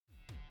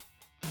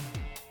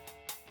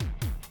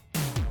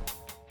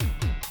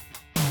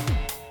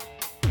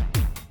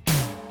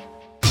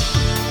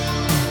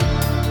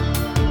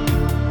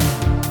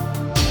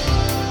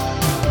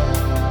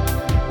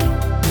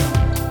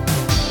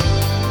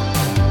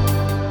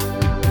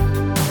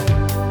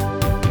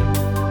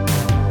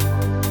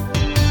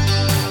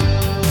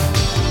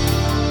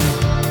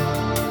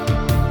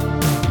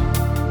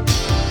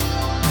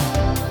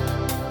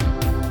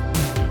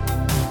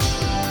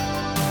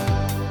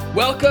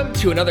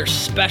to another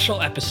special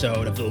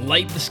episode of the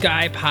Light the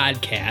Sky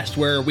podcast,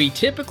 where we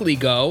typically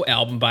go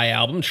album by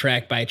album,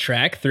 track by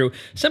track through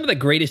some of the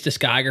greatest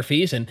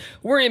discographies. And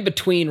we're in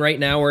between right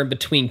now. We're in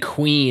between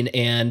Queen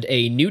and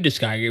a new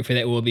discography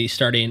that we'll be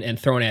starting and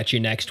throwing at you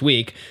next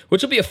week,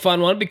 which will be a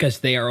fun one because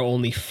they are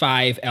only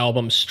 5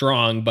 albums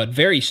strong, but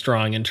very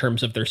strong in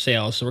terms of their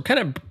sales. So we're kind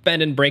of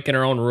breaking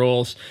our own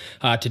rules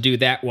to do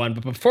that one.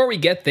 But before we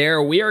get there,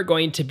 we are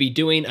going to be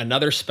doing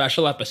another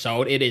special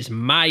episode. It is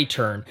my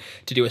turn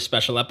to do a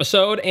special episode,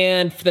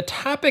 and for the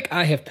topic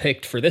I have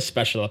picked for this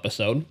special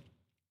episode,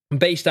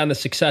 based on the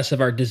success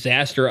of our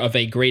disaster of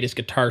a greatest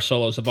guitar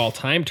solos of all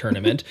time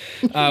tournament,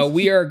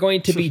 we are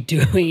going to be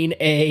doing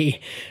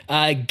a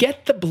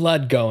Get the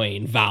Blood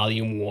Going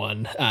Volume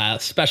 1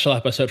 special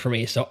episode for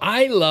me. So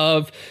I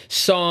love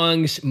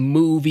songs,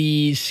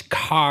 movies,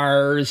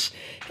 cars,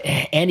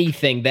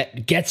 anything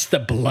that gets the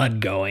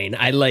blood going.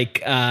 I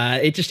like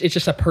it's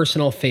just a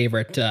personal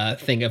favorite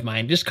thing of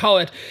mine. Just call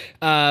it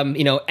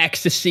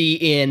ecstasy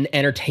in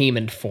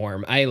entertainment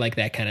form. I like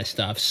that kind of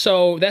stuff.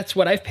 So that's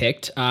what I've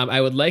picked.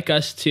 I would like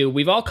us to,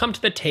 we've all come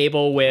to the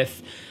table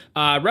with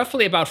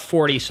roughly about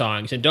 40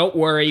 songs, and don't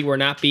worry, we're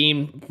not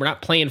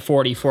playing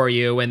 40 for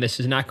you, and this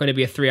is not going to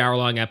be a 3-hour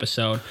long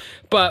episode,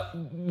 but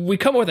we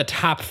come up with a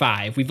top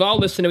 5. We've all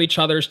listened to each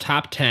other's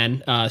top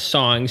 10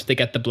 songs to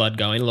get the blood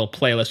going, a little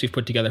playlist we've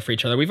put together for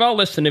each other. We've all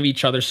listened to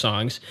each other's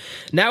songs.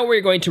 Now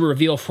we're going to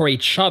reveal for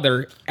each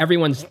other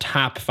everyone's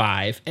top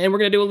 5, and we're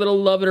going to do a little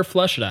love it or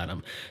flush it on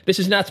them. This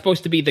is not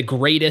supposed to be the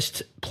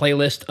greatest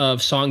playlist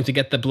of songs to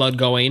get the blood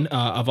going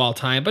of all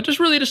time, but just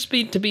really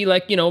to be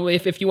like,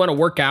 if you want to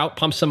work out,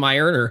 pump some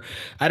iron, or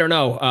I don't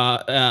know,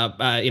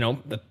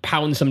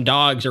 pound some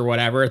dogs or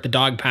whatever at the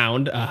dog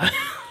pound.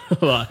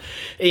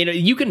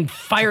 You can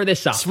fire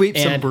this up. Sweep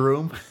some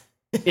broom.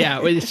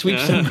 Yeah, we sweep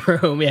some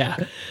broom.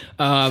 Yeah,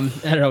 I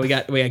don't know. We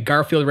got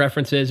Garfield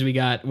references. We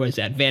got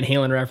Van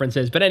Halen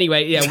references. But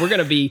anyway, yeah, we're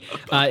gonna be.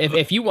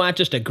 If you want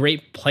just a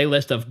great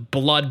playlist of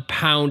blood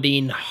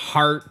pounding,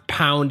 heart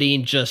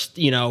pounding, just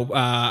dopamine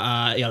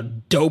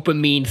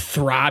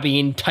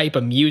throbbing type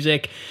of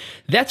music,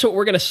 that's what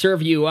we're going to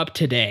serve you up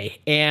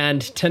today.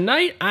 And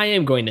tonight I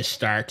am going to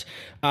start.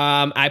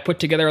 I put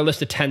together a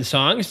list of 10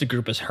 songs. The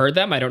group has heard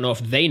them. I don't know if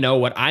they know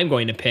what I'm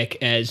going to pick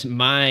as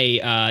my,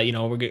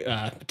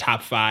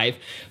 top 5.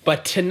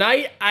 But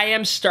tonight I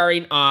am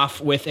starting off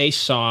with a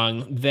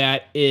song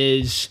that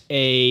is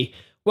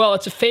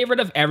it's a favorite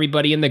of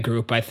everybody in the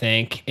group, I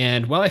think.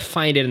 And while I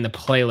find it in the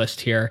playlist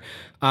here,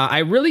 I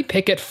really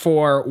pick it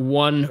for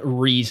one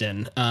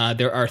reason.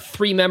 There are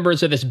 3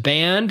 members of this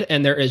band,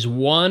 and there is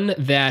one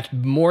that,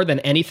 more than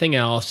anything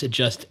else, it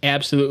just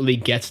absolutely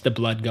gets the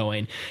blood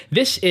going.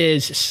 This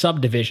is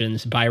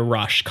Subdivisions by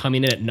Rush,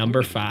 coming in at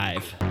number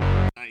 5.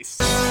 Nice.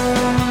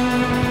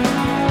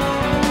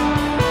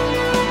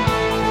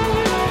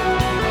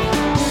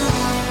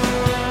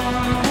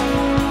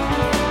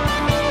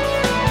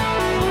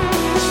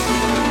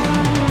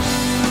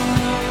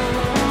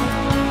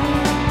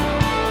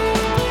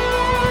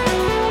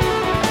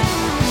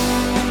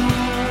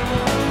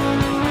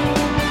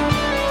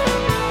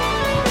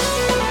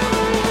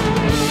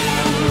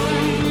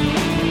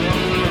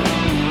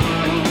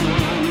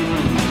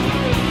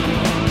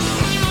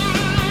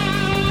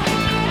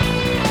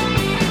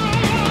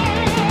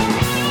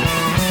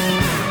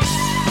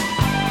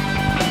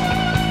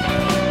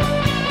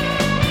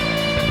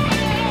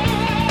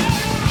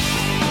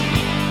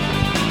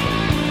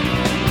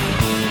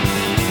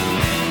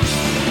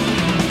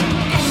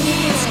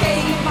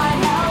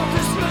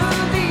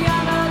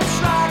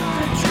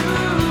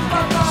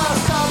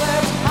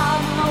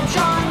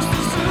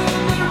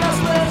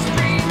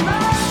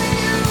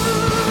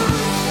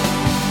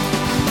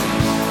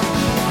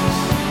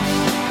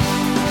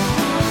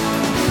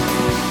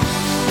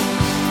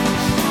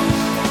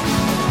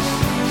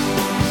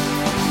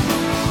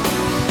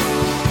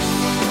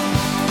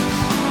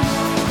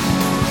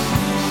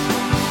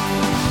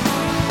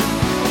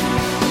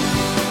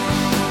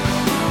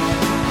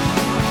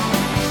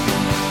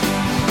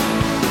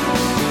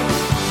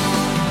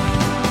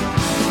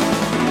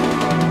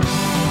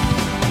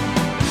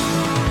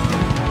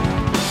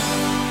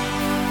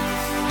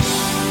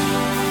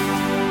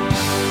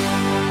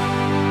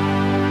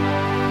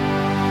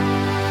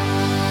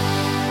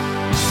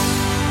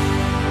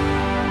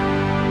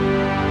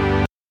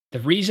 The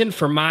reason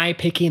for my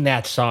picking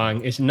that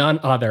song is none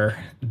other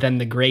than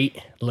the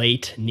great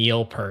late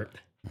Neil Peart,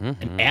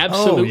 an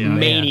absolute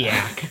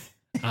maniac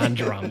on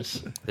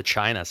drums. The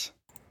Chinas.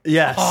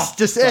 Yes,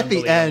 just at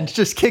the end,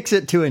 just kicks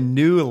it to a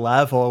new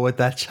level with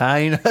that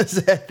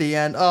Chinas at the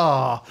end.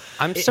 Oh,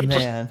 I'm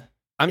surprised.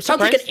 It sounds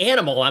like an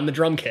animal on the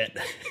drum kit.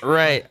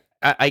 Right.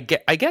 I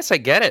guess I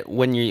get it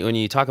when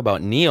you talk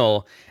about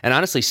Neil, and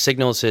honestly,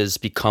 Signals has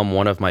become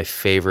one of my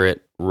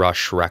favorite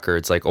Rush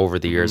records. Like over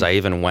the years, I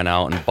even went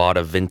out and bought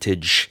a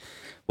vintage,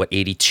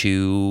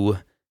 82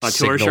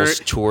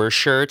 Signals tour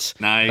shirt.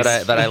 Nice.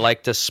 that I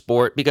like to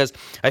sport because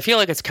I feel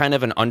like it's kind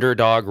of an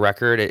underdog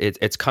record.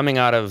 It's coming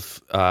out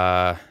of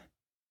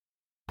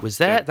Was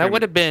that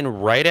would have been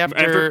right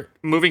after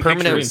Moving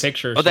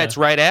Pictures? Oh, that's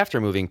right after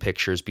Moving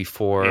Pictures,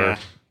 before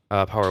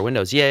Power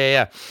Windows.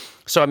 Yeah.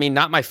 So I mean,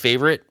 not my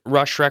favorite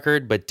Rush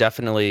record, but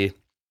definitely.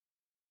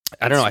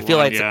 I don't know. I feel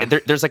like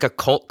there's like a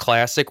cult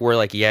classic where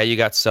like, you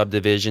got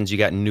Subdivisions, you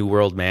got New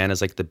World Man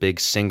as like the big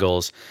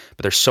singles,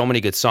 but there's so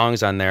many good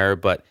songs on there.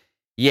 But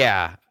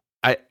I'm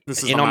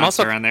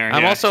also on there.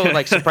 I'm also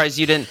like surprised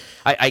you didn't.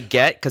 I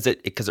get because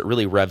it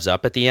really revs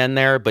up at the end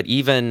there, but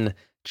even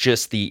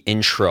just the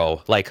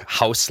intro, like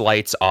house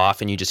lights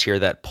off, and you just hear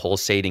that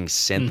pulsating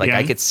synth. Like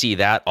I could see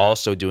that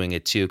also doing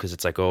it too, because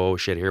it's like, oh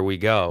shit, here we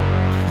go.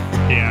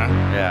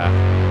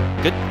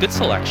 Yeah. Good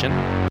selection.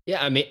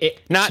 Yeah, I mean,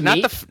 not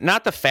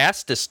the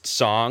fastest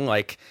song.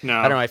 Like, no.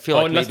 I don't know. I feel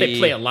like unless they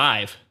play it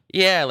live.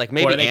 Yeah, like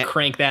maybe or they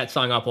crank that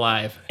song up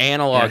live.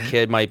 Analog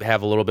Kid might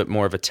have a little bit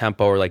more of a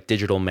tempo, or like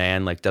Digital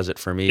Man like does it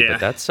for me. But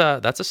that's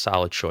a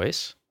solid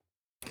choice.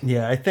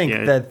 Yeah, I think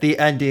that the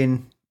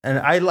ending, and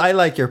I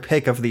like your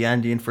pick of the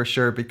ending for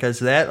sure, because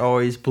that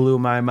always blew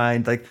my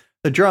mind. Like,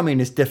 the drumming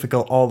is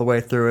difficult all the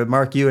way through. And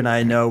Mark, you and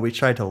I know we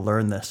tried to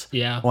learn this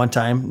one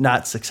time,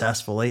 not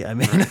successfully. I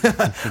mean,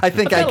 I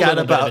think I got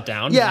about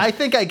I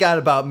think I got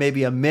about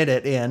maybe a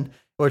minute in,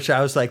 which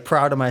I was like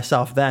proud of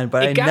myself then,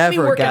 but I never got to the end. It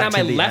got me working on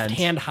my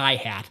left-hand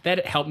hi-hat.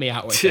 That helped me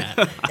out with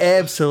that.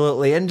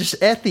 Absolutely. And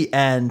just at the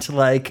end,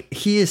 like,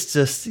 he is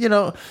just,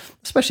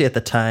 especially at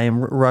the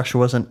time, Rush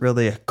wasn't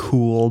really a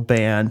cool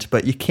band,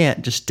 but you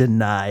can't just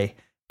deny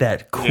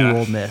that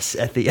coolness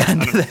at the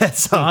end of that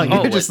song.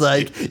 You're just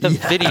like,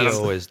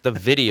 the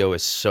video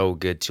is so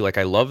good too. Like,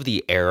 I love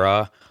the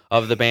era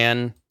of the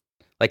band,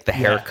 like the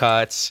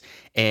haircuts,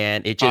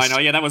 and it just.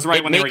 I know, that was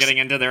right when they were getting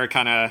into their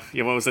kind of,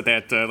 what was it,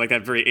 that like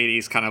that very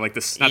 80s kind of like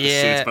this, not the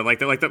suits, but like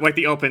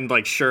the open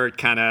like shirt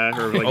kind of,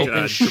 or like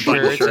open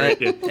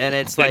shirt, and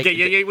it's like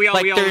we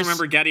all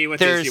remember Geddy with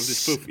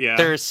his poof.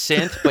 There's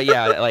synth, but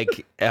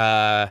like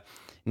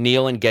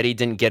Neil and Geddy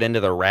didn't get into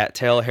the rat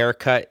tail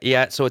haircut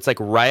yet, so it's like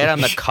right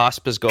on the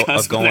cusp of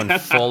going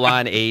full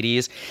on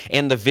 80s,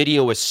 and the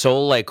video is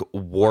so like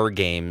War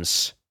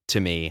Games to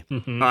me.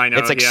 Mm-hmm. I know,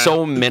 it's like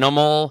so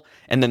minimal,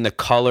 and then the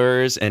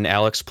colors and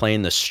Alex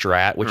playing the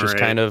Strat, which is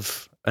kind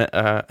of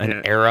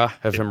an era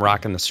of him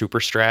rocking the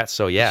Super Strat.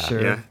 So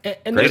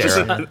and there's just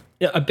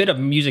a bit of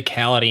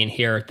musicality in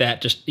here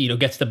that just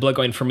gets the blood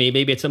going for me.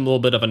 Maybe it's a little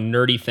bit of a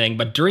nerdy thing,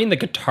 but during the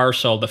guitar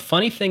solo, the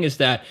funny thing is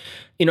that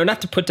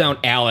not to put down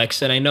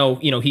Alex, and I know,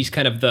 he's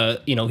kind of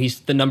he's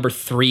the number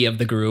 3 of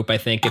the group, I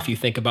think, if you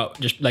think about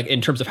just like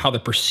in terms of how they're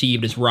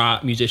perceived as raw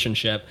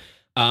musicianship.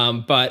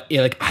 But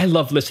like, I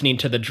love listening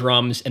to the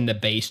drums and the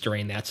bass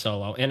during that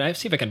solo. And I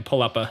see if I can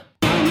pull up right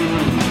here,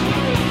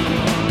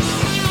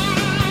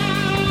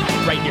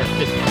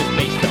 this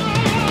bass drum.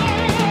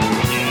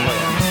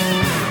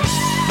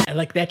 And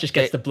like, that just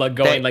gets the blood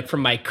going, like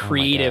from my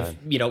creative,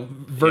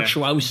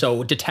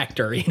 virtuoso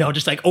detector,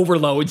 just like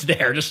overloads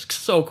there. Just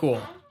so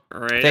cool.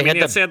 Right. They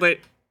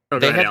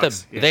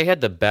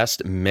had the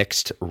best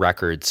mixed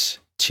records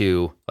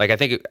too. Like,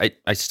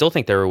 I still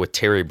think they were with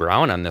Terry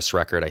Brown on this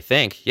record, I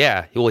think.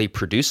 Yeah. Well, he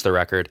produced the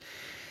record.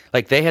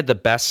 Like, they had the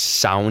best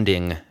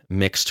sounding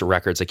mixed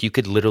records. Like, you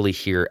could literally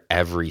hear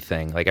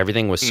everything. Like,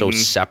 everything was so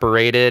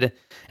separated.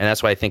 And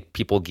that's why I think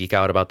people geek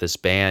out about this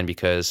band,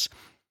 because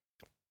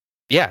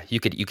you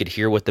could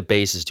hear what the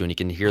bass is doing. You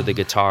can hear the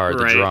guitar,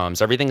 the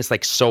drums. Everything is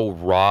like so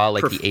raw.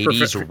 Like the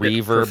 80s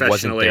reverb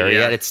wasn't there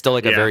yet. It's still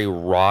like a very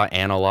raw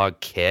analog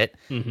kit.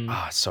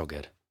 It's so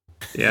good.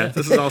 Yeah,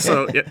 this is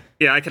also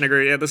I can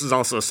agree. Yeah, this is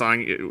also a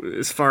song,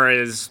 as far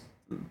as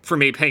for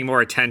me paying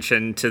more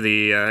attention to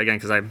the again,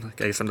 because I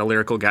guess I'm the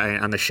lyrical guy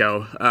on the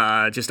show,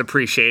 just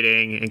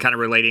appreciating and kind of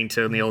relating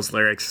to Neil's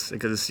lyrics,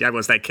 because I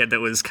was that kid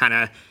that was kind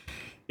of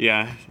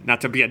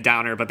not to be a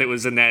downer, but that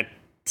was in that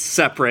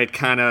separate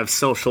kind of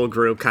social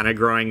group kind of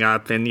growing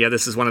up. And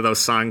this is one of those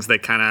songs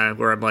that kind of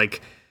where I'm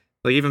like,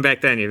 well, even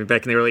back then, even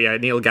back in the early,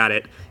 Neil got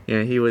it.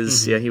 Yeah, he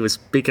was he was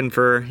speaking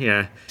for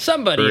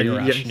somebody in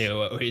Rush knew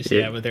what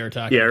they were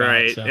talking about.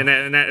 Right. So. And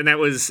that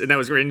was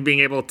great. And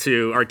being able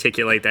to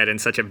articulate that in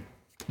such a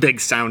big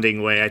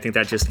sounding way, I think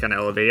that just kind of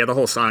elevated. Yeah, the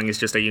whole song is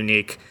just a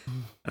unique.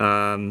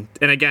 And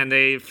again,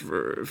 they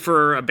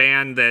for a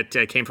band that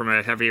came from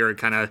a heavier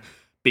kind of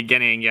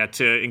beginning,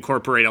 to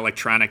incorporate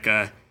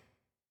electronica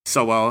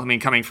so well. I mean,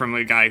 coming from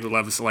a guy who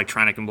loves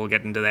electronic, and we'll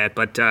get into that,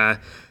 but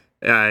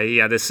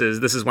this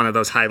is one of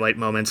those highlight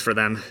moments for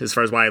them, as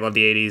far as why I love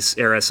the 80s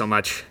era so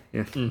much.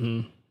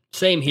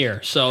 Same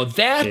here. So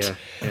that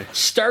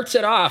starts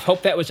it off.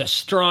 Hope that was a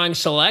strong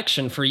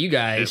selection for you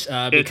guys,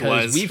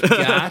 because we've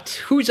got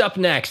who's up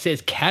next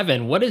is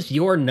Kevin. What is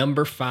your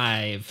number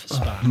 5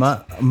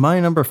 spot? My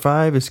number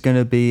 5 is going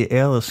to be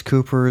Alice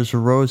Cooper's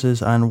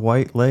Roses on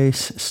White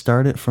Lace.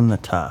 Start it from the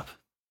top.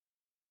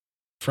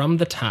 From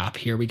the top,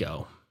 here we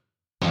go.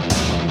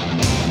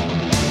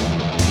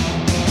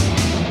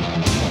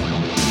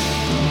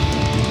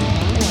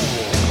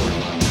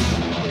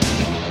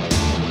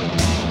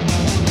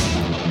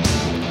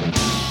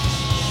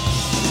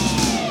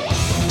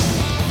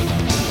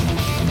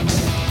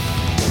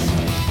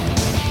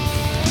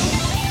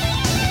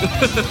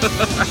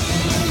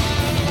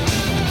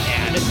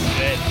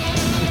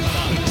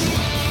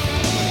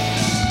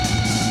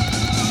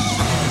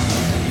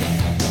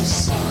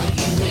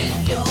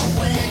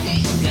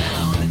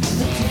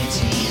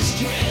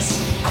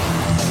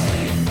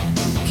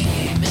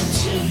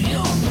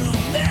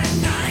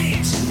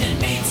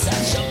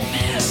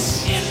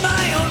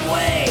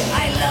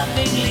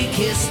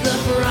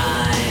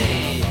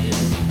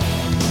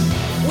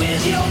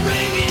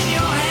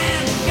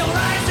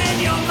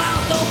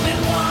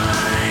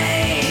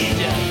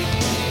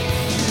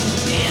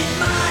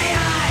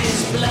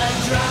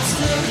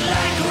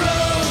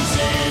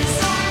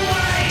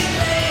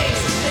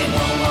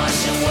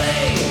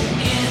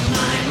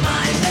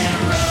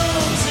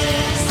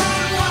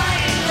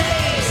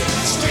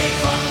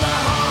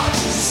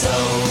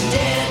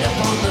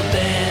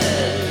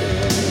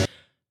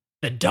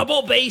 The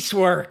double bass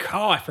work.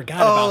 Oh, I forgot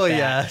about that. Oh,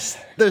 yes.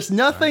 There's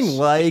nothing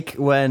like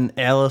when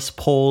Alice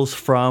pulls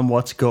from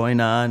what's going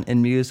on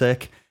in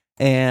music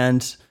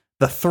and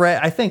the thrash.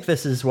 I think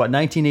this is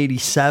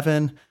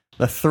 1987.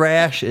 The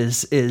thrash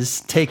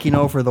is taking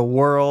over the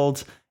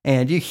world,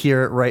 and you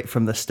hear it right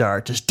from the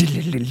start. Just this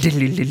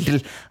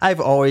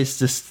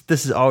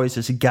has always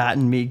just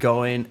gotten me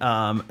going.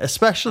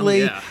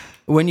 Especially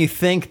when you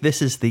think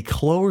this is the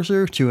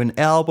closer to an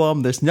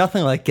album. There's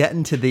nothing like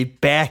getting to the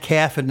back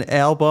half of an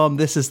album.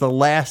 This is the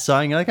last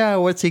song. You're like,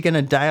 oh, what's he going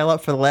to dial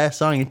up for the last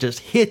song? It just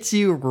hits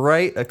you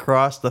right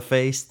across the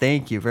face.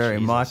 Thank you very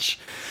much.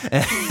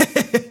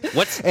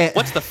 What's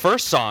the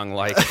first song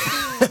like?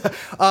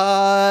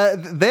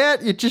 That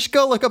you just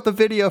go look up the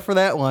video for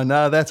that one.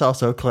 That's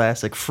also a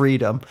classic,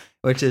 Freedom,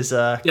 which is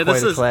quite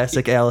a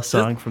classic Alice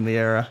song from the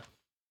era.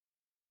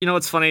 You know,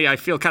 it's funny. I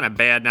feel kind of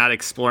bad not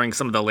exploring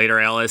some of the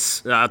later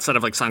Alice outside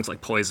of like songs like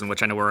Poison,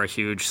 which I know were a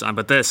huge song,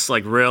 but this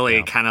like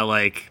really kind of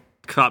like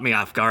caught me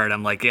off guard.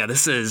 I'm like, yeah,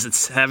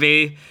 it's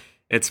heavy.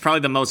 It's probably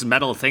the most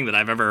metal thing that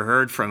I've ever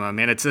heard from him,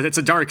 and it's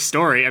a dark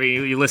story. I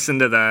mean, you listen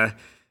to the.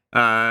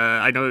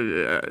 I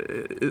know.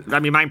 I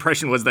mean, my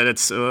impression was that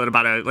it's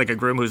about a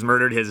groom who's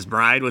murdered his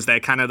bride. Was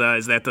that kind of the?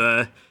 Is that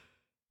the?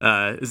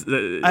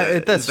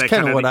 That's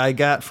kind of what I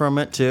got from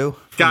it too.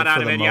 Got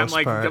out of it. Yeah, I'm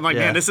like,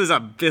 man, this is a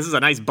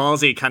nice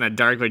ballsy kind of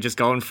dark, but just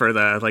going for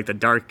the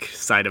dark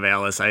side of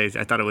Alice. I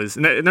thought it was.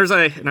 And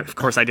of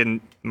course, I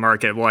didn't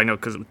mark it. Well, I know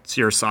because it's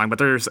your song, but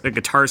there's a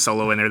guitar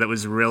solo in there that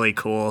was really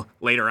cool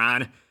later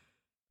on.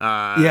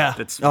 I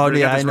know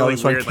really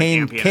this one.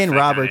 Weird, Kane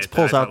Roberts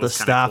pulls out the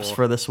stops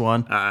for this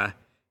one. I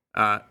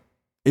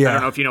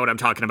don't know if you know what I'm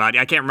talking about.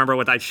 I can't remember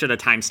what I should have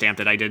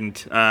timestamped it. I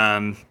didn't.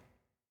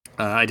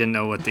 I didn't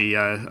know what the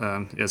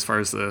as far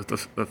as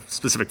the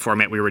specific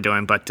format we were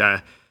doing, but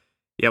I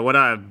don't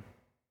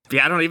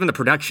know. Even the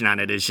production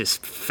on it is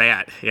just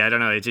fat. Yeah, I don't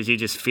know. You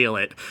just feel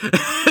it.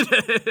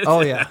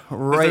 Oh yeah,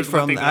 right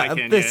from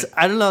this.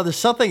 I don't know. There's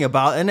something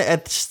about, and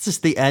it's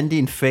just the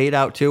ending fade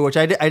out too, which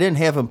I didn't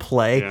have him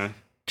play,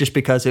 just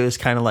because it was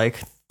kind of like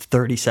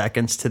 30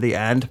 seconds to the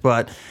end,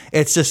 but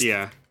it's just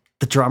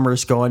the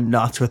drummer's going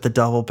nuts with the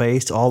double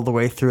bass all the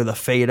way through the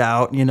fade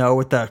out,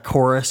 with the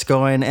chorus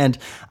going. And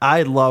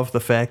I love the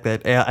fact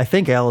that I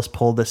think Alice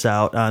pulled this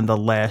out on the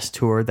last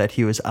tour that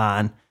he was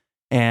on.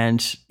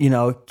 And,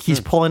 he's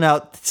pulling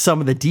out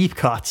some of the deep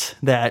cuts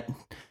that,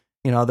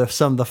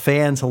 some of the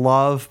fans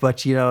love,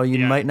 but, you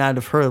might not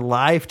have heard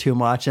live too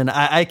much. And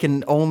I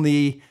can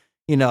only,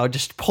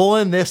 just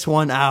pulling this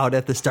one out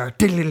at the start.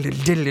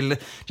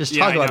 Just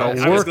talk about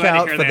a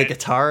workout for the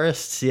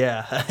guitarists.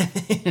 Yeah.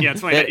 Yeah,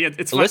 it's funny.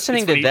 It's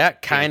listening to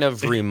that kind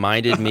of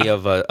reminded me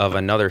of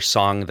another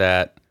song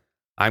that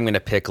I'm going to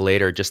pick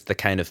later, just the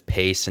kind of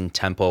pace and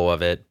tempo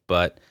of it.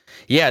 But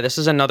yeah, this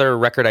is another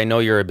record. I know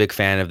you're a big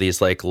fan of these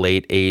like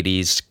late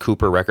 80s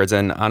Cooper records.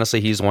 And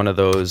honestly, he's one of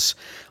those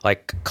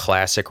like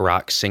classic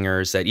rock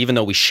singers that even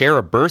though we share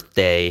a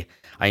birthday,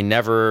 I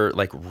never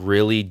like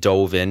really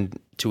dove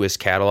into his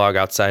catalog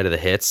outside of the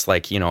hits.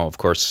 Like, of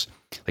course,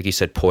 like you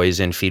said,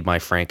 Poison, Feed My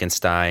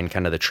Frankenstein,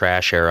 kind of the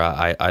trash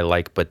era I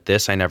like, but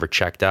this I never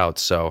checked out.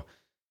 So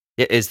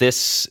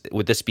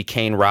would this be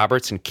Kane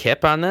Roberts and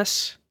Kip on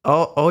this?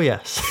 Oh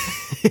yes.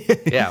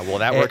 Yeah, well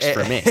that works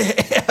for me.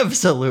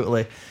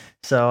 Absolutely.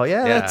 So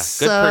that's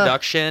good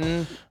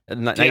production,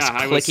 nice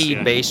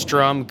clicky bass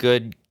drum,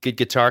 good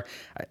guitar.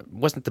 I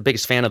wasn't the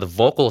biggest fan of the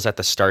vocals at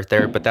the start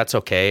there, but that's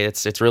okay.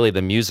 It's really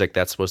the music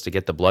that's supposed to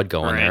get the blood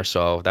going there,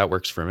 so that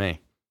works for me.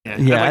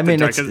 Yeah, I mean,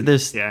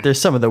 there's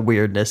some of the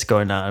weirdness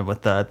going on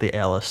with the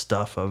Alice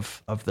stuff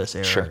of this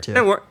era too.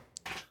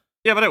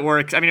 But it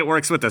works. I mean, it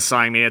works with the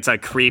song. I mean, it's a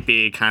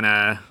creepy kind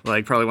of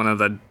like probably one of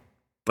the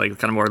like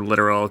kind of more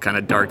literal kind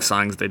of dark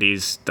songs that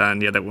he's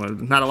done. Yeah, that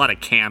not a lot of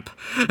camp.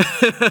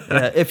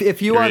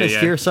 If you want to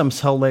hear some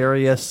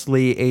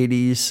hilariously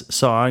 80s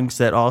songs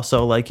that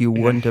also like you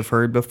wouldn't have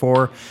heard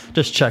before,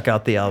 just check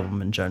out the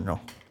album in general.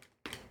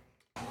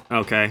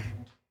 Okay.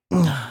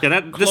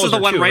 Yeah, this is the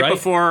one right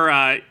before.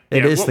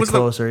 It is the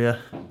closer. Yeah.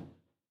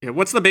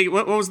 What's the big?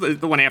 What was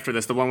the one after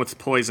this? The one with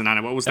Poison on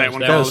it. What was that one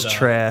called? That was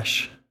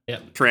Trash.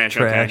 Yep. Trash.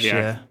 Okay.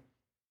 Yeah.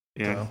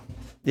 So,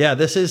 yeah,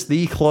 this is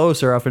the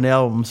closer of an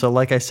album. So,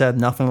 like I said,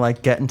 nothing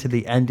like getting to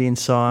the ending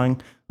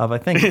song of I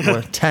think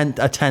a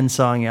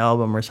 10-song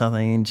album or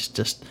something. And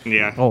just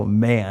oh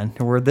man,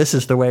 this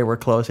is the way we're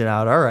closing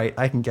out. All right,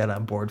 I can get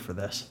on board for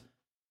this.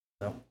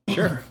 So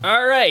sure.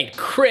 All right,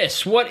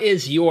 Chris, what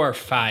is your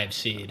 5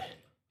 seed?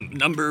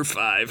 Number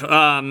 5.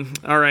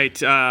 All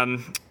right.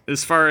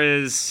 As far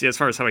as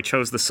how I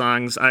chose the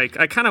songs, I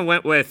kind of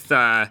went with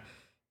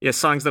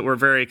songs that were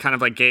very kind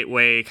of like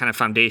gateway, kind of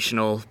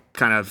foundational,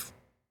 kind of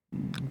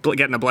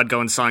getting the blood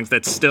going songs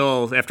that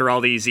still, after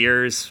all these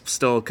years,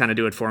 still kind of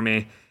do it for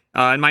me.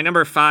 And my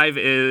number 5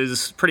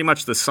 is pretty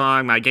much the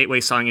song, my gateway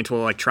song into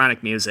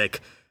electronic music.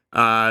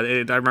 I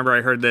remember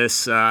I heard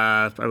this.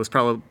 I was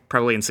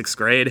probably in 6th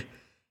grade.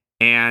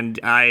 And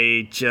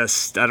I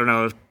don't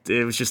know,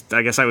 it was just,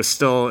 I guess I was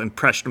still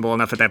impressionable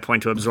enough at that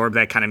point to absorb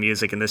that kind of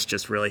music, and this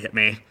just really hit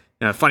me.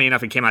 Funny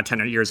enough, it came out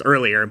 10 years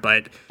earlier,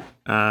 but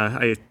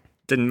I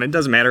didn't. It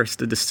doesn't matter.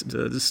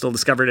 Still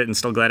discovered it, and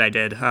still glad I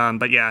did.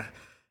 But yeah,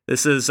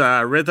 this is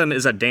 "Rhythm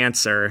Is a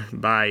Dancer"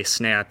 by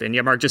Snap, and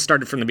yeah, Mark, just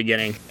started from the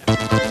beginning.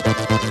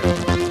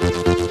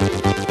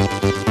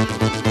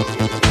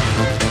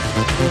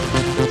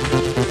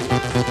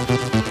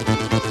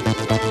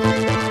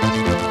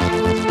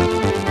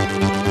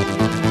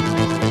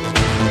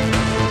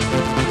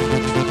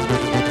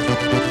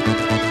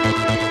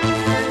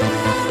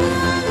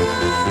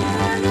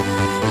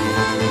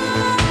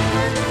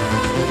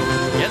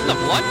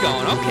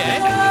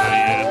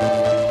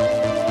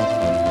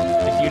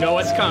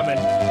 What's coming?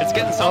 It's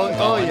getting something.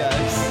 Oh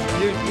yes,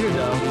 you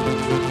know.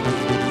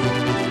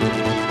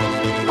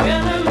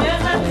 Rhythm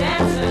is a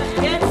dancer,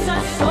 it's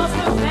a source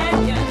of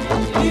companion.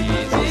 You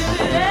can feel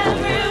it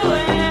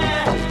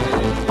everywhere.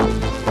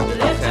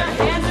 Lift your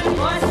hands and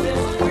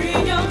voices, free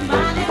your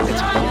mind and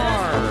join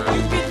us.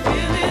 You can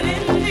feel it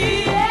in the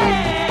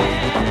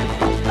air.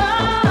 Oh,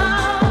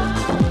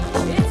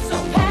 it's a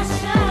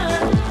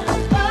passion.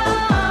 Oh,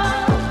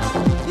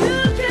 you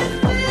can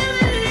feel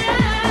it, yeah.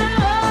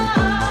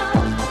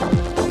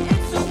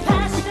 It's a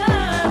passion.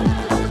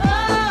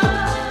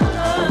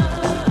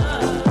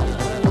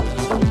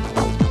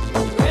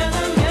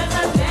 Rhythm is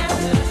a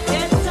dancer,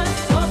 it's a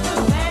soul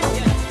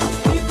companion.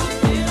 People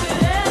feel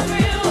it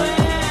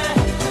everywhere.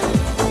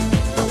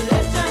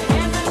 Lift your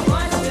hands and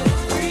voices,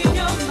 free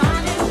your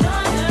mind and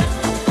join us.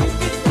 You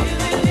can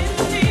feel it in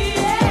the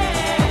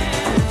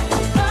air.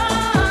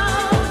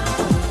 Oh,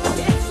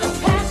 it's a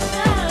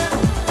passion.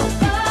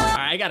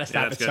 I gotta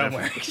stop that's it good.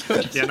 somewhere.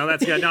 Yeah, no,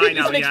 that's good. No, I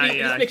know.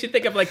 This makes me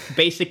think of like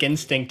Basic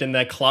Instinct in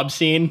the club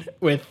scene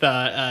with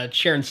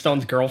Sharon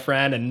Stone's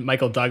girlfriend and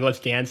Michael Douglas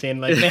dancing.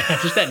 Like, man,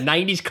 just that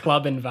 90s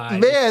clubbing vibe.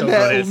 Man, It's so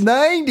that good.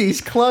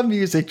 90s club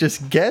music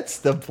just gets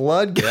the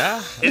blood going.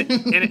 Yeah.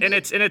 and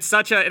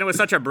it was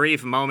such a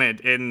brief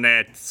moment in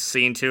that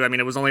scene too. I mean,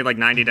 it was only like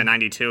 90 to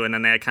 92, and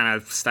then that kind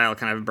of style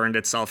kind of burned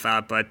itself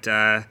out. But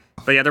yeah,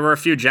 there were a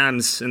few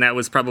gems, and that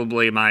was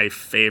probably my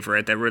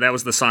favorite. That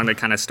was the song that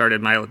kind of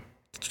started my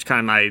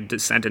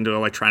descent into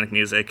electronic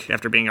music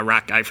after being a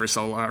rock guy for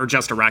so long, or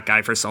just a rock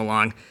guy for so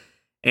long.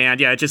 And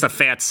yeah, just a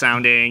fat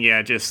sounding,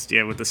 with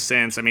the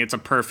synths. I mean, it's a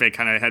perfect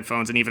kind of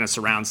headphones and even a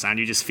surround sound.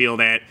 You just feel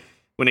that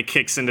when it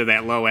kicks into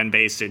that low end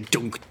bass and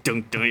dunk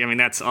dunk dunk. I mean,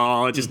 that's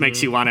all. It just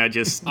makes you want to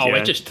just. Oh,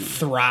 it just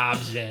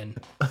throbs in.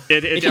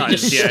 It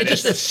does. It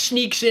just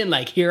sneaks in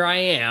like, here I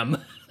am.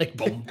 Like,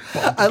 boom,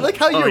 boom. I like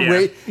how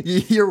yeah.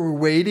 you're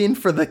waiting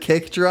for the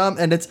kick drum,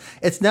 and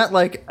it's not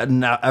like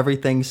now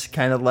everything's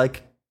kind of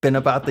like been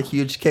about the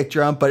huge kick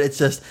drum, but it's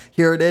just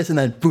here it is, and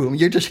then boom,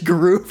 you're just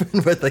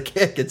grooving with the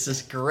kick. It's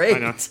just great. I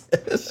know.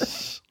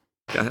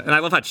 Yeah, and I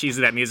love how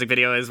cheesy that music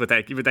video is with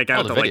that guy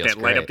with the like video's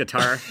that light up great.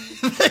 guitar.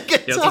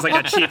 It's just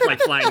like a cheap like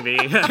Flying V.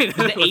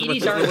 The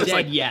 80s aren't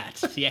dead yet,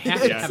 so you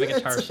have to have a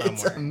guitar It's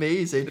somewhere.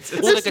 amazing.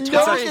 Well, There's the no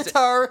guitar is-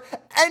 guitar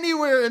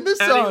anywhere in this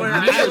song. Anywhere.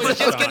 I was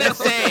just gonna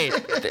say,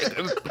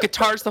 the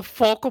guitar's the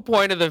focal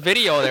point of the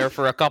video there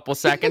for a couple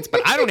seconds, but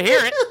I don't hear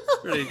it.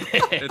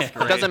 It's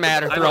great. Doesn't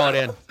matter. Throw it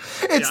in.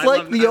 It's I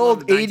like love- the I love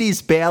old the nice-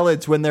 80s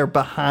ballads when they're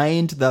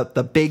behind the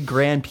big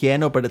grand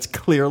piano, but it's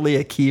clearly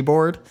a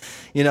keyboard.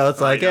 You know,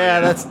 it's like, yeah.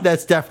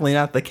 that's definitely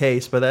not the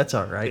case, but that's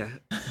all right. Yeah.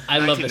 I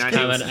love this 1990s.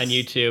 comment on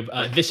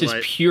YouTube. This is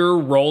Right. pure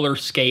roller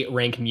skate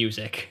rink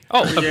music.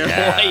 Oh, Boy,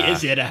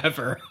 is it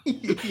ever.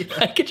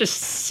 I could just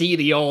see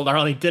the old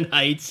Arlington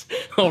Heights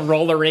little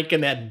roller rink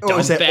in that Oh, dump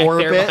is that back there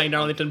Orbit? behind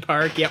Arlington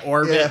Park. Yeah,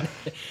 Orbit.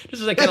 Yeah.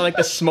 This is like kind of like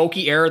the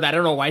smoky era. That I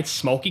don't know why it's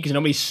smoky because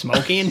nobody's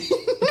smoking.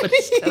 But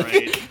it's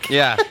Right.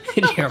 Yeah.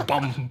 you hear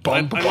bum,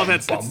 bum, I love bum,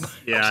 that. bum.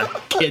 Yeah.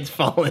 Kids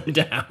falling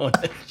down.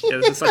 Yeah,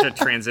 this is such a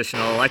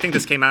transitional. I think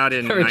this came out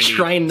in We're 92,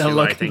 trying to I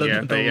look think,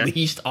 the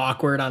least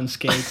awkward on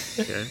skates.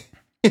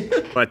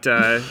 But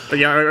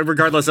yeah,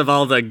 regardless of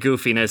all the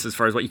goofiness as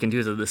far as what you can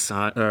do to this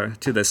song,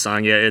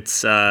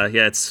 it's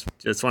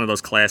one of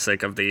those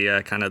classic of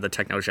the kind of the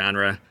techno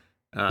genre.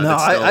 No,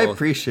 that's I still-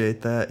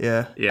 appreciate that.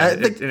 Yeah. Yeah,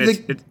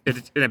 I-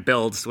 it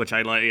builds, which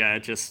I like. Yeah,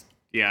 it just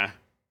yeah.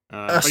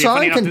 a But song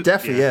funny can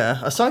enough,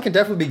 a song can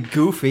definitely be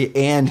goofy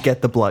and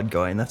get the blood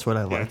going. That's what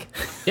I like.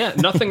 Yeah,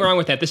 nothing wrong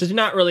with that. This is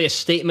not really a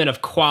statement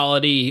of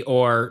quality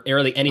or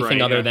really anything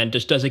Right, other yeah. than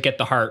just does it get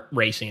the heart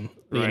racing,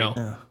 you Right. know?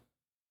 Yeah.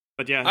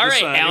 But yeah. All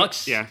this, right,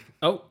 Alex. Yeah.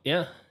 Oh,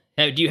 yeah.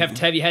 Have you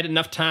had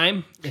enough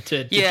time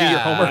to do your Yeah.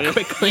 homework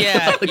quickly?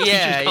 Yeah, Like,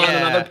 yeah, calling on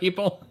yeah. other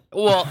people?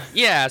 Well,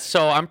 yeah,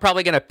 so I'm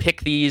probably going to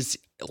pick these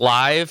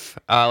live.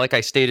 Like I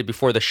stated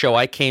before the show,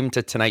 I came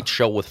to tonight's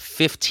show with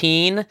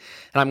 15, and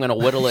I'm going to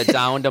whittle it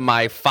down to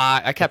my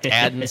 5. I kept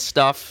adding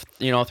stuff,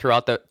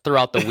 throughout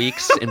the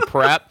weeks in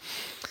prep.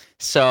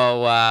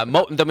 So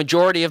the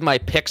majority of my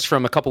picks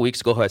from a couple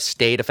weeks ago have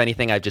stayed. If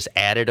anything, I've just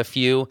added a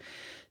few.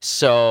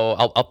 So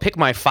I'll pick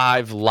my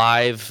 5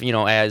 live,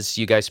 as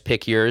you guys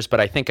pick yours, but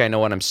I think I know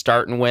what I'm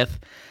starting with.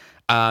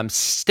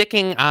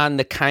 Sticking on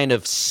the kind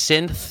of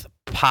synth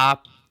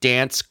pop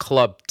dance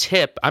club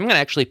tip, I'm going to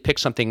actually pick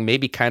something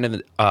maybe kind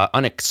of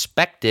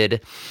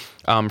unexpected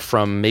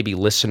from maybe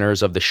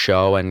listeners of the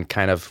show and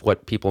kind of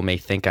what people may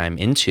think I'm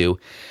into.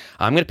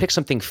 I'm going to pick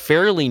something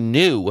fairly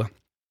new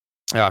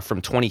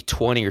from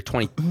 2020 or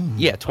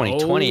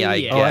 2020, I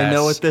guess. Oh, I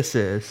know what this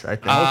is. I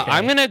think.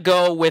 I'm going to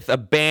go with a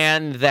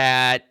band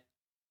that,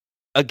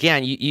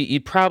 again, you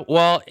probably,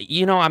 well,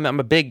 you know, I'm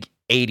a big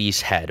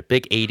 80s head,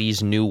 big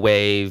 80s new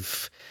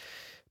wave,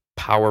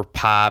 power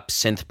pop,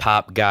 synth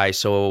pop guy.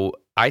 So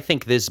I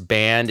think this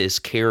band is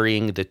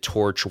carrying the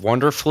torch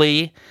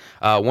wonderfully.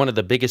 One of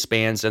the biggest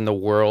bands in the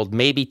world,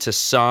 maybe to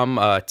some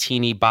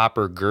teeny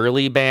bopper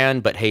girly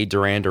band, but hey,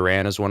 Duran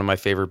Duran is one of my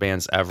favorite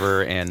bands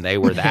ever, and they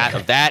were that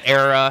of that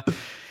era.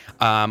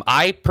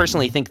 I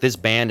personally think this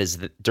band is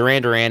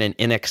Duran Duran and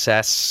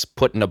INXS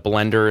put in a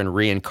blender and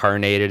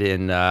reincarnated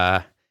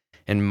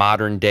in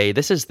modern day.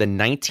 This is the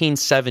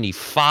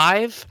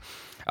 1975.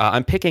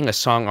 I'm picking a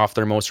song off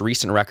their most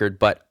recent record,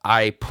 but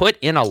I put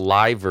in a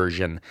live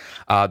version.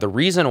 The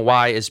reason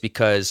why is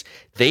because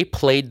they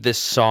played this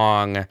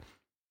song.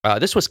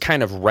 This was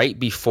kind of right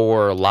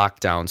before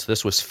lockdown. So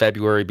this was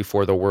February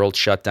before the world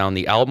shut down.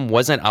 The album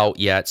wasn't out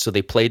yet, so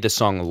they played the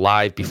song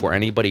live before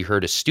anybody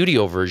heard a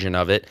studio version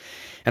of it.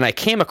 And I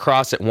came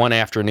across it one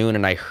afternoon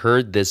and I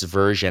heard this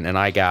version and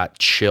I got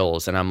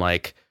chills. And I'm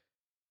like,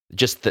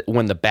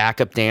 when the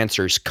backup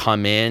dancers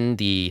come in,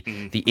 the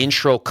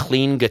intro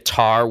clean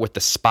guitar with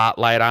the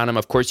spotlight on him.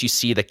 Of course, you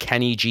see the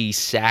Kenny G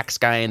sax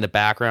guy in the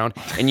background,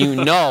 and you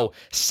know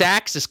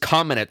sax is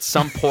coming at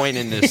some point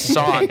in this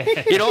song.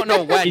 You don't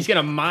know when. He's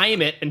gonna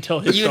mime it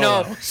until his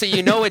solo. So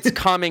you know it's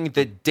coming.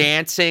 The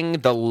dancing,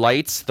 the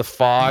lights, the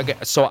fog.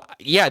 So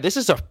yeah, this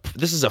is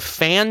a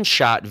fan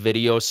shot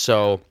video.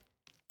 So.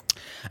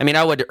 I mean,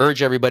 I would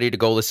urge everybody to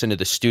go listen to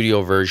the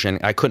studio version.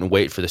 I couldn't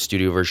wait for the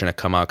studio version to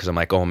come out because I'm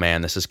like, oh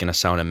man, this is going to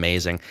sound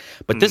amazing.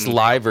 But this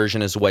live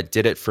version is what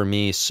did it for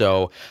me.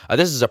 So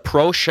this is a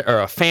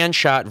fan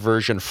shot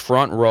version,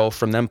 front row,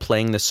 from them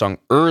playing this song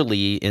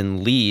early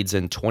in Leeds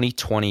in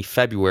 2020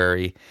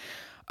 February.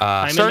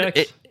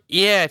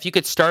 If you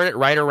could start it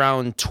right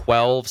around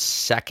 12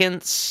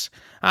 seconds.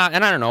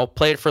 And I don't know,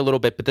 play it for a little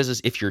bit. But this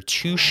is, if you're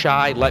too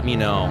shy, let me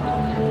know.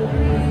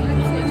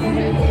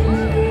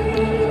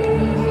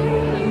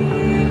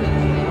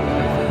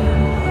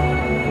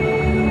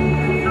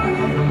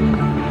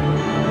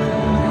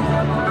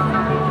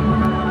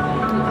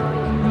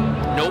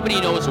 Nobody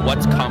knows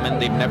what's coming.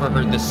 They've never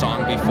heard this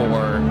song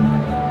before.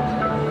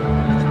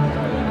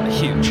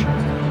 Huge.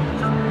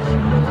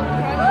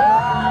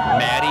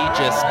 Maddie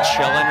just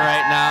chilling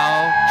right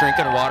now,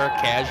 drinking water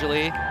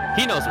casually.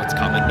 He knows what's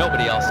coming.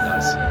 Nobody else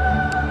does.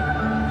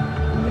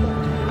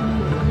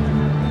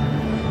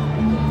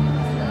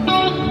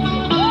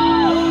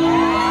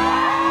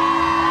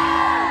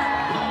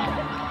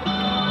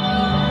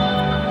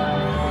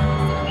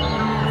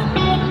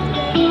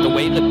 The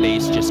way the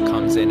bass just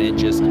comes in, it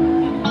just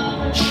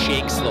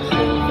shakes the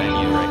whole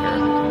venue right here.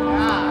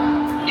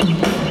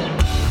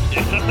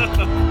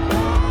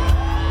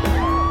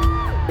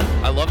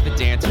 I love the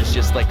dancers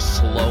just like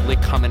slowly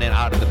coming in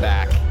out of the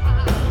back.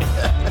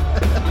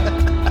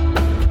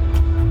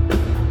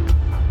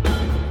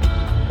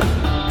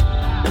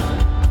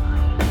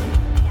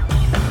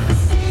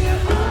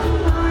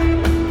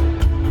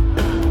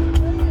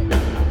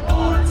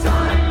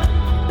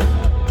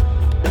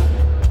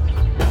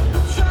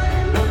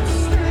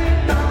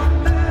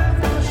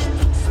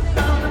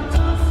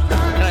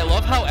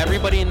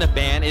 Everybody in the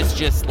band is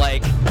just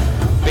like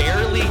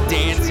barely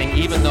dancing,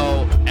 even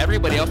though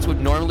everybody else would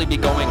normally be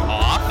going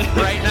off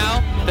right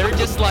now. They're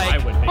just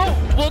like,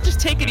 oh, we'll just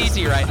take it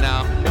easy right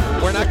now.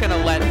 We're not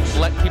gonna let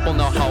people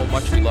know how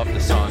much we love the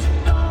song.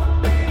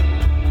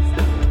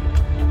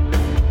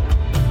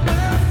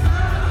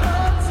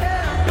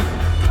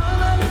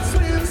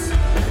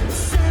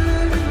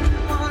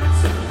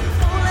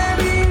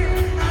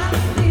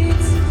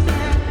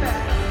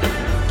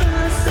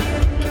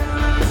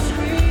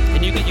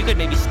 You could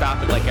maybe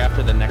stop it like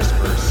after the next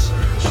verse. There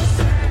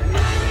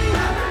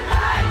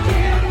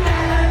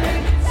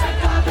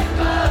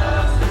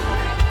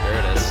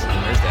it is.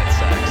 There's that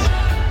sax.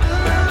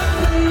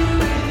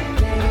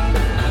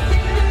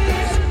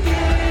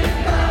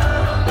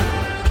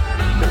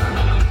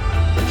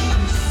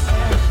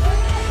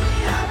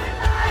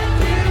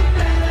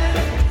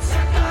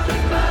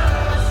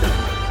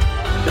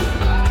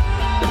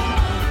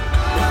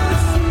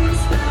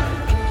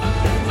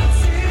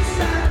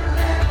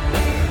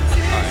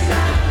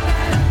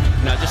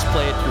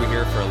 Play it through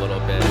here for a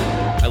little bit.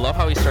 I love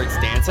how he starts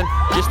dancing.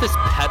 Just this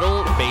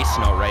pedal bass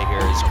note right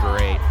here is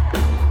great.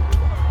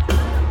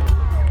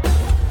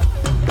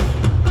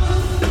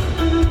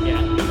 Yeah,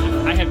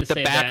 I have to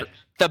say that.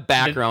 The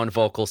background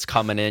vocals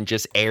coming in,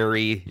 just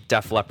airy,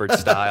 Def Leppard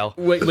style.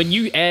 When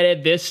you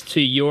added this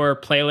to your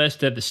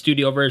playlist of the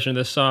studio version of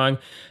the song,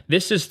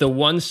 this is the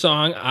one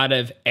song out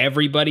of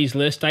everybody's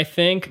list, I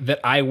think, that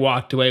I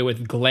walked away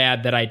with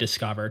glad that I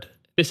discovered.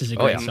 This is a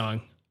great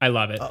song. I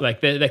love it.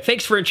 Like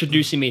thanks for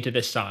introducing me to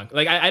this song.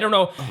 Like, I don't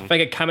know if I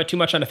could comment too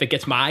much on if it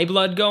gets my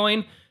blood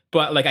going,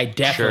 but like I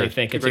definitely Sure.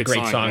 think it's a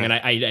great song, yeah.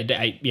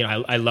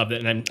 and I love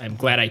it, and I'm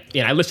glad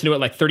I listened to it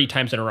like 30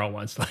 times in a row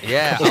once. Like,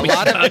 Yeah, a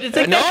lot of it's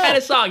like no. that kind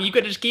of song. You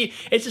could just keep.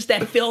 It's just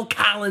that Phil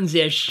Collins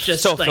ish,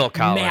 just So like Phil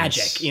Collins.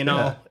 magic, you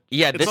know.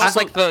 Yeah, this is also-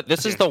 like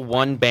this is the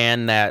one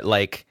band that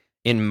like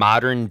in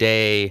modern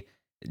day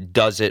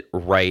does it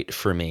right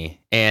for me.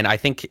 And I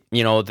think,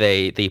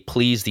 they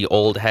please the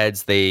old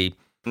heads. They,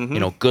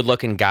 good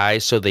looking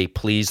guys, so they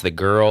please the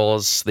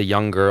girls, the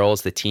young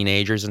girls, the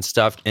teenagers and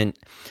stuff. And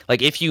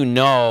like if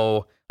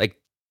like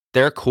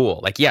they're cool.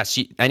 Like yes,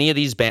 any of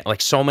these bands, like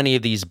so many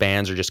of these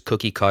bands are just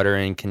cookie cutter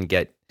and can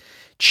get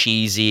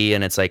cheesy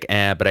and it's like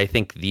but I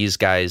think these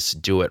guys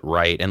do it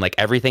right, and like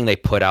everything they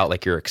put out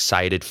like you're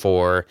excited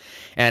for.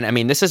 And I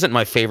mean, this isn't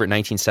my favorite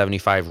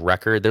 1975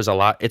 record. There's a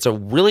lot. It's a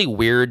really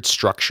weird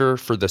structure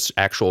for this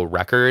actual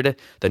record.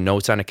 The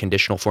notes on a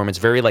conditional form, it's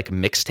very like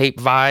mixtape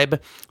vibe.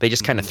 They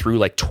just kind of threw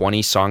like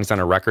 20 songs on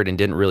a record and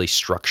didn't really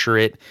structure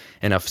it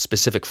in a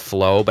specific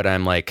flow, but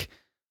I'm like,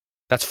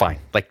 that's fine.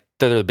 Like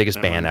they're the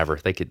biggest band ever.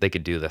 They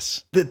could do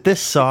this. This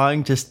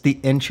song, just the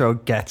intro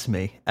gets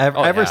me ever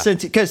yeah.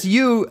 since, because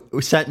you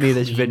sent me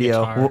this Clean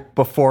video guitar.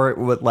 before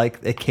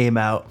it came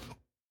out,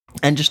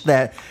 and just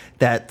that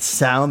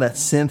sound, that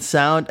synth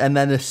sound, and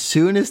then as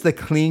soon as the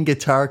clean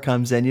guitar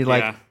comes in, you're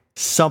like, Yeah.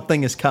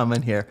 something is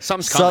coming here.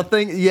 Something's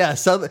coming.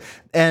 Something.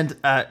 And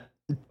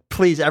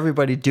please,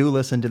 everybody, do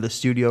listen to the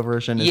studio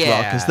version as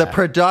well, because the Yeah.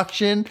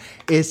 production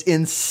is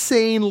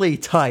insanely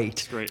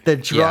tight. great. The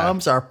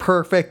drums are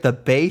perfect. The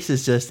bass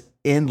is just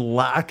in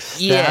lockstep.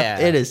 Yeah.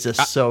 It is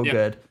just so Yeah.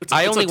 good.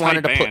 I It's only a tight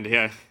wanted to put- band,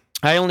 yeah.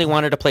 I only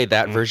wanted to play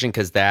that version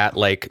because that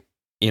like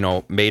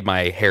made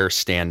my hair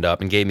stand up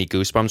and gave me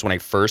goosebumps when I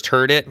first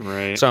heard it.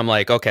 Right. So I'm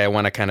like, okay, I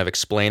want to kind of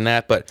explain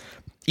that. But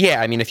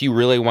yeah, I mean, if you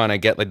really want to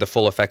get like the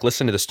full effect,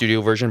 listen to the studio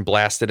version,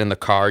 blast it in the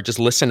car. Just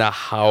listen to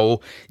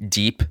how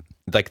deep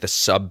like the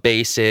sub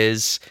bass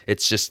is.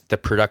 It's just the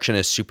production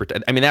is super.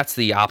 I mean, that's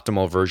the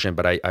optimal version,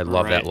 but I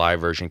love that Right.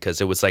 live version because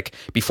it was like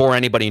before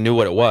anybody knew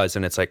what it was,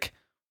 and it's like,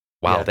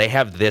 wow, Yeah. they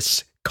have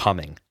this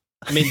coming.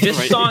 I mean, this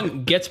Right.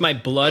 song gets my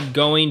blood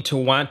going to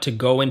want to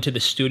go into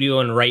the studio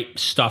and write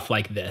stuff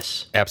like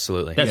this.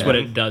 Absolutely. That's what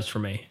it does for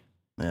me.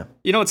 Yeah.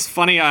 You know, it's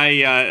funny. I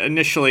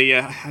initially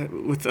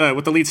with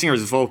the lead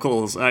singer's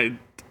vocals, I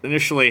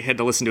initially had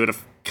to listen to it a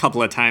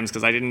couple of times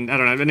because I don't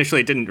know.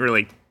 Initially, it didn't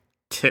really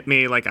tip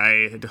me like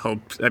I had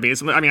hoped. I mean,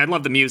 I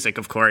love the music,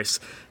 of course,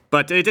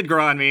 but it did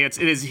grow on me.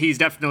 He's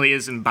definitely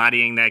is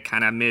embodying that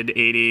kind of mid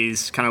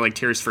 '80s, kind of like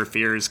Tears for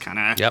Fears kind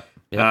of. Yep.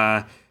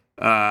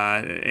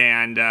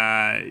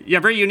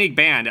 Very unique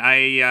band.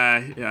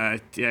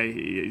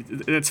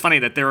 It's funny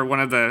that they're one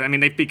of the. I mean,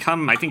 they've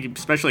become. I think,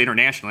 especially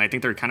internationally, I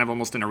think they're kind of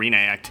almost an arena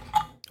act.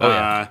 Oh,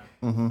 yeah.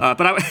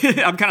 But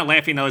I'm kind of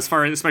laughing though,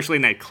 especially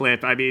in that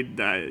clip. I mean,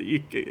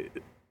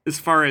 as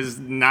far as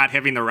not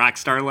having the rock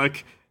star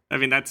look. I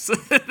mean, that's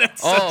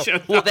Oh, such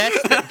a. well,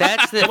 that's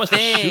the Almost a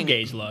thing.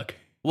 shoegaze look.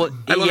 Well,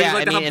 I love yeah, how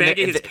and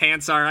baggy his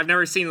pants are. I've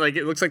never seen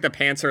it looks like the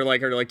pants are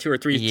like 2 or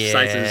 3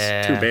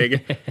 sizes too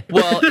big.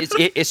 Well,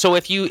 so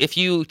if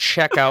you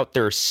check out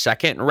their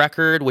second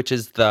record, which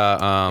is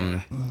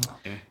the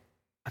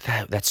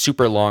that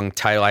super long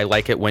title, I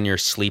like it when you're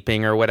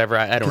sleeping or whatever.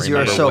 I don't Because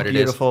remember you are so what it is.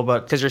 beautiful,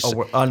 but 'Cause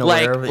you're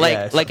unaware of it.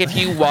 Yeah, like if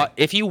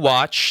you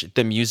watch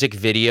the music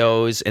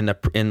videos in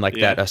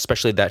that,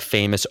 especially that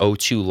famous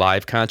O2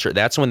 live concert,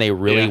 that's when they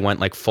really went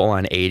like full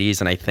on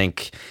 80s. And I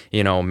think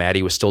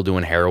Maddie was still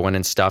doing heroin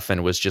and stuff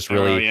and was just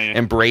really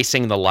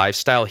embracing the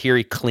lifestyle. Here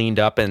he cleaned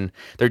up, and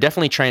they're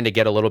definitely trying to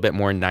get a little bit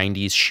more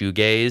 90s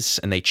shoegaze,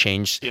 and they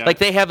changed like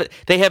they have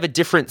a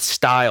different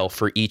style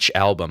for each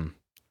album.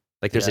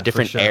 Like there's a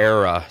different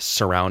era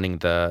surrounding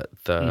the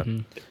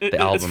album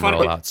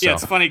rollout. So. Yeah,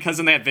 it's funny because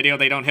in that video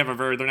they don't have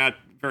they're not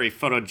very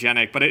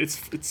photogenic, but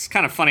it's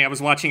kind of funny. I was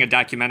watching a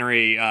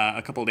documentary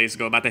a couple of days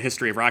ago about the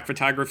history of rock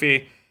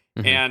photography,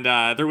 and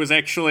there was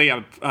actually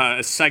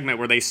a segment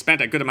where they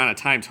spent a good amount of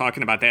time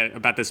talking about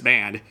this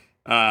band.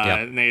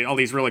 And they all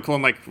these really cool.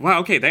 I'm like, wow,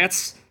 okay,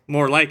 that's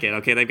more like it.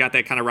 Okay, they've got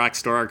that kind of rock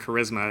star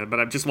charisma. But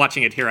I'm just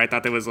watching it here. I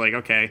thought that was like,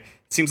 okay, it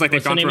seems like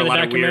What's they've the gone name through a of the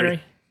lot of weird.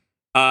 documentary?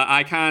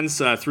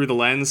 Icons Through the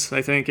Lens,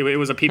 I think it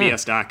was a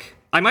PBS doc.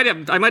 I might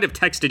have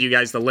texted you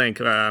guys the link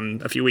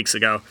a few weeks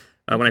ago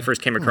when I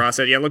first came across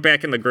it. Yeah, look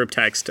back in the group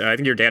text. I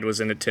think your dad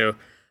was in it too.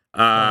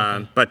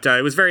 But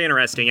it was very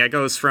interesting. It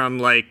goes from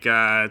like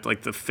the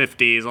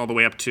 50s all the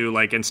way up to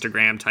like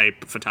Instagram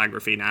type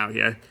photography now.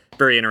 Yeah,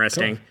 very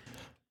interesting. Cool.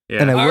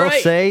 Yeah. And I All will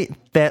right. say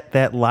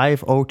that live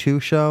O2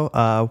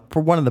 show,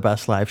 for one of the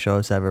best live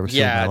shows I've ever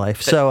seen in my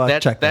life. So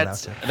check that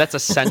out. That's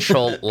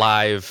essential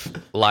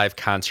live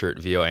concert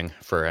viewing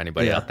for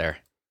anybody out there.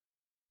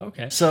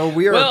 Okay. So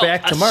we are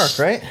back to Mark,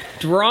 right?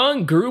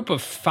 Strong group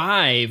of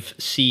 5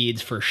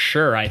 seeds for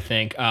sure, I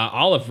think.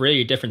 All of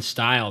really different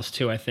styles,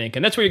 too, I think.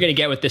 And that's what you're going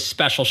to get with this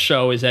special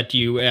show is that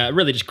you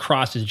really just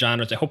crosses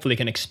genres. I hopefully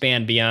can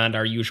expand beyond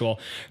our usual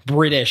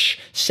British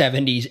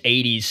 70s,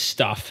 80s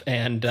stuff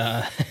and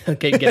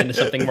get into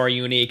something more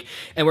unique.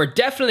 And we're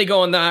definitely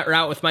going that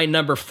route with my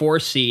number 4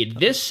 seed.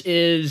 This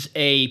is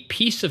a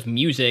piece of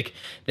music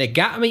that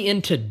got me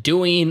into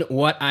doing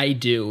what I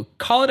do.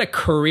 Call it a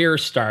career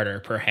starter,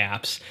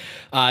 perhaps.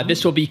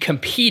 This will be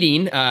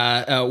competing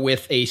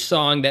with a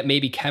song that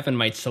maybe Kevin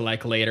might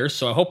select later.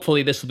 So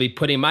hopefully this will be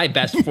putting my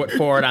best foot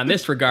forward on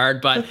this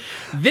regard. But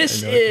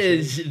this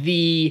is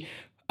the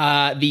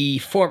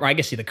former, I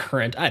guess the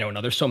current, I don't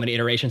know, there's so many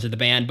iterations of the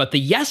band, but the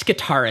Yes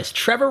guitarist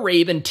Trevor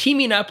Rabin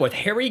teaming up with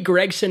Harry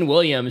Gregson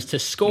Williams to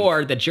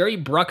score the Jerry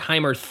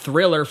Bruckheimer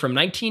thriller from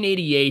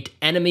 1988,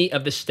 Enemy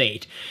of the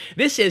State.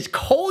 This is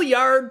Coal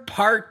Yard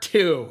Part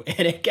 2,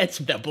 and it gets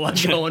the blood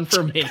going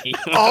for me.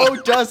 Oh,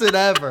 does it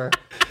ever?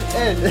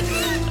 And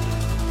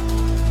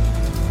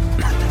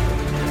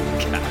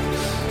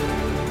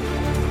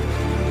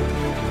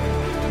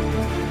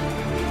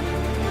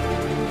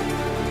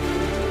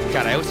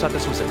God, I always thought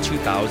this was a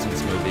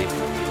 2000s movie.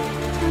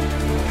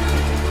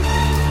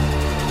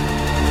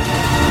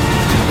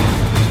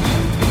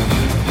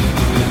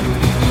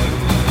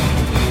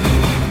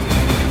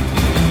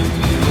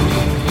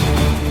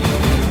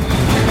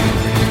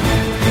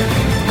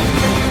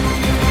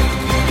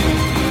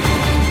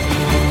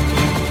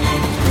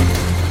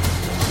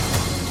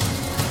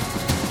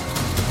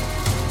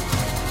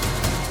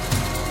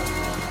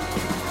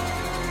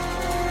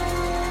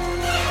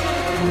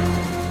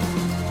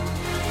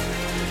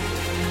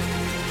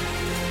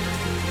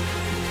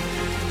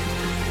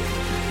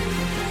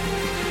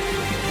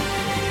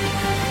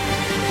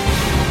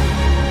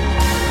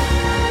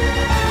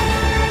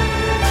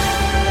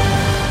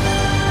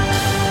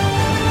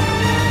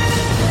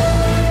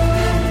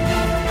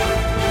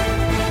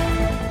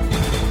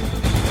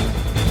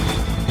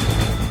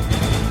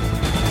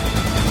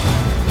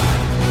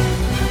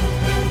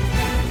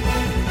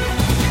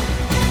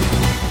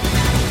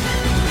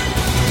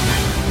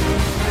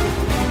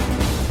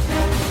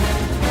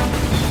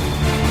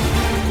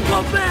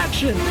 Love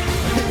action!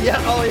 yeah,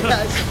 oh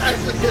yes, I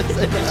was gonna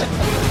say that.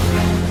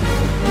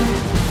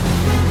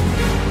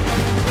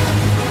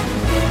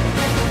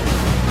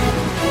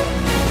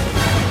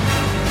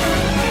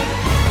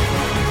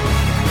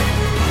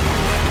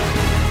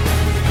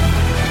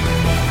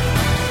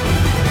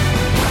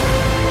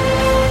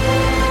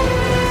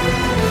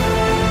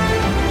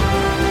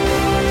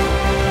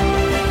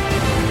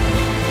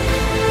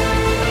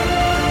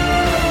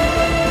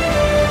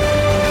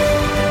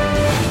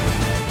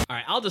 All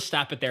right, I'll just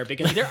stop it there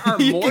because there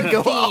are You more can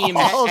go themes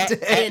all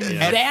day. in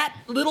that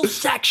little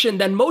section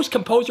than most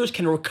composers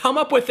can come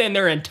up with in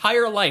their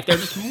entire life.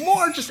 There's just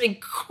more just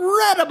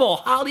incredible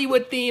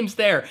Hollywood themes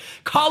there.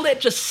 Call it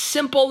just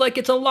simple, like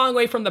it's a long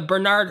way from the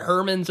Bernard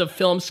Herrmanns of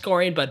film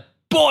scoring, but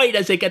boy,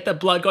 does it get the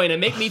blood going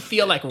and make me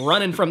feel like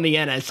running from the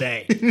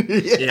NSA.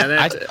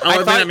 Yeah,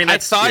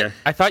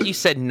 I thought you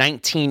said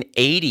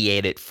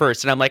 1988 at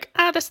first, and I'm like,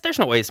 there's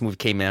no way this movie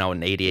came out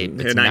in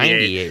 88. It's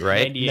 98,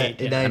 right?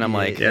 98, yeah. And I'm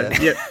like,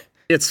 yeah.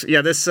 This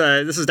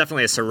is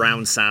definitely a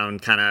surround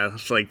sound kind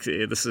of like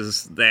this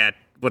is that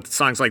what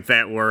songs like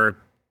that were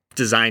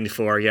designed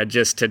for. Yeah,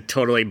 just to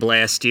totally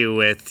blast you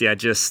with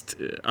just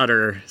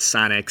utter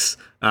sonics.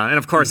 And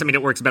of course, I mean,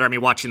 it works better. I mean,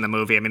 watching the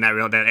movie, I mean,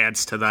 that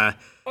adds to the.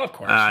 Of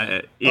course.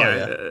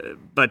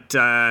 But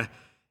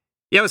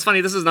it was funny.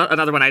 This is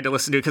another one I had to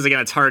listen to because again,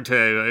 it's hard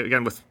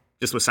to with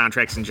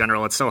soundtracks in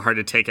general. It's so hard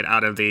to take it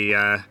out of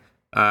the.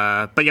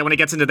 But yeah, when it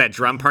gets into that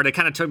drum part, it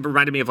kind of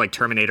reminded me of like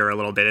Terminator a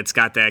little bit. It's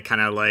got that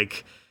kind of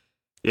like,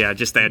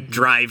 just that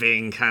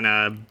driving kind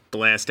of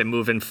blast and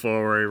moving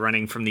forward,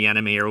 running from the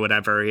enemy or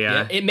whatever.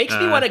 Yeah, it makes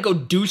me want to go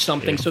do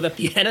something so that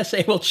the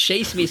NSA will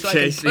chase me so I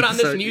can put on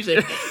this music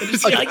and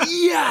just be like,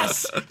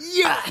 yes.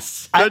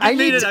 I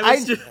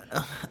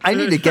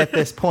need to get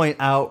this point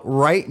out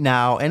right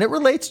now, and it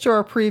relates to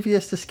our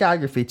previous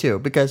discography too,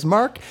 because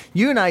Mark,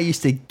 you and I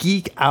used to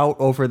geek out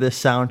over this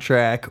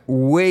soundtrack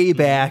way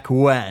back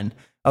when.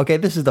 Okay,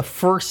 this is the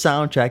first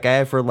soundtrack I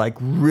ever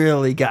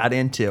really got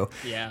into.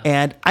 Yeah.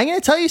 And I'm going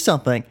to tell you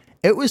something.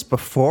 It was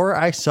before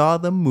I saw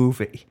the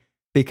movie.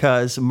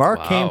 Because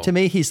Mark came to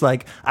me, he's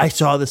like, I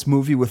saw this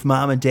movie with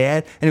mom and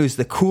dad, and it was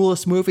the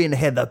coolest movie, and it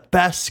had the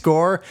best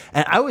score.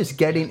 And I was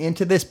getting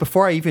into this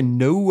before I even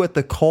knew what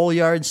the coal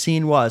yard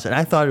scene was, and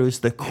I thought it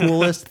was the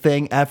coolest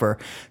thing ever.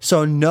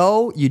 So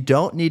no, you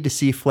don't need to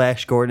see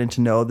Flash Gordon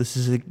to know this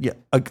is a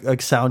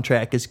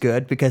soundtrack is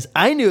good, because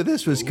I knew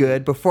this was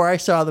good before I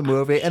saw the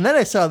movie, and then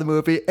I saw the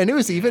movie, and it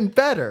was even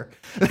better.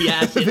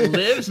 Yes, it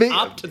lives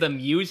up to the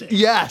music.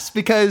 Yes,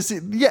 because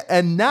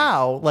and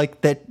now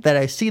that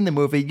I've seen the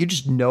movie, you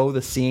just know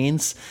the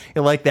scenes,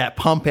 like that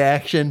pump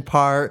action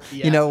part.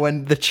 Yeah.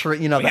 When the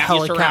the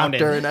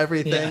helicopter and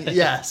everything. Yeah.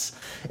 Yes,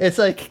 it's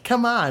like,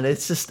 come on.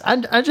 It's just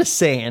I'm just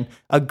saying,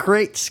 a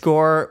great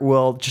score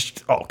will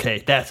just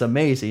that's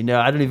amazing.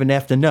 No, I don't even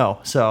have to know.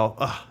 So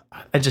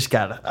I just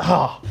gotta.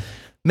 Oh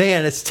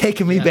man, it's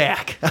taking me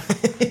back.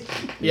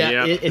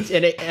 Yeah,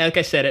 Yep. like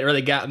I said, it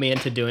really got me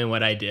into doing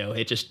what I do.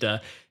 It just, I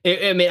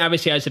mean,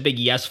 obviously I was a big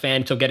Yes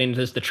fan, so getting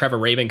into the Trevor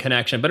Rabin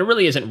connection, but it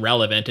really isn't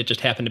relevant. It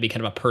just happened to be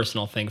kind of a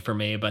personal thing for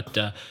me. But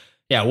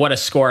yeah, what a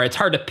score! It's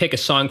hard to pick a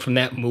song from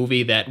that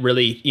movie that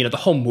really, the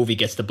whole movie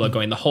gets the blood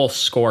going. The whole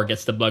score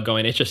gets the blood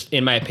going. It's just,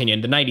 in my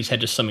opinion, the '90s had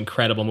just some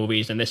incredible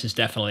movies, and this is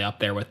definitely up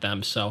there with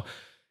them. So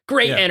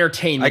great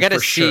entertainment. I gotta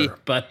for see- sure.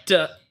 But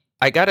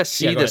I gotta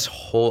see go this ahead.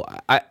 whole.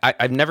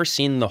 I've never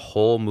seen the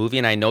whole movie,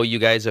 and I know you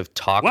guys have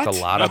talked What? a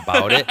lot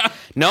about it.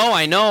 No,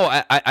 I know.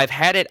 I've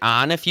had it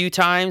on a few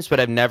times, but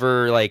I've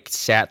never like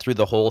sat through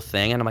the whole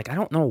thing, and I'm like, I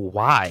don't know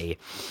why.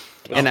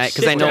 And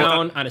because I sit know,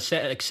 down on a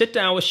set, like, sit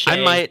down with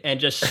Shay might- and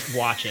just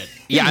watch it.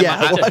 yeah,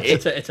 Yeah,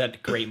 It's a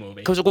great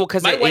movie.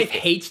 because My wife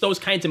hates those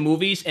kinds of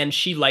movies, and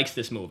she likes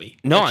this movie.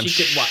 No, Like, I'm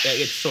she could watch.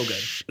 It's so good.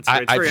 It's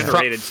very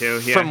underrated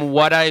too. Yeah. From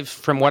what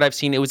I've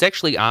seen, it was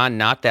actually on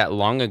not that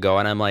long ago,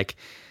 and I'm like,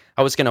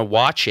 I was gonna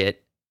watch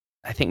it.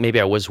 I think maybe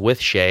I was with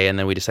Shay, and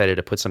then we decided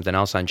to put something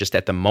else on just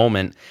at the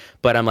moment.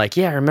 But I'm like,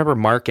 yeah, I remember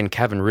Mark and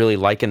Kevin really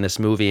liking this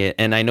movie,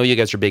 and I know you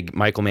guys are big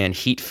Michael Mann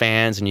Heat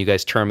fans, and you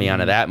guys turned me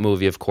onto that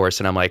movie, of course.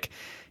 And I'm like,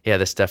 yeah,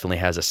 this definitely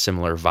has a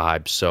similar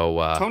vibe. So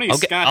Tony I'll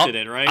Scott did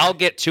it, right? I'll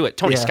get to it.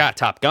 Tony Yeah. Scott,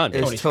 Top Gun.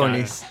 It's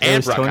Tony Tony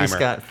And Tony Bruckheimer.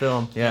 Scott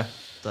film. Yeah.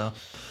 So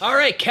All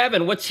right,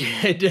 Kevin, is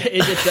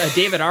it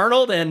David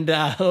Arnold and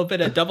a little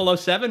bit of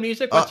 007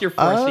 music? What's your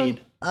fourth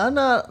seed? I'm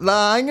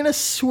gonna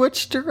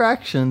switch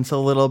directions a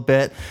little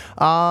bit.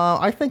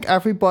 I think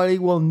everybody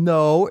will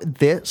know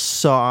this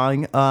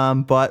song,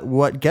 but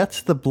what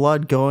gets the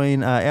blood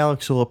going,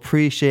 Alex will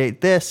appreciate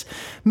this.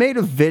 Made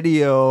a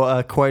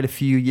video quite a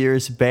few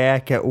years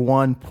back at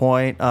one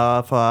point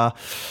of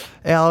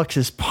Alex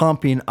is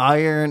pumping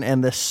iron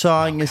and the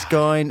song is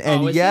going,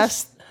 and is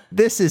yes.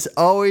 This has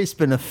always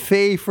been a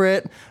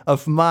favorite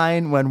of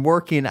mine when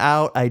working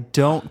out. I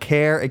don't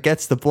care. It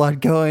gets the blood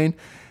going.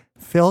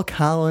 Phil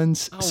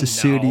Collins,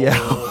 Susudio.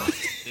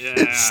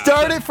 Yeah.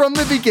 Start it from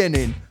the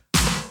beginning.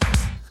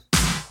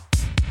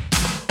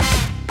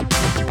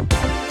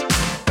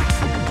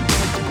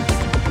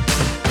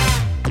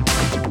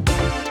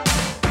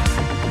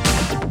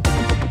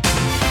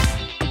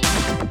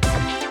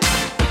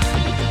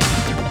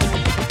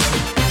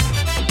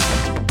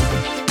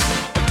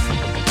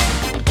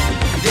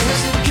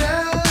 There's a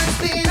girl that's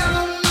been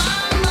on my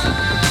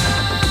mind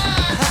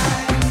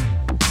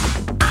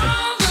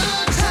all the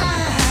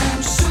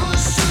time.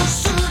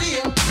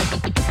 Studio.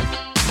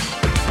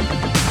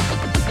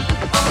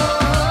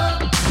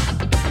 Oh,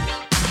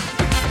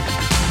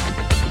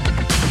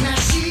 now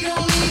she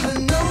don't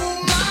even know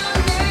my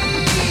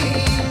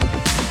name,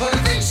 but I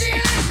think she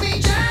likes me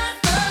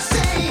just the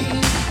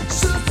same.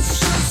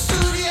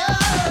 Studio.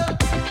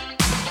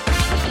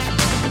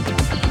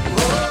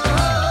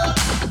 Oh.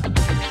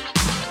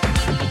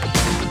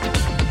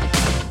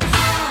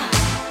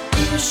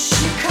 If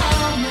she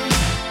called me,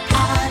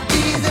 I'd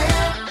be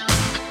there.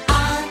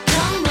 I'd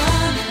come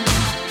running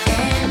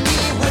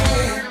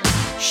anywhere.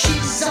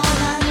 She's all I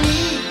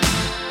need,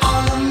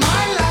 all of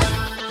my life.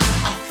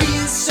 I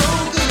feel so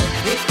good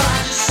if I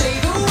just say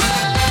the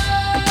word.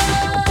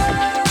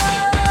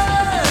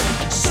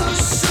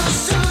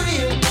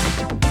 Studio.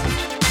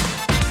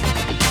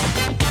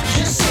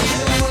 Just say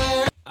the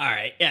word. All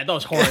right, yeah,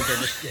 those horns are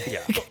just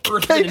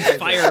Earth, Wind, and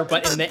Fire,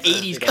 but in the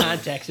 '80s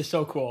context is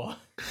so cool.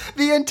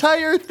 The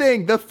entire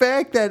thing, the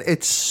fact that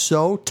it's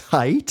so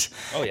tight.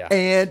 Oh, yeah.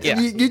 And Yeah.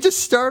 you just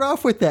start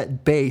off with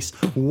that bass.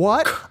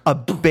 What a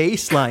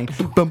bass line.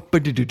 Oh,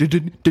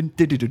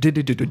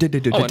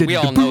 and we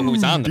all know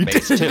who's on the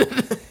bass too.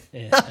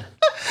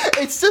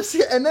 It's just,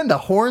 and then the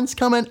horns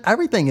come in.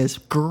 Everything is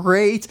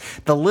great.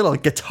 The little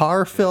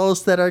guitar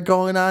fills that are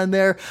going on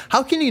there.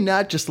 How can you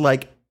not just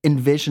like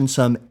envision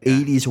some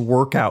 80s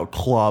workout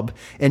club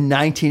in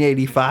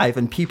 1985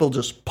 and people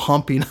just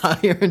pumping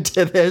iron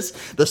to this,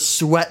 the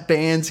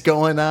sweatbands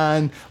going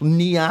on,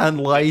 neon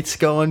lights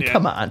going?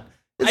 Come on.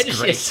 I It's just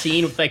see great. a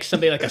scene with like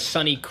somebody like a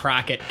Sonny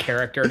Crockett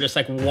character just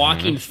like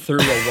walking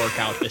through a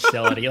workout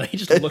facility, like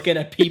just looking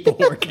at people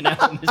working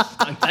out in this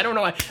song. I don't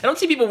know. I don't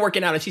see people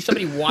working out. I see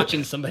somebody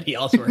watching somebody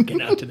else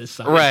working out to this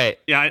song. Right.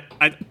 Yeah,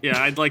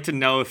 I'd like to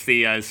know if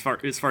the as far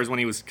as when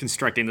he was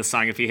constructing the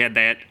song, if he had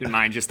that in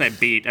mind, just that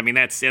beat. I mean,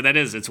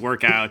 it's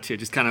workout to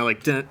just kind of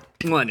like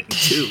 1 and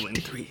 2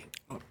 and 3.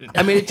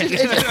 I mean,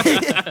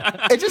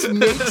 it just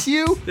makes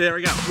you. There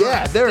we go.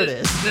 Yeah, there it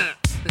is.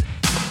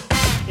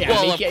 Yeah, Well,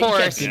 I mean, of you can't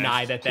course.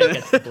 deny that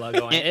gets the blood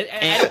going.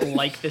 I don't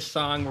like this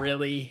song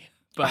really,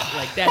 but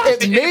like that It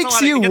just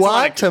makes you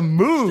want to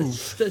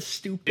move. the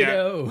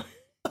stupido.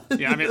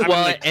 Yeah, I mean,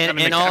 Well, like,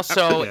 and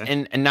also,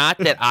 and not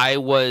that I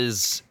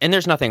was, and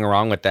there's nothing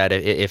wrong with that.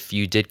 If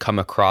you did come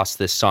across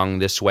this song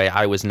this way,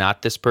 I was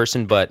not this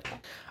person, but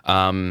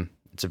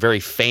it's a very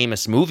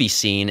famous movie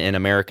scene in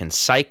American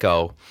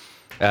Psycho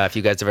If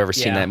you guys have ever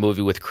seen Yeah. that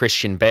movie with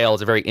Christian Bale,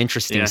 it's a very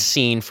interesting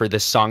scene for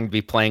this song to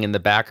be playing in the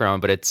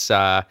background. But it's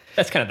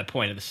That's kind of the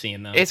point of the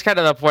scene, though. kind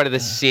of the point of the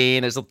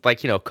scene. There's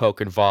like coke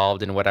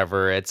involved and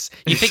whatever.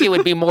 You think it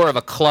would be more of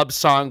a club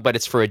song, but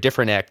it's for a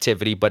different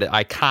activity. But an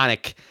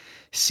iconic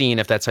scene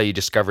if that's how you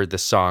discovered the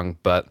song.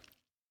 But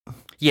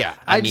yeah,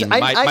 I mean,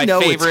 my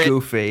know favorite. it's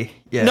goofy.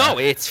 Yeah. No,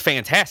 it's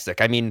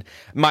fantastic. I mean,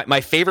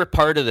 my favorite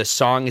part of the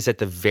song is at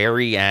the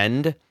very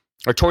end,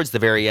 or towards the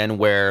very end,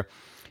 where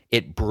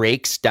it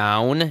breaks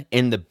down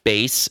and the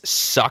bass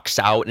sucks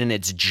out and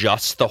it's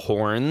just the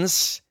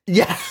horns.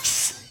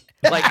 Yes.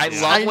 Like, I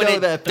love when know it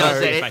that does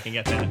part. if it. I can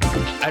get that.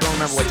 I don't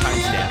remember what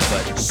timestamp,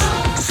 but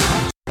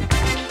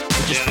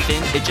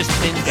it just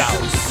thins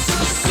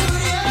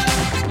out.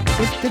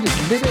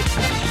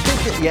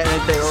 Yeah,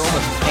 and they were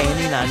almost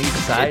panning on each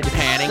side.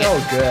 Panning so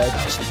it. good.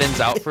 Just thins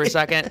out for a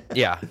second.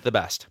 Yeah, the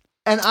best.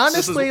 And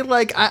honestly,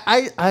 like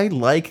I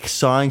like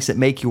songs that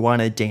make you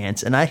want to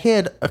dance. And I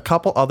had a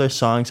couple other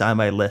songs on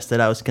my list that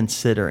I was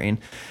considering.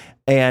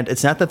 And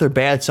it's not that they're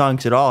bad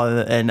songs at all.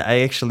 And I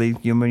actually,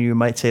 you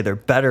might say they're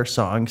better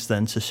songs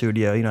than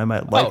Susudio. I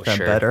might like them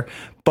sure. better.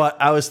 But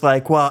I was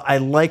like, well, I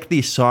like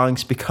these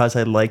songs because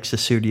I like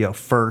Susudio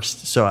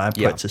first. So I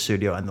put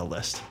Susudio on the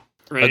list.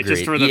 Right,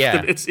 just Agreed. for the,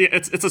 Yeah.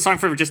 it's a song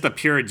for just the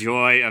pure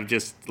joy of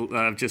just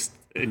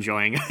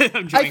enjoying. I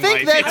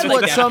think that's I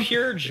what like that some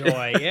pure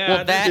joy. Yeah.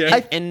 Well,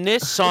 that and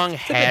this song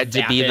had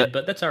to be vapid,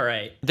 but that's all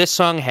right. this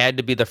song had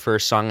to be the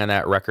first song on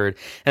that record,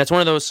 and it's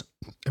one of those.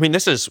 I mean,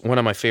 this is one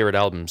of my favorite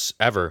albums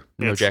ever.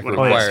 No It's Jack what a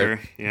Required.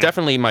 monster, yeah.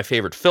 Definitely my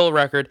favorite Phil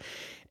record,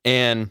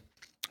 and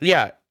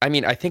yeah, I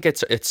mean, I think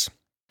it's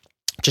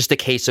just a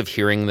case of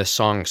hearing this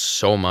song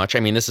so much.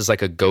 I mean, this is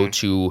like a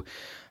go-to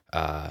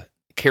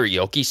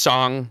karaoke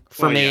song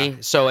for me. Yeah.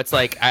 So it's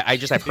like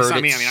I've You heard saw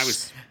it. me, I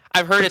was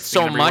I've heard it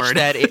so every much word.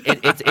 that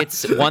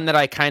it's one that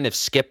I kind of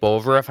skip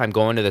over if I'm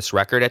going to this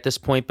record at this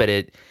point. But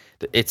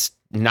it's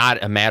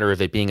not a matter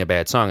of it being a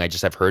bad song.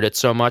 I've heard it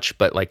so much.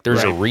 But like,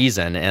 there's a Right.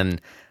 reason, and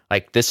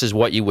like this is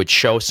what you would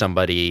show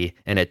somebody,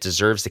 and it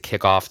deserves to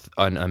kick off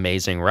an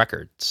amazing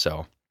record.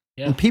 So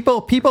And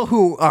people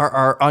who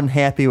are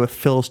unhappy with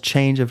Phil's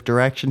change of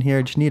direction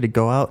here just need to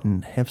go out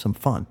and have some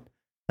fun.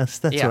 That's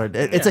Yeah. what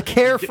it's a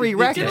carefree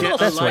record. Get a little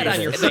That's what light it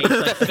on your is. face,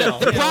 like Phil.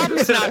 the problem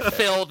is not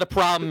Phil. The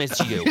problem is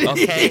you.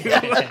 Okay.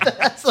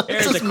 Let's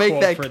There's just a make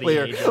quote that for the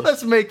clear. ages.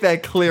 Let's make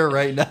that clear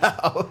right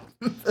now.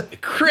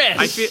 Chris,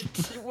 I feel-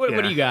 what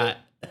do you got?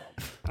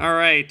 All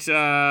right,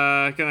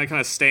 gonna kind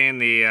of stay in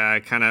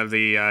the kind of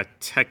the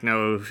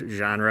techno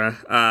genre.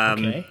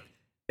 Okay.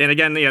 And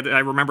again, I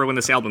remember when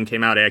this album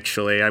came out.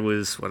 Actually, I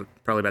was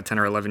probably about 10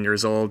 or 11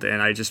 years old,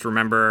 and I just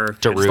remember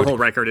just the Darude. whole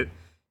record.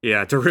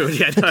 Darude.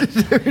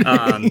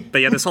 Yeah,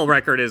 but yeah, this whole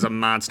record is a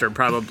monster.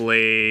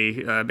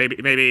 Probably,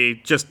 maybe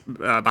just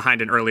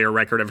behind an earlier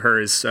record of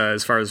hers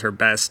as far as her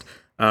best.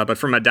 But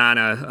for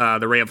Madonna,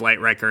 the Ray of Light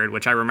record,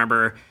 which I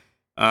remember.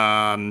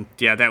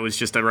 That was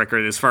just a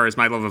record as far as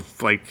my love of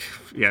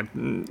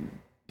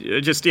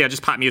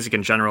just pop music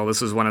in general.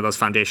 This was one of those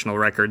foundational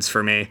records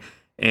for me.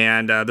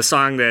 And the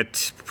song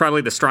that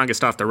probably the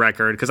strongest off the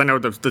record, because I know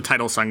the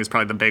title song is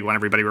probably the big one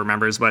everybody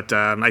remembers, but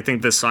I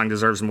think this song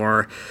deserves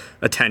more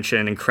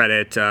attention and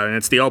credit. And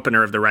it's the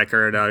opener of the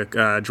record,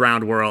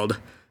 Drowned World,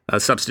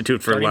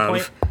 Substitute for Starting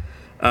Love.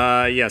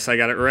 point? Yes, I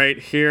got it right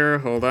here.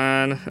 Hold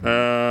on.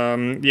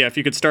 If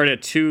you could start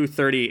at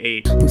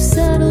 2:38. Who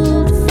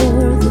settled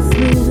for the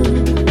thrill,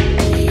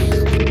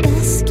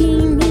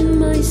 basking in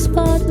my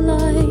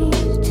spotlight.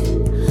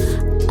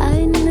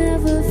 I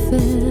never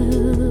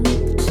felt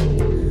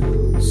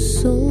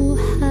so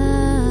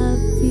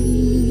happy.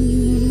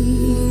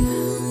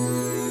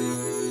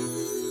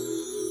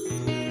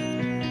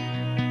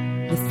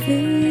 The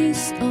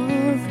face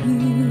of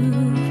you,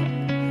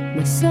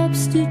 my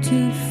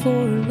substitute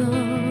for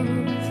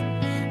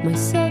love, my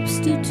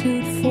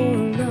substitute for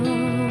love.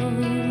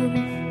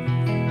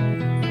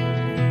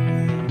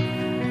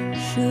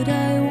 Should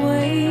I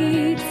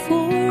wait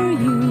for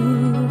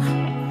you,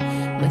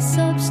 my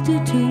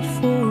substitute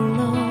for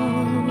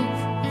love,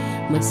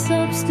 my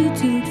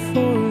substitute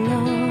for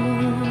love?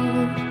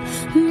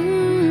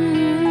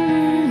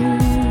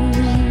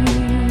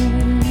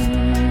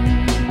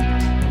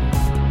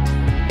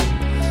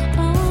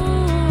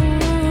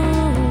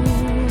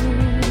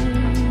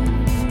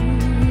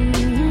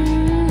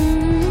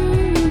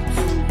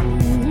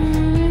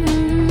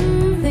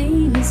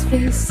 Famous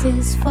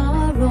faces,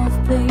 far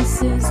off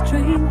places,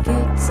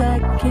 trinkets I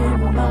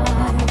can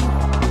buy.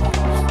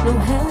 No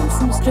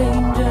handsome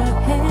stranger,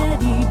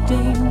 heady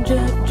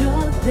danger,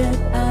 drug that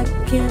I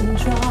can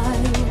try.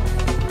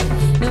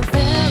 No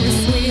Ferris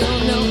wheel,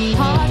 no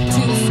heart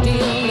to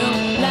steal, no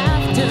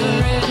laughter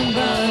in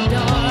the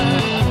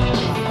dark.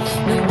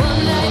 No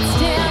one night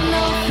stand,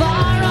 no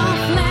far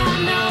off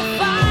land, no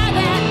fire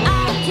that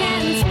I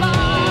can spark.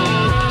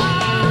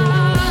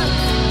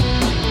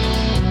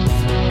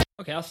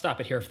 Okay, I'll stop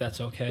it here if that's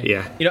okay.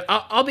 Yeah.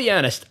 I'll be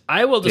honest.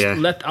 I will just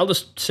Yeah. I'll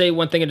just say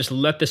one thing and just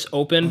let this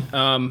open.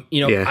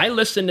 Yeah. I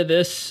listened to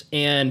this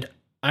and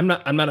I'm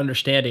not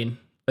understanding.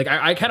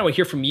 Like I kind of want to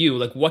hear from you,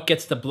 like what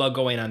gets the blood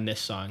going on this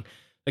song?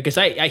 Because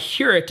I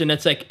hear it and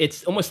it's like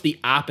it's almost the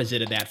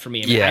opposite of that for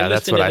me. I mean, Yeah, I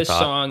that's listen what to I this thought.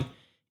 song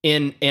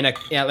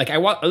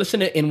I listen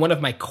to it in one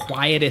of my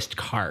quietest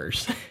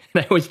cars.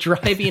 And I was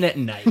driving at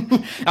night. I'll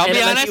And be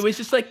it, honest. it was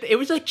just like it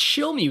was like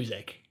chill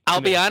music. I'll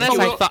be honest.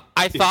 well-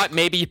 I thought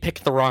maybe you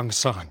picked the wrong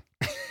song.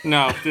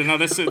 No.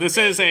 This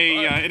is a,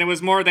 and it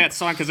was more that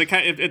song because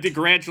it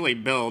gradually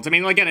builds. I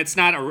mean, again, it's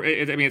not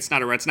it's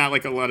not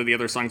like a lot of the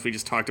other songs we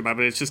just talked about,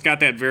 but it's just got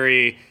that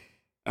very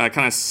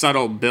kind of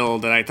subtle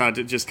build that I thought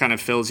it just kind of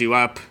fills you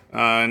up.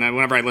 And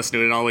whenever I listen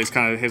to it, it always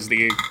kind of has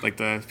the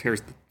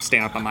here's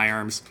stand up on my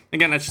arms.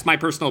 Again, that's just my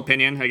personal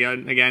opinion.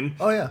 Again.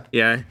 Oh yeah.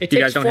 Yeah. It you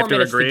takes guys don't 4 have to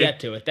minutes agree. to get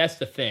to it. That's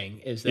the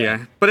thing. Is that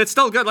Yeah, but it's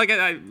still good. Like,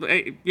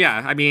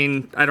 yeah, I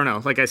mean, I don't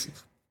know. Like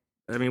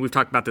I mean, we've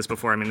talked about this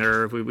before. I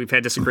mean, we've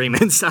had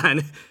disagreements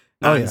on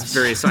yes.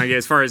 various songs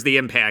as far as the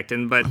impact,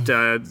 but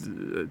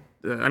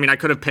I mean, I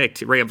could have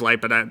picked Ray of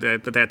Light, but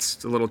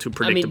that's a little too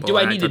I mean, predictable. do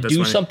I and need to thought this do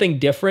one- something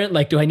different?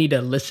 Like, do I need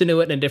to listen to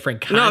it in a different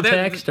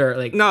context, or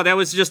like? No, that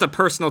was just a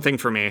personal thing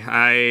for me.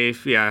 I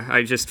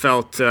just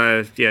felt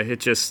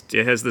it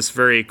has this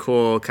very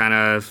cool kind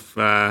of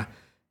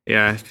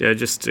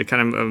just a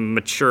kind of a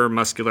mature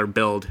muscular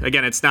build.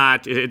 Again, it's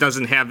not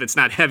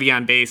heavy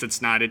on bass. It's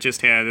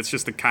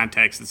just the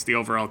context. It's the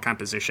overall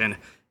composition.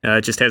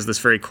 It just has this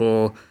very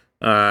cool,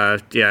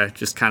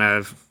 just kind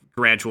of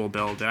gradual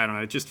build. I don't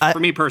know. For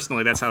me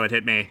personally, that's how it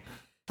hit me.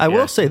 I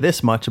will say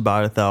this much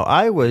about it though.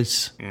 I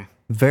was Yeah.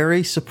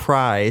 very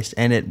surprised,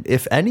 and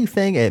if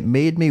anything, it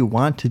made me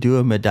want to do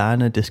a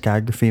Madonna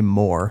discography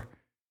more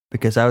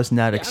because I was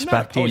not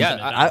expecting. opposed to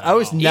Madonna I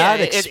was at all. not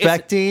Yeah, it's-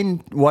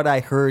 expecting what I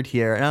heard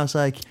here, and I was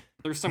like,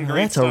 There's some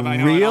great "That's a stuff. I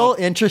know, real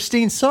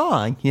interesting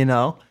song," you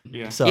know.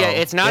 Yeah. So, Yeah,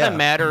 it's not yeah. a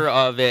matter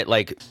of it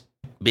like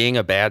being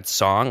a bad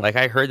song. Like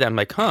I heard that, I'm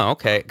like, huh,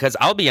 okay. Because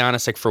I'll be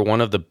honest, like for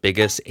one of the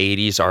biggest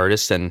 '80s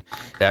artists, and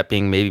that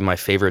being maybe my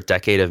favorite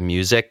decade of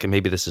music, and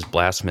maybe this is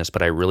blasphemous,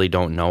 but I really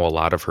don't know a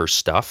lot of her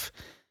stuff.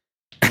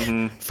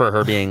 For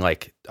her being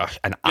like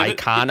an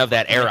icon of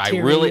that era,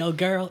 Material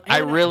girl. I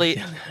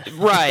really,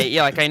 right,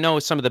 yeah, like I know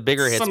some of the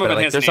bigger hits, Some of but it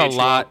like hasn't there's a aged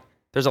lot. well.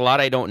 There's a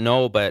lot I don't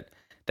know, but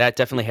that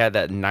definitely had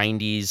that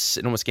 '90s.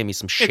 It almost gave me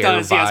some Cher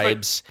does, yeah,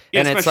 vibes,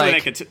 Yeah, and it's especially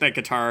like, that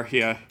guitar.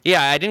 Yeah.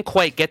 yeah, I didn't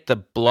quite get the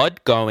blood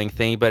going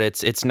thing, but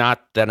it's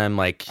not that I'm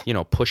like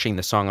pushing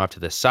the song off to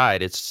the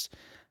side. It's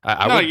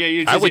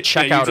I would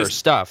check out her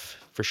stuff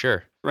for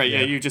sure. Right,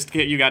 yeah,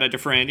 you got a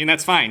different, and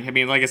that's fine. I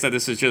mean, like I said,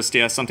 this is just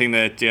something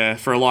that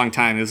for a long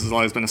time, this has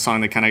always been a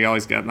song that kind of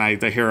always got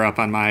the hair up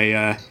on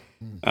my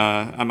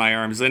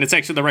arms, and it's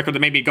actually the record that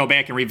made me go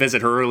back and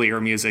revisit her earlier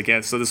music.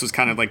 Yeah, so this was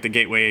kind of like the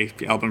gateway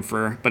album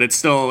but it's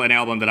still an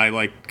album that I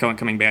like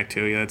coming back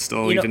to. Yeah, it's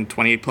still even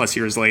 20 plus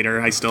years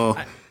later, I still.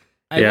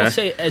 I will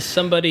say, as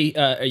somebody,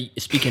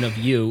 speaking of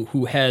you,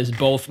 who has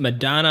both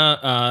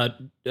Madonna,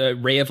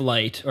 Ray of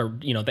Light, or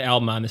the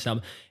album on this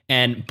album,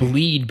 and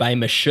Bleed by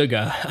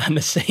Meshuggah on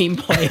the same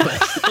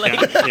playlist.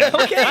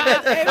 Okay,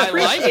 I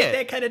appreciate like it.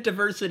 that kind of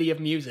diversity of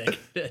music.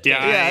 Yeah,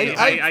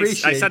 I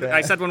appreciate said, that.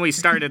 I said when we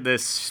started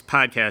this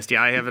podcast,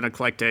 I have an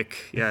eclectic.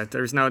 Yeah,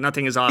 there's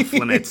nothing is off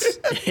limits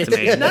to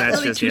me. Not That's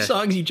really just two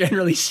songs you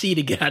generally see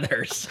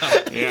together. So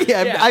Yeah,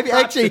 Yeah, I props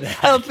actually, to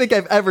that. I don't think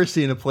I've ever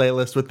seen a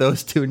playlist with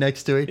those two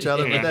next to each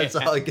other, but that's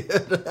all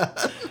good.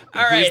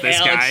 all right, this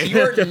Alex, guy?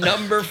 you're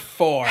number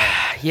 4.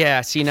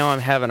 Yeah, see, now I'm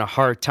having a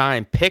hard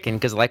time picking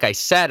because, like I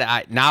said,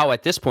 now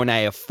at this point I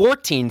have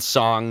 14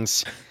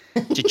 songs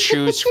to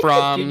choose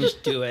from. You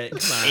just do it. Come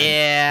on.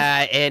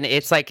 Yeah, and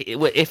it's like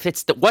if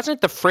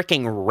wasn't the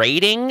freaking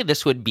rating,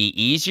 this would be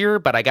easier.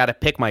 But I got to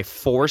pick my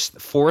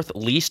fourth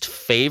least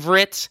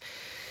favorite.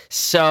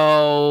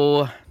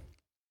 So,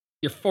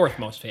 Your 4th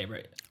most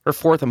favorite. or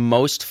fourth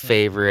most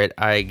favorite,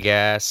 I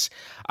guess.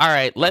 All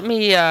right, let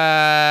me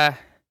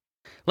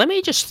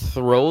just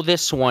throw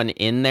this one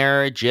in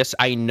there.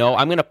 I know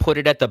I'm gonna put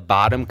it at the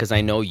bottom because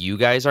I know you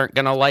guys aren't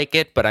gonna like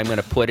it, but I'm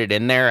gonna put it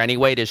in there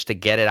anyway just to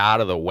get it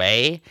out of the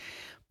way.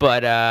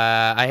 But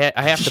I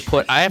have to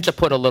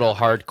put a little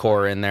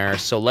hardcore in there.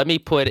 So let me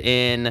put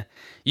in.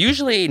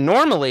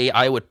 Normally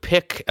I would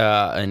pick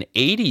an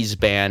 '80s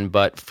band,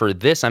 but for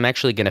this I'm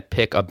actually gonna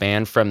pick a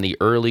band from the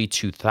early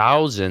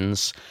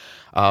 2000s,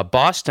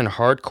 Boston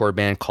hardcore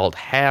band called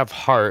Have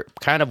Heart.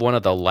 Kind of one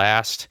of the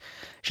last.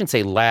 I shouldn't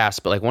say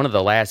last, but like one of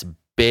the last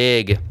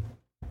big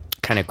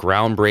kind of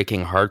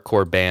groundbreaking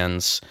hardcore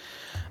bands.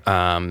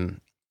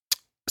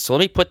 So let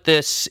me put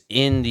this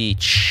in the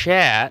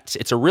chat.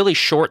 It's a really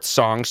short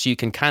song, so you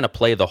can kind of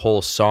play the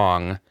whole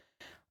song.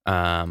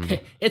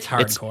 It's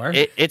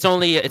hardcore. It's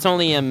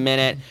only a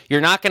minute.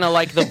 You're not gonna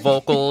like the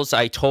vocals.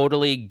 I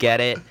totally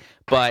get it.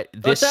 But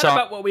Well, this it's not song,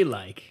 about what we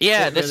like.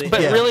 yeah, It this, really-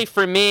 but Yeah. really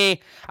for me,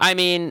 I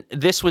mean,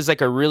 this was like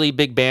a really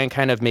big band,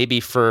 kind of maybe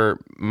for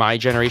my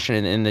generation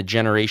and the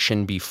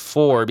generation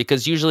before,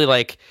 because usually,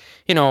 like,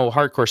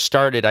 hardcore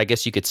started, I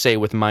guess you could say,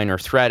 with Minor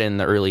Threat in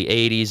the early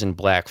 '80s and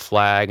Black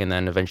Flag, and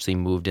then eventually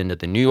moved into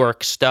the New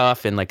York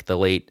stuff in like the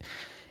late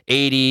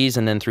 80s,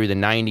 and then through the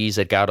 90s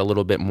it got a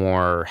little bit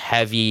more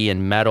heavy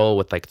and metal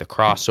with like the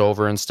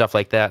crossover and stuff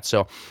like that.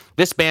 So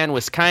this band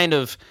was kind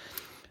of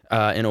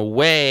in a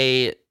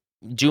way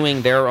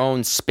doing their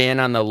own spin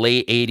on the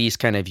late 80s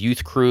kind of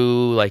Youth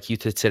Crew, like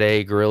Youth of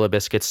Today, Gorilla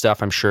Biscuit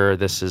stuff. I'm sure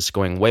this is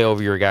going way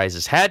over your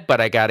guys' head,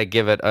 but I got to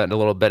give it a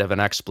little bit of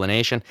an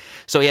explanation.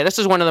 So yeah, this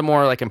is one of the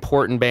more like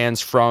important bands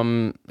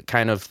from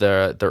kind of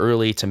the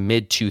early to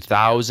mid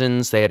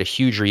 2000s. They had a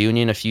huge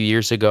reunion a few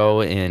years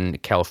ago in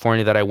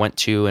California that I went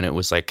to, and it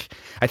was like,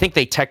 I think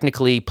they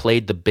technically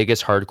played the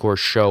biggest hardcore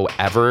show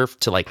ever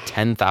to like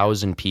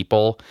 10,000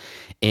 people.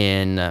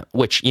 In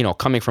which, you know,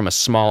 coming from a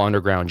small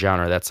underground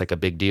genre, that's like a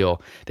big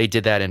deal. They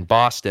did that in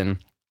Boston.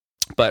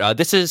 But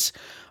this is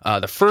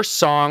the first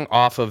song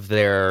off of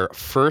their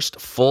first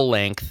full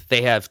length.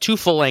 They have 2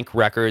 full length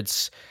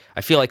records.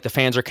 I feel like the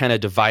fans are kind of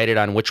divided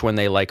on which one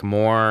they like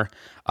more.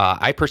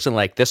 I personally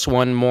like this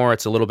one more.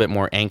 It's a little bit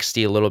more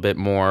angsty, a little bit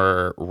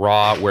more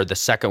raw, where the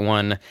second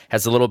one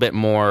has a little bit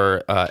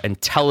more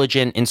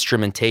intelligent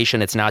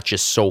instrumentation. It's not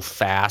just so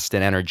fast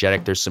and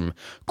energetic. There's some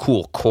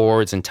cool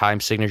chords and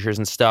time signatures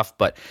and stuff,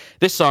 but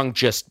this song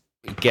just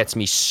gets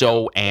me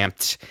so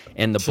amped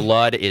and the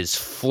blood is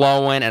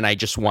flowing and I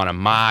just want to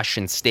mosh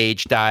and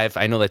stage dive.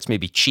 I know that's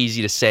maybe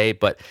cheesy to say,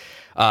 but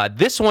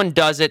this one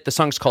does it. The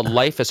song's called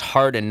Life is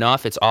Hard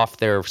Enough. It's off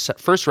their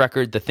first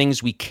record, The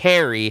Things We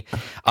Carry.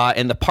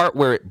 And the part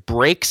where it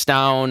breaks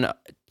down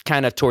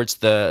kind of towards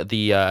the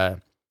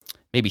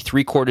maybe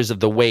 3/4 of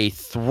the way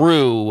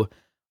through,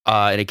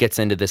 and it gets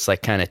into this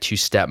like kind of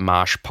 2-step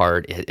mosh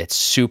part. It's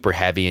super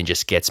heavy and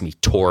just gets me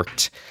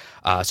torqued.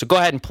 So go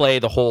ahead and play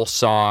the whole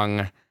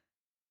song,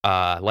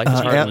 Life is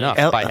Hard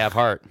Enough by Have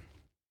Heart.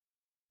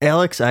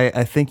 Alex,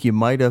 I think you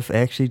might have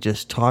actually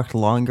just talked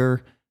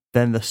longer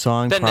than the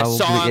song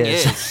probably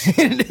is.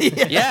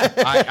 Yeah,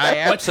 I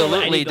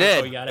absolutely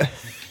did. We got it.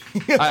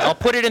 I'll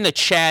put it in the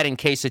chat in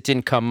case it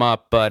didn't come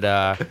up, but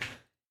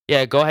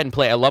yeah, go ahead and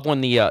play. I love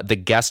when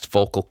the guest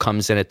vocal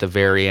comes in at the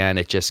very end.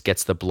 It just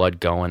gets the blood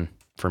going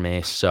for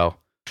me. So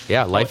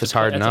yeah, Life is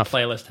Hard Enough. That's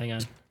a playlist. Hang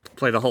on.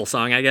 Play the whole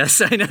song, I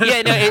guess. I know.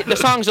 Yeah, no, the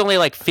song's only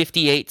like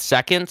 58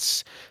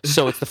 seconds,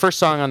 so it's the first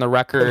song on the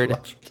record.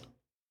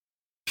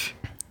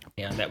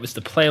 Yeah, that was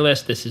the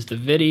playlist. This is the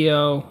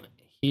video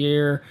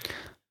here.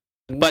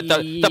 But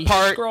the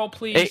part, scroll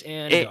please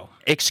and go.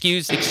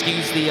 Excuse the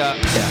yeah.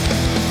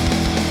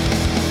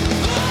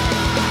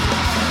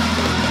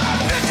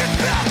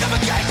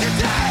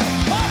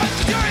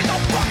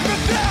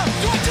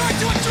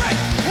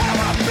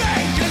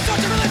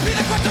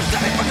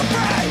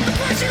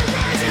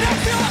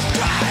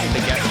 The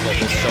guest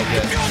vocal's so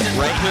good.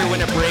 Right here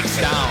when it breaks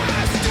down,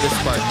 this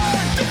part.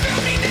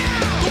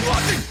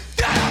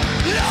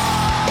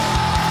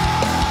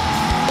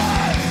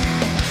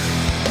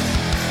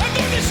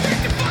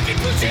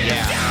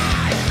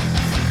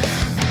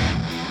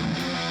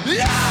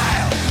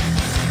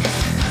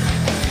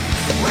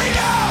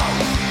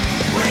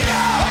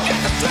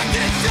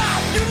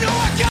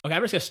 Okay,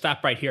 I'm just gonna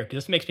stop right here because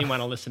this makes me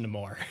want to listen to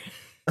more.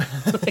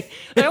 Like,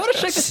 I want to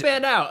check this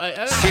band out.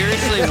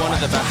 Seriously, one of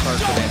the best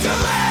parts of it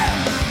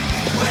ever.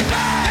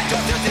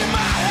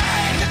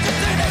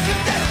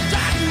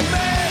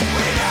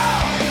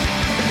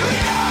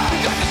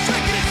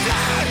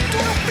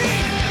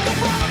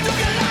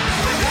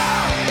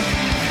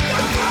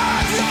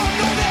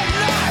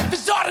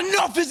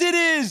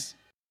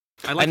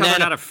 I like And how then-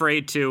 they're not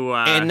afraid to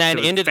and then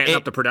to into fan the-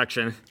 up the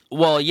production.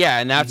 Well, yeah,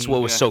 and that's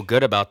what was yeah. so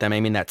good about them. I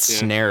mean, that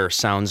snare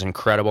sounds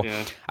incredible.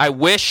 Yeah. I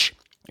wish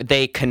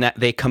they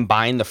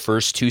combine the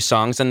first 2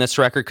 songs on this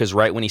record, because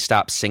right when he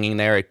stops singing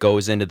there, it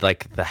goes into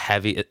like the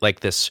heavy,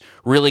 like this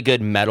really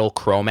good metal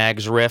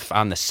Cro-Mags riff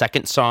on the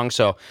second song.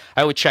 So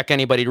I would check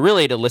anybody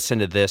really to listen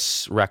to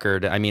this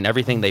record. I mean,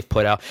 everything they've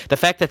put out, the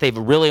fact that they've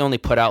really only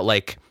put out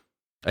like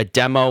a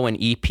demo, an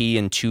EP,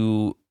 and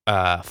 2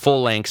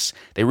 full lengths,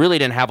 they really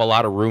didn't have a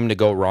lot of room to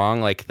go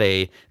wrong. Like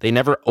they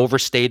never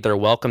overstayed their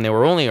welcome. They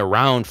were only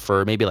around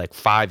for maybe like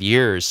 5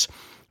 years,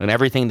 and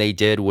everything they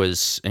did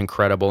was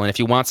incredible. And if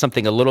you want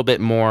something a little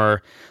bit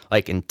more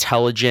like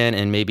intelligent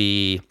and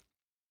maybe,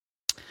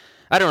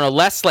 I don't know,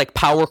 less like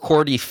power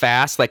chordy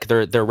fast, like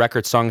their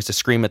record songs to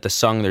scream at the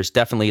sun, there's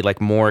definitely like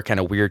more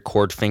kind of weird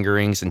chord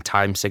fingerings and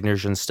time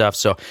signatures and stuff.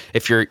 So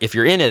if you're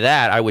into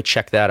that, I would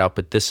check that out.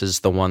 But this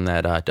is the one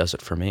that does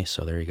it for me.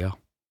 So there you go.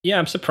 Yeah,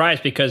 I'm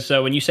surprised because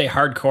when you say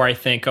hardcore, I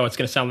think, it's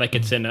going to sound like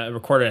it's in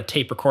a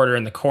tape recorder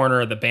in the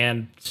corner of the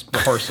band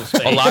rehearsal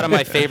space. A lot of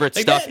my favorite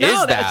Like stuff that,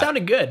 is that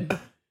sounded good.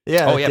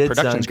 Yeah, Oh, it yeah, did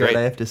production's sound good, great.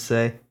 I have to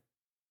say.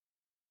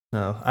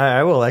 No,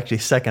 I will actually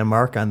second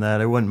Mark on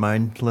that. I wouldn't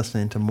mind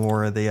listening to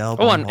more of the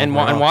album. Oh, and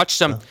overall. watch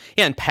some. So,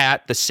 Yeah, and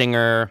Pat, the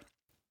singer.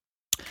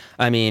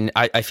 I mean,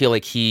 I feel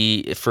like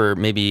he, for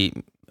maybe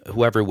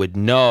whoever would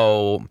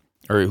know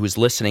or who's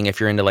listening, if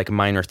you're into like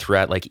Minor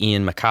Threat, like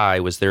Ian Mackay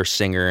was their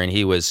singer, and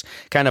he was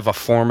kind of a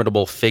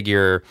formidable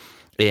figure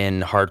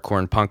in hardcore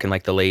and punk in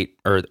like the late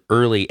or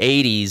early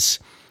 80s.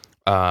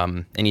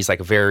 And he's like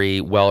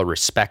very well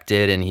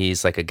respected, and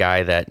he's like a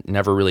guy that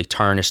never really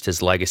tarnished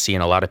his legacy,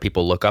 and a lot of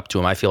people look up to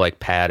him. I feel like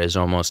Pat is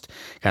almost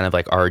kind of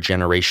like our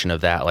generation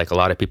of that. Like a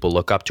lot of people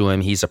look up to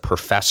him. He's a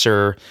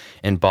professor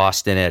in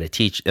Boston at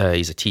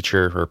he's a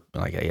teacher, or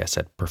like I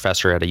said,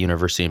 professor at a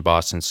university in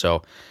Boston.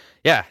 So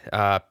yeah,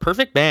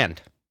 perfect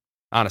band.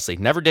 Honestly,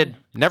 never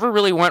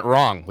really went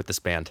wrong with this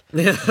band. All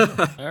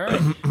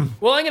right.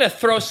 Well, I'm going to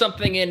throw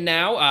something in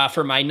now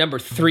for my number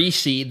 3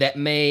 seed that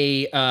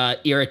may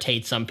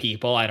irritate some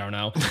people. I don't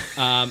know.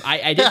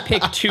 I did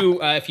pick 2,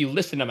 if you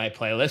listen to my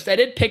playlist, I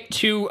did pick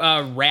 2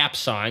 rap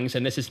songs,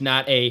 and this is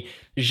not a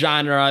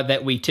genre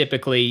that we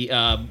typically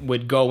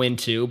would go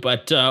into,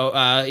 but,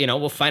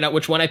 we'll find out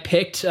which one I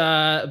picked.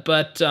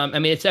 But I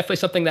mean, it's definitely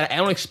something that I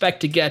don't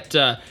expect to get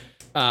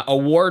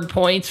award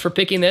points for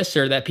picking this,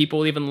 or that people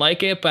will even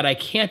like it, but I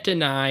can't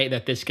deny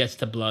that this gets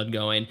the blood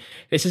going.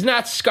 This is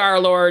not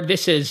Scarlord.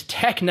 This is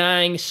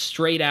Tech-9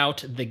 straight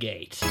out the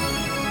gate.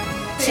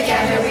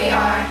 Together we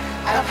are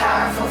a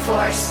powerful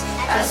force,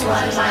 as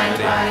one mind,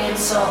 body, and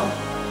soul.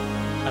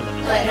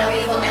 Let no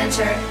evil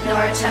enter,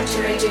 nor attempt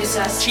to reduce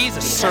us.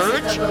 Jesus, because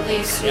Surge? of the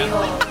beliefs we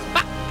hold.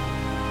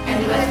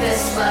 And with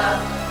this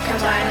love,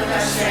 combined with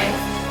our strength,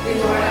 we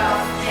ward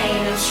off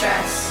pain and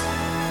stress.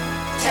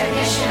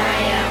 Technician I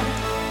am,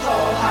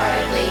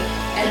 wholeheartedly,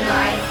 in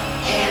life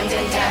and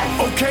in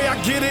death. Okay,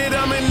 I get it,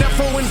 I'm an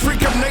Nepo and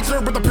freak of nature,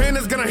 but the pen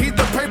is gonna heat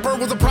the paper.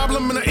 Was a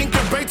problem in the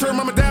incubator,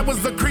 mom and dad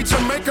was the creature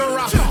maker.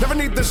 I never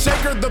need the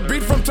shaker, the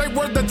beat from tape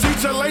word the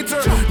teacher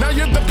later. Now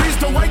you're the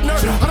beast awakener,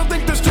 I don't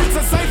think the streets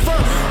are safer.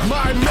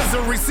 My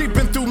misery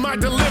seeping through my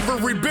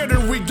delivery, bitter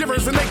we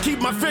givers, and they keep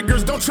my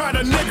figures, don't try to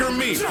nigger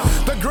me.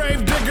 The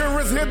grave digger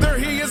is hither,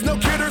 he is no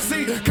kidder,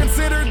 see,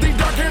 consider the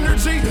dark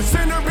energy,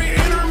 sinner be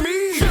inner me.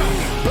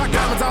 Black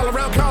diamonds all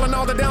around, calling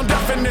all the down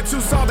definites.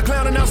 Who saw the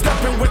clown and now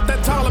stepping with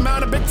that tall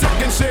amount of big tech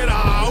and shit.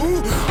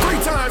 Ooh,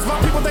 3 times,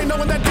 my people, they know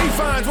when that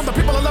defines. What the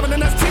people are loving,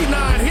 and that's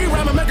T9. He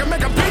rhyme and make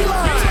a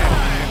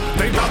beeline.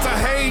 They bout to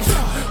hate,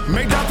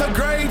 made out the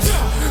grade.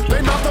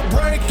 They bout to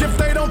break if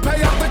they don't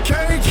pay out the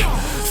cake.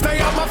 Stay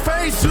out my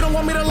face, you don't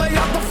want me to lay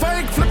out the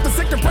fake. Flip the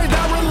sick and pray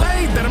down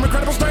relay. That I'm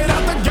incredible straight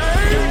out the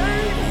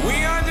gate.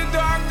 We are the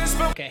darkness,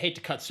 but Okay, I hate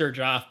to cut Surge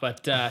off,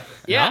 but yeah,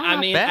 No, I not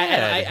mean,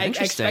 bad. I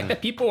Interesting. expect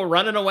that people were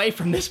running away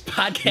from this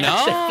podcast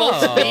No. at full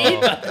speed.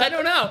 But I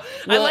don't know.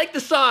 I like the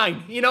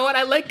song. You know what?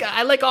 I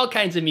like all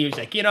kinds of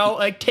music. You know,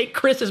 like take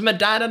Chris's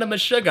Madonna to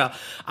Meshuggah.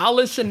 I'll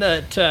listen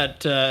to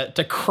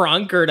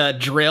Crunk or to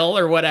Drill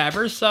or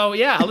whatever. So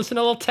yeah, I'll listen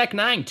to a little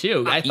Tech-9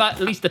 too. I thought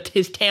at least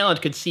his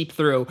talent could seep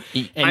through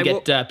and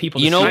get people.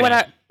 To You know see what?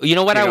 it.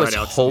 I was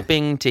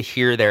hoping to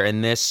hear there,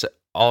 and this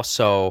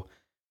also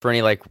for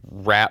any like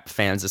rap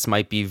fans, this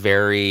might be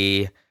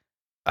very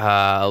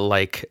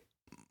like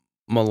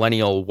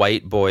millennial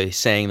white boy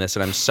saying this,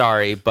 and I'm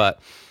sorry, but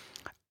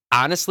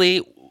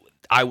honestly,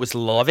 I was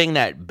loving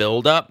that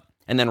build up,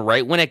 and then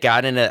right when it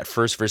got into that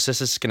first verse,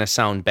 this is gonna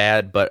sound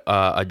bad, but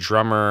a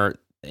drummer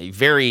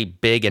very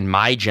big in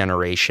my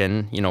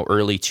generation,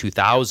 early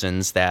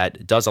 2000s,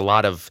 that does a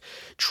lot of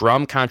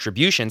drum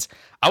contributions.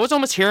 I was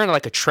almost hearing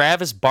like a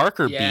Travis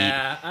Barker beat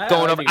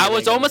going over. I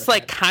was almost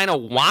like kind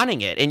of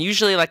wanting it. And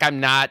usually like I'm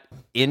not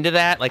into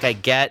that. Like I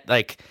get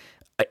like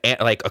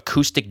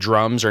acoustic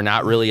drums are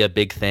not really a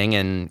big thing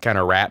in kind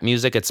of rap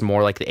music. It's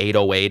more like the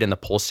 808 and the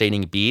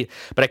pulsating beat.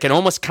 But I can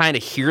almost kind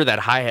of hear that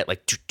hi-hat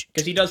like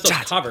Because he does those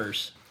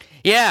covers.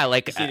 Yeah,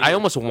 like I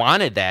almost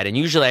wanted that, and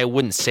usually I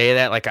wouldn't say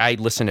that. Like I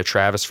listen to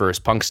Travis for his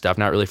punk stuff,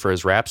 not really for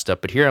his rap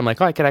stuff. But here I'm like,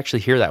 oh, I could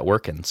actually hear that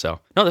working. So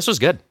no, this was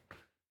good.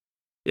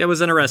 Yeah, it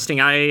was interesting.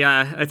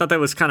 I thought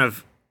that was kind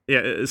of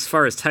as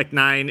far as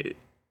Tech-9.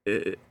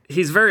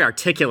 He's very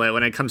articulate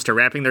when it comes to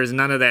rapping. There's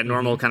none of that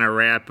normal kind of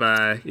rap.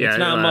 It's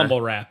not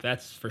mumble rap,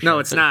 that's for sure. No,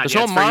 it's not. There's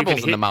Yeah, no it's very- you marbles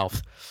can in the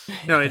mouth.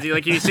 No, it's,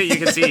 like you can see.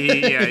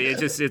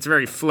 It's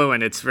very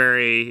fluent. It's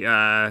very It's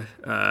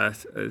not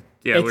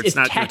your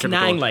Tech-9,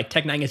 typical. like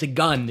Tech-9 is a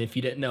gun. If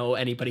you didn't know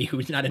anybody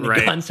who's not into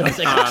Right. guns, so it's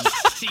like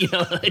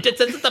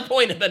it's the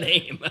point of the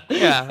name.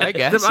 Yeah, I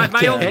guess.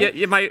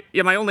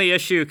 My only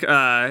issue,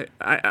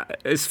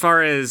 as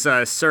far as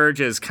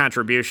Surge's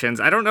contributions,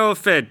 I don't know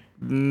if it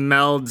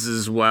melds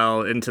as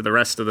well into the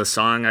rest of the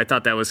song. I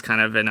thought that was kind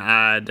of an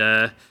odd.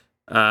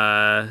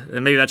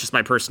 And maybe that's just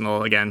my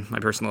personal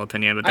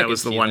opinion, but that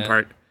was the one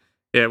part,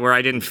 where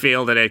I didn't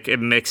feel that it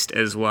mixed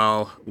as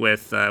well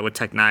with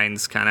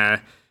Tech-9's kind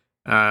of.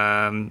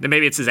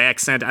 Maybe it's his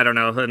accent. I don't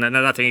know.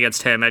 Nothing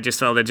against him. I just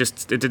felt it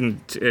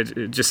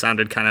just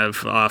sounded kind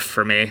of off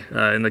for me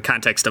in the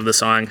context of the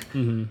song.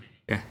 Mm-hmm.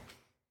 Yeah.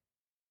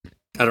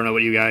 I don't know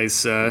what you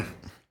guys.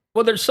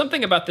 Well, there's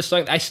something about this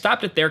song. I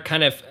stopped it there,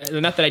 kind of.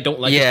 Not that I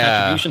don't like his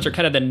contributions, or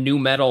kind of the new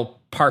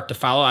metal part to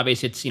follow.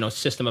 Obviously, it's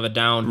System of a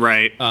Down.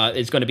 Right.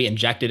 Is going to be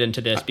injected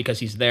into this because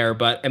he's there.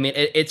 But I mean,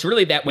 it's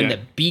really that when the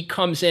beat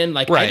comes in,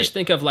 like Right. I just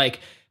think of like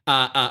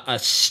a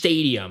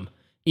stadium.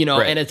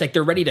 Right. And it's like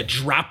they're ready to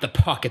drop the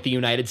puck at the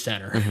United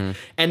Center,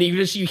 and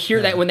you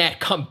hear that when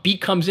that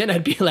beat comes in,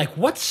 I'd be like,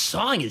 "What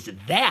song is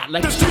that?"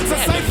 Like, The streets are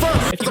man,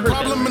 safer. if The you heard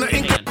problem that,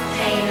 in the man.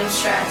 Pain and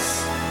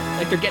stress.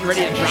 like they're getting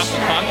ready to drop the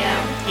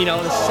puck. You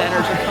know, the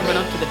centers are coming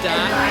up to the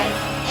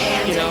dot.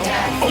 You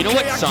know, You know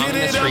what song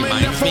this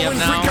reminds me of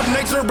now?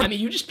 I mean,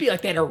 you just be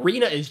like, that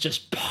arena is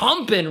just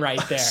pumping right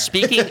there.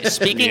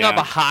 Speaking of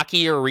a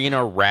hockey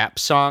arena rap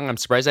song, I'm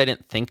surprised I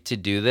didn't think to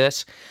do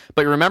this.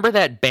 But remember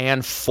that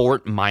band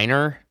Fort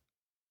Minor?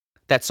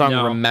 That song,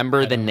 No,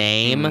 Remember I the don't.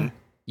 Name?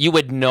 You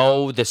would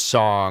know the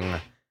song.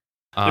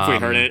 If we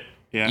heard it,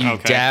 yeah, You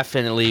okay.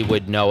 definitely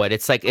would know it.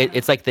 It's like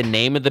it's like the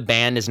name of the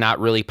band is not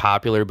really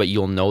popular, but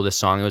you'll know the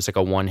song. It was like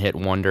a one-hit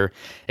wonder.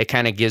 It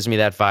kind of gives me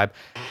that vibe.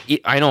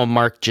 I know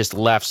Mark just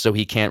left, so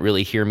he can't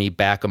really hear me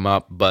back him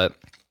up, but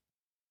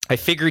I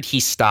figured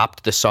he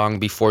stopped the song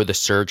before the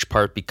surge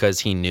part because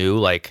he knew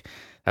like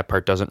that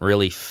part doesn't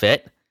really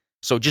fit.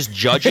 So just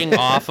judging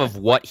off of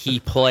what he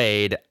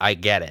played, I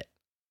get it.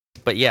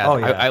 But yeah, Oh,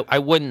 yeah. I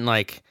wouldn't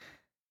like.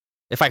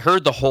 If I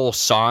heard the whole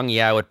song,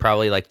 yeah, I would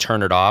probably like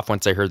turn it off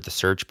once I heard the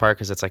surge part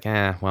because it's like,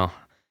 well,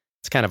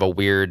 it's kind of a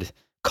weird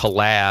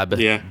collab.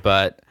 Yeah.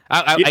 But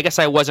I guess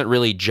I wasn't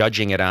really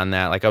judging it on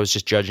that. Like I was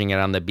just judging it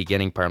on the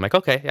beginning part. I'm like,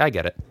 okay, yeah, I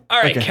get it. All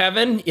right, Okay.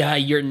 Kevin,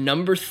 your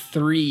number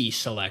 3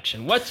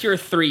 selection. What's your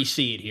 3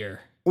 seed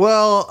here?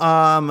 Well,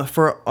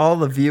 for all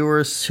the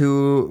viewers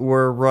who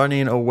were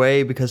running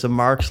away because of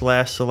Mark's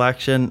last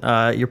selection,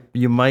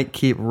 you might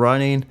keep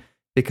running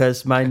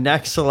because my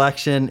next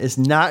selection is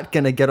not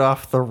going to get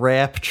off the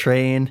rap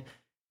train.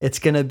 It's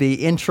going to be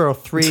Intro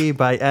 3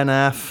 by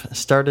NF,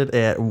 started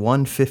at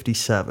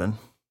 157.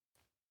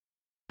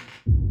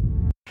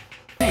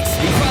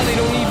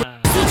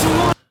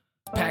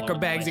 Pack our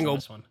bags and go,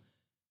 This one.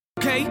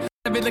 okay?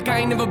 I feel like I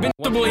ain't never been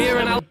comfortable here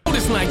and I'll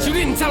this night. You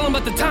didn't tell them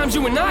about the times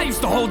you and I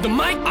used to hold the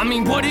mic. I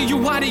mean, what are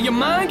you out of your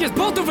mind? Guess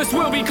both of us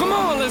will be. Come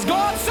on, let's go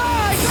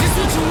outside. Is this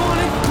what you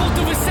wanted? Both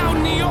of us out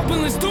in the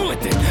open, let's do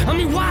it then. I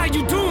mean, why are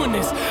you doing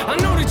this? I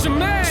know that you're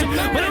mad,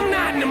 but I'm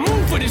not in the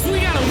mood for this. We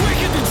gotta work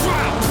at the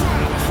drought.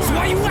 So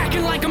why you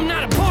acting like I'm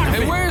not a part of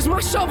it? Hey, where's my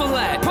shovel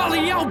at?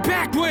 Probably out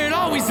back where it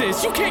always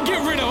is. You can't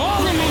get rid of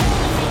all of me.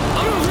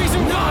 I'm the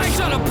reason why.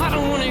 Shut up, I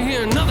don't wanna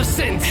hear another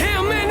sentence.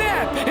 Hell, man,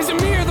 that is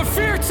it me or the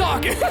fear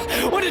talking?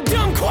 What a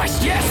dumb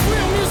question. Yes,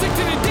 real music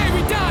to the day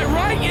we die,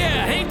 right?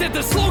 Yeah, ain't that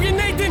the slogan,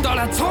 Nathan? Thought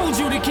I told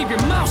you to keep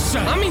your mouth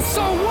shut. I mean,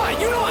 so what?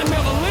 You know I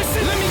never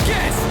listen. Let me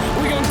guess.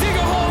 We gon' dig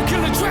a hole,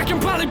 kill a track, and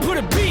probably put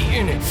a beat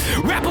in it.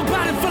 Rap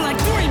about it for like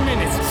 3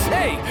 minutes.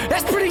 Hey,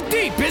 that's pretty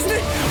deep, isn't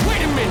it?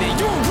 Wait a minute,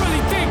 you don't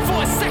really think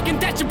for a second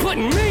that you're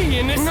putting me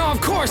in this? No,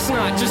 of course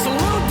not. Just a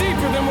little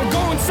deeper, then we'll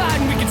go inside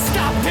and we can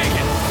stop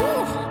digging.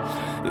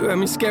 Whew. You had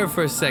me scared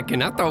for a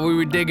second. I thought we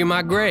were digging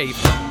my grave.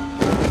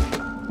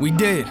 We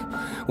did.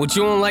 What,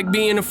 you don't like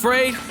being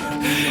afraid?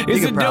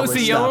 It's a could dose probably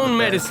of your stop own it there.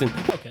 medicine.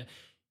 Okay.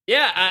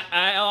 Yeah,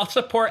 I'll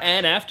support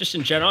NF just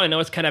in general. I know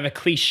it's kind of a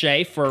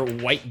cliche for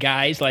white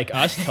guys like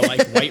us to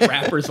like white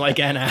rappers like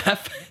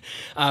NF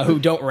who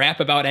don't rap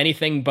about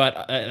anything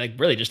but like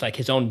really just like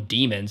his own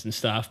demons and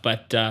stuff.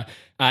 But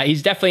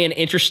he's definitely an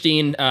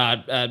interesting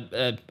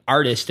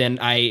artist, and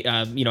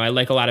I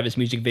like a lot of his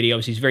music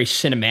videos. He's very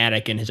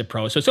cinematic in his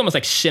approach, so it's almost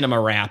like cinema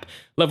rap.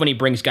 Love when he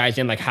brings guys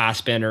in like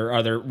Hospin or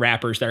other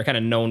rappers that are kind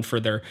of known for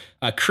their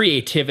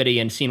creativity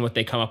and seeing what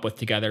they come up with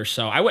together.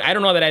 So I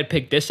don't know that I'd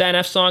pick this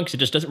NF song because it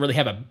just doesn't really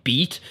have a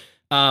beat.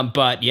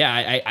 But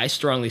yeah, I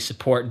strongly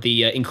support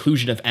the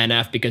inclusion of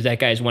NF because that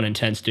guy is one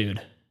intense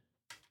dude.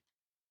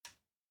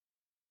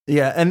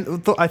 Yeah,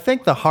 and I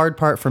think the hard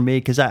part for me,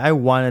 because I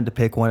wanted to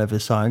pick one of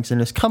his songs, and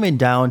it's coming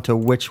down to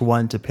which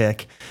one to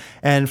pick.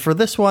 And for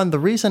this one, the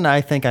reason I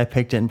think I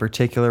picked it in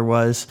particular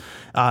was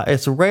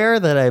it's rare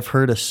that I've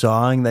heard a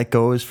song that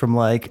goes from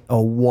like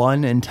a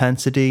 1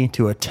 intensity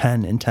to a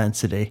 10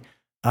 intensity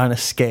on a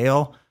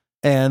scale.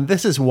 And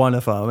this is one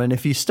of them. And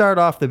if you start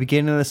off the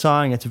beginning of the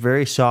song, it's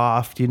very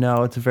soft,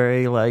 it's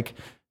very like,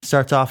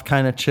 starts off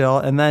kind of chill,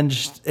 and then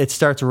just it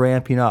starts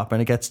ramping up,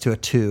 and it gets to a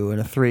 2 and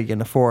a 3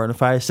 and a 4 and a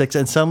 5, 6,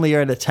 and suddenly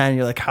you're at a 10.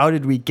 You're like, how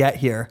did we get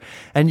here?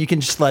 And you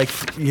can just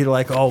you're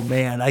like, oh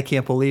man, I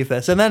can't believe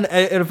this. And then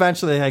it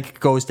eventually like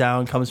goes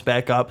down, comes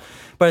back up.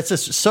 But it's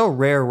just so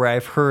rare where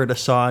I've heard a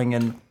song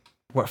in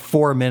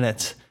 4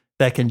 minutes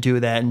that can do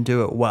that and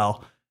do it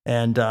well.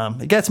 And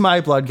it gets my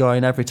blood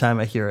going every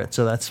time I hear it.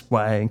 So that's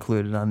why I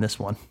included it on this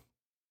one.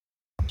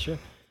 Sure.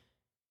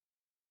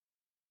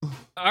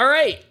 All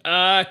right,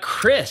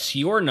 Chris,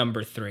 your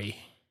number 3.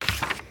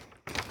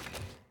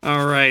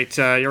 All right,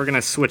 you're going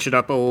to switch it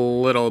up a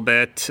little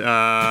bit.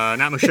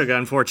 Not Meshuggah,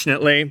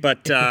 unfortunately,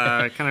 but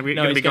kind of No, going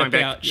to he's be gonna going pick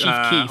back. out Chief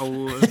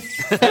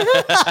Keef.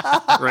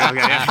 Right, okay,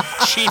 yeah.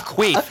 Chief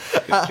Queef.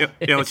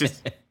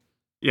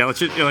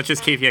 Let's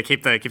just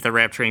keep the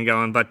rap train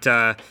going. But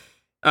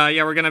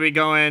we're gonna be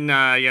going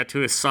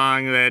to a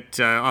song that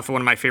off of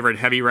one of my favorite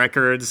heavy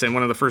records and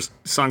one of the first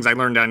songs I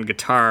learned on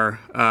guitar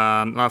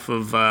off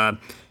of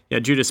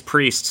Judas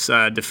Priest's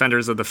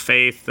Defenders of the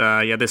Faith.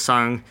 This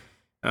song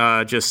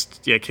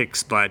just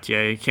kicks butt.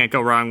 Yeah, you can't go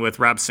wrong with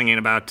Rob singing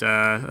about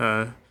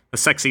a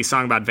sexy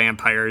song about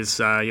vampires.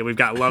 We've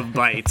got Love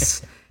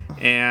Bites.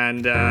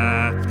 And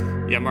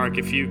Mark,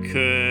 if you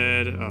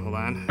could hold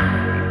on.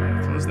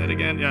 Close that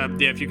again.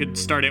 If you could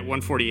start at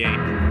 148.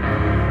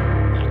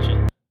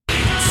 Gotcha.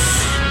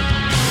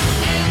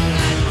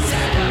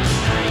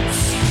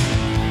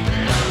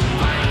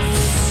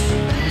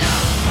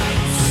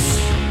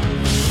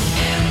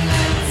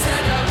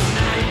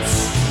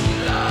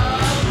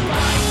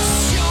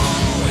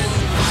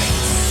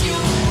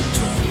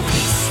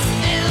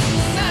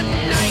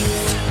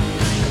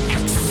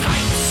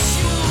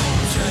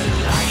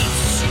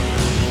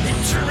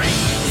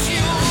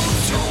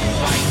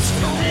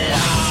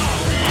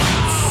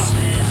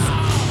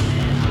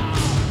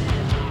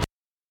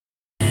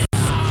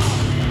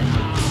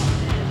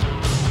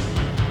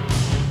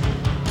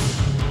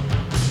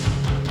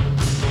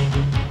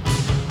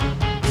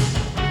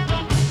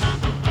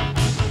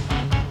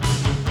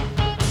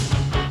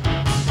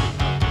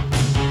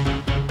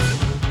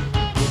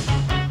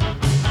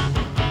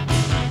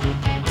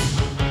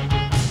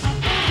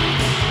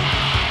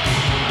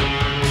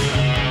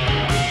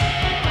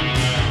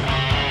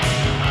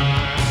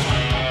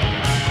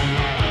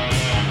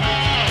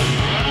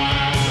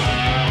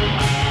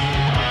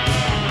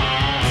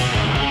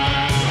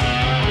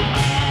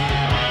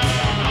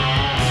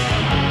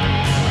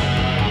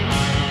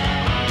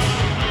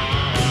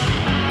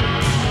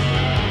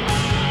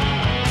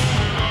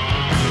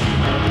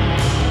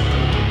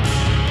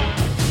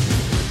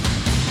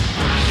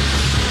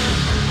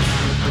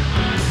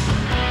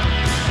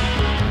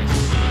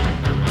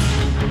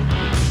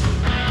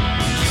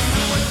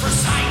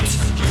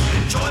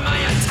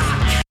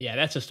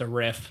 that's just a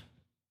riff.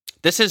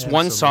 This is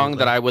one song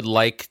that I would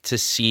like to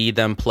see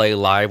them play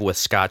live with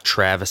Scott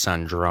Travis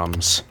on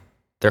drums.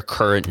 Their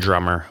current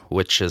drummer,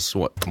 which is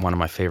one of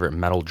my favorite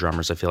metal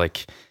drummers. I feel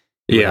like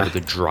he would have a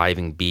good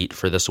driving beat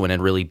for this one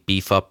and really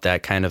beef up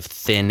that kind of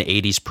thin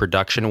 80s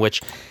production,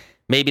 which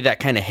maybe that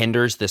kind of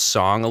hinders this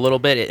song a little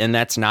bit. And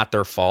that's not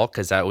their fault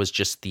because that was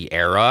just the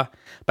era.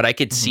 But I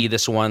could see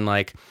this one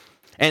like,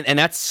 and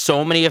that's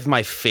so many of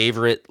my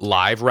favorite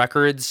live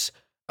records.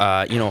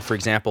 For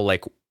example,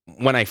 like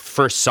when I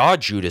first saw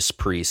Judas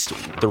Priest,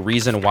 the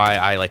reason why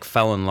I like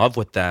fell in love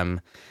with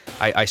them,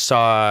 I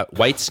saw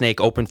Whitesnake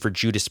open for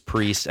Judas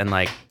Priest and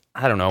like,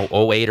 I don't know,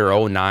 08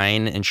 or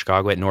 09 in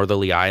Chicago at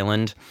Northerly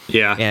Island.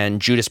 Yeah.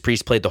 And Judas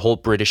Priest played the whole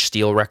British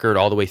Steel record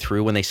all the way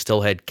through when they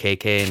still had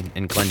KK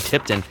and Glenn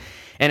Tipton.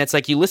 And it's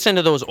like you listen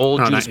to those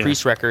old Judas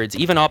Priest records,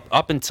 even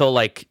up until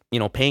like,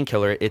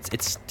 Painkiller,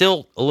 it's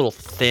still a little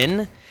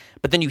thin,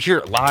 but then you hear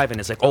it live and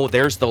it's like, oh,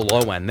 there's the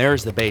low end,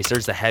 there's the bass,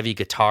 there's the heavy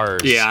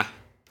guitars. Yeah.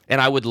 And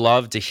I would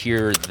love to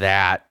hear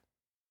that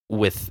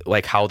with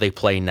like how they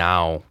play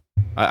now.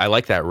 I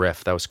like that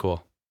riff. That was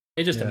cool.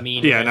 It's just a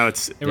mean Yeah, riff. no,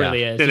 it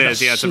really is. It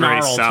is, yeah, it's a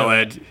very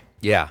solid.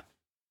 Yeah.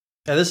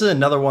 Yeah, this is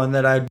another one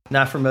that I'm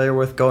not familiar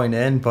with going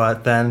in,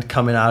 but then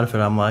coming out of it,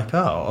 I'm like,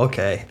 oh,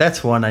 okay,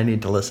 that's one I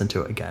need to listen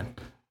to again.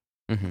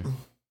 Mm-hmm.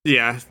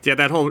 Yeah,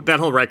 that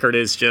whole record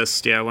is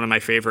just one of my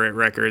favorite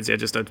records. I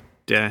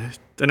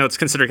know it's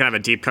considered kind of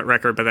a deep cut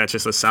record, but that's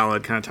just a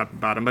solid kind of top and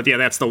bottom. But yeah,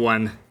 that's the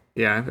one.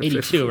 Yeah,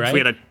 82, right? If we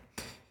had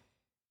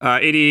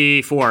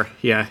 84.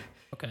 Yeah.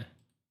 Okay.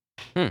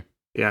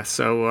 Yeah,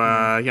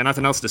 so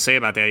nothing else to say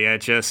about that. Yeah,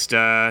 just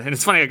and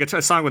it's funny,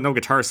 a song with no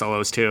guitar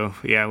solos too.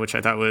 Yeah, which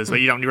I thought was, but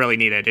you don't really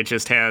need it. It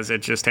just has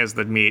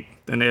the meat,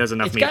 and it has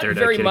enough meat there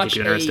to keep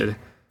you interested.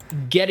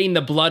 Getting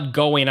the blood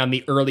going on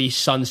the early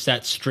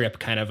Sunset Strip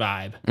kind of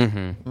vibe.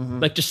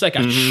 Like just like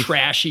a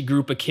trashy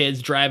group of kids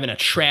driving a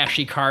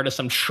trashy car to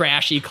some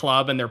trashy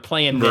club and they're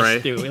playing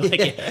this too.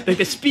 Like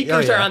the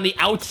speakers are on the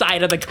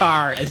outside of the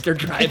car as they're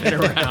driving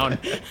around.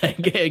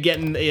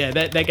 Getting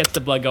that gets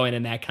the blood going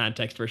in that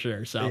context for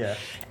sure. So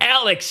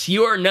Alex,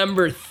 your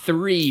number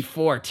 3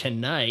 for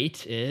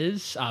tonight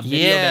is a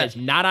video that is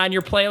not on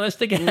your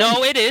playlist again.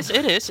 No, it is.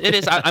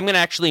 I'm going to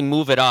actually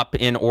move it up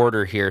in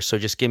order here. So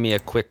just give me a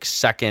quick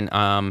second.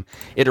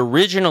 It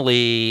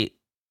originally,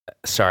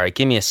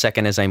 give me a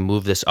second as I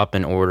move this up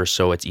in order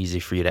so it's easy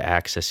for you to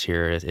access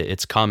here.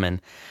 It's coming.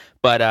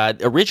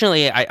 But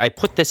originally, I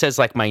put this as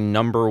like my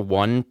number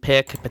 1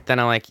 pick, but then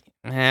I'm like,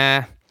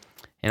 I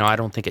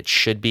don't think it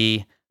should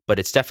be, but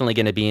it's definitely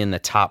going to be in the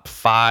top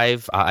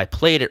 5. I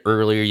played it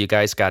earlier. You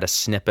guys got a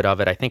snippet of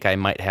it. I think I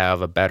might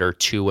have a better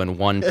 2 and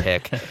 1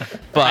 pick.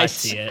 But I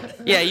see it.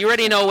 Yeah, you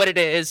already know what it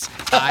is.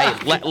 I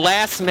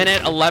last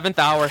minute, 11th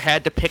hour,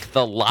 had to pick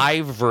the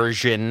live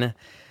version,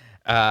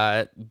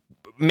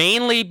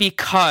 mainly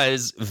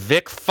because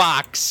Vic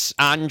Fox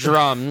on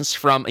drums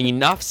from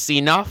Enough's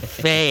Enough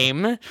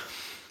fame,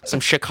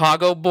 some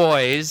Chicago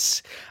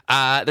boys.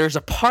 There's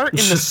a part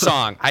in the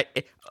song.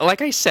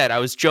 Like I said, I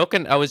was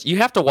joking. You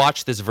have to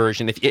watch this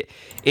version.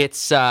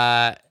 It's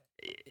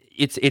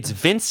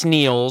Vince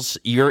Neil's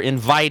 "You're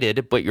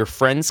Invited, but Your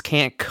Friends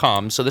Can't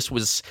Come." So this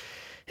was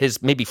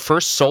his maybe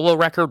first solo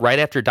record right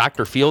after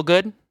Dr.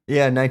 Feelgood.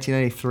 Yeah,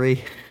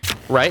 1993.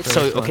 Right.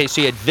 So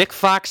you had Vic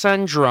Fox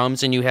on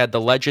drums, and you had the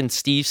legend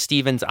Steve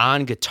Stevens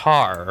on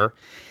guitar.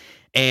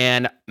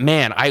 And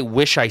man, I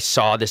wish I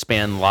saw this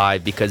band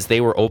live because they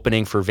were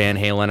opening for Van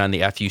Halen on the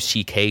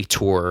FUCK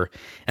tour.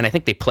 And I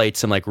think they played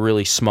some like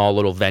really small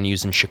little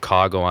venues in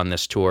Chicago on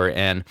this tour.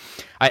 And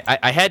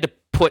I had to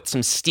put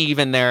some Steve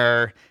in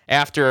there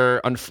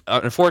after,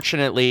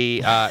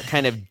 unfortunately,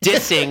 kind of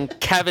dissing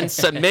Kevin's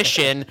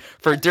submission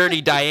for Dirty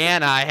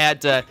Diana. I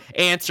had to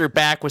answer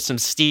back with some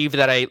Steve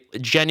that I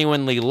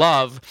genuinely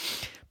love.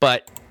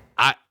 But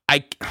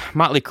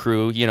Motley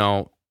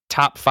Crue,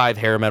 top 5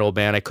 hair metal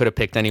band. I could have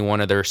picked any one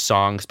of their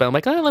songs, but I'm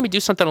like, let me do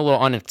something a little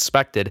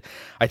unexpected.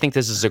 I think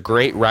this is a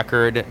great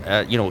record.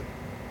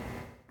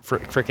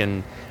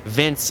 Frickin'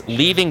 Vince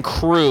leaving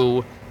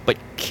Crue, but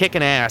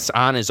kicking ass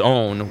on his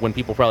own when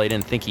people probably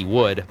didn't think he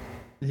would.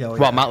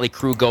 While Motley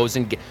Crue goes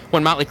and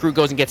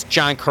gets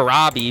John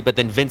Corabi, but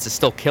then Vince is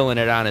still killing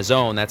it on his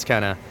own. That's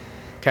kind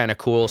of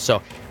cool.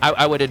 So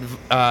I would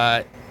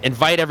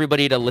invite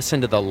everybody to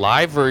listen to the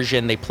live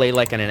version. They play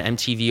like in an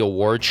MTV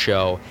award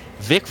show.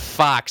 Vic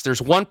Fox,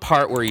 there's one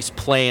part where he's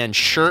playing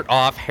shirt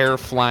off, hair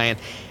flying,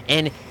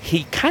 and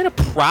he kind of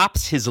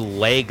props his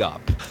leg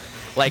up,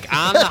 like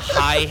on the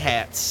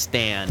hi-hat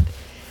stand.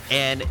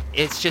 And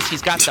it's just,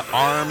 he's got the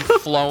arm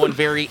flowing,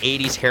 very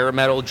 80s hair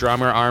metal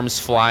drummer, arms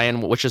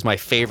flying, which is my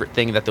favorite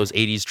thing that those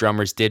 80s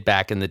drummers did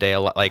back in the day. A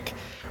lot, like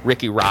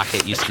Ricky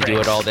Rocket used to do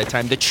it all the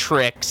time. The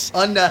tricks.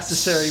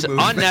 Unnecessary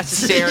movements.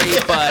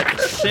 Unnecessary, but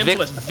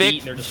Simplest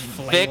beat, they're just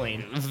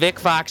flailing. Vic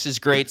Fox is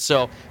great.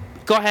 So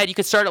go ahead. You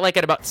can start it like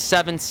at about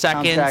 7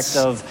 seconds. Contact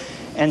of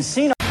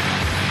Encino.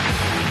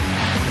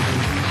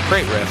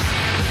 Great riff.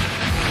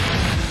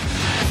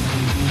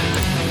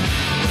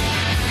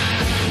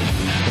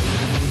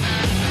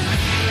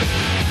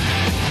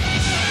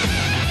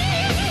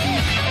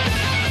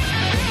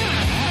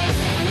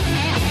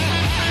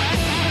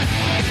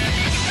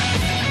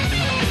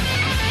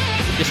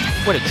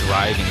 What a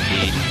driving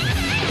beat.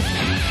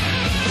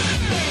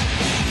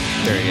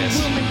 There he is.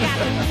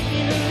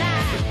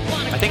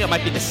 I think it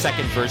might be the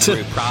second verse where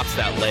he props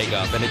that leg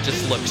up, and it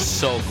just looks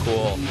so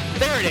cool.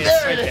 There it is.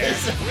 There it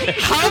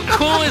is. How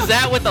cool is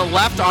that with the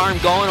left arm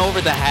going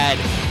over the head?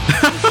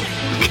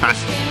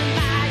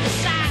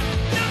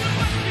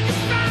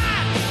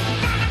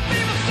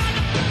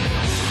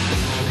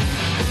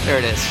 There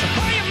it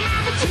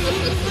is.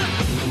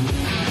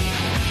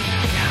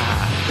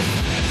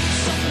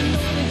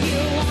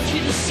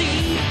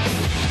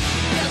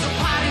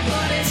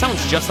 It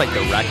sounds just like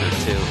the record,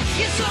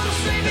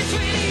 too.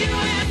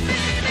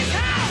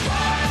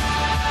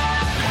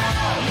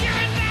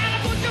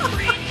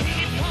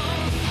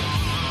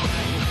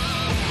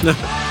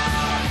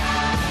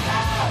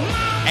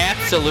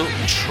 Absolute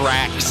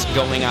tracks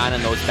going on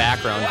in those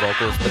background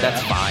vocals, but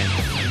that's fine.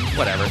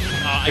 Whatever.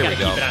 I Here gotta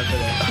we go. keep it on for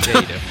this.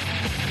 Yeah, you do.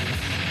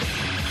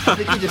 I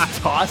think he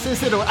just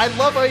tosses it away. I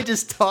love how he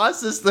just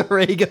tosses the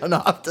ray gun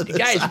off to the The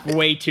guy's side.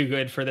 way too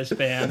good for this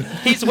band.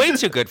 He's way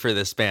too good for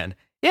this band.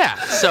 Yeah,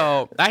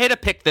 so I had to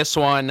pick this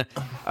one.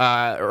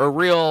 A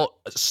real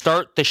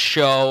start the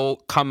show,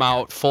 come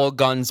out full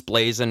guns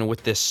blazing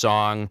with this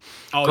song.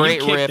 Oh, Great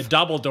you kicked riff. the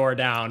double door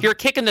down. You're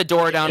kicking the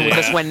door down with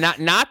this one.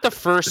 Not the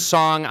first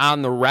song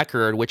on the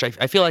record, which I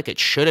feel like it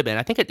should have been.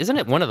 I think isn't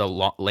it one of the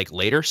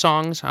later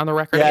songs on the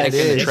record? Yeah, I it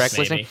think in the is. track Maybe.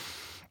 listing.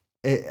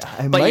 It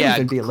But might yeah,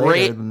 even be later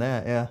great- than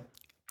that. Yeah.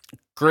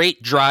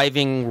 Great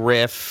driving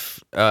riff.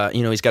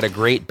 He's got a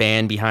great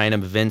band behind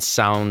him. Vince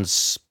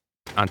sounds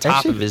on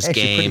top of his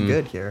actually game.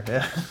 Pretty good here.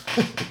 Yeah.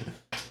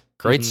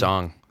 Great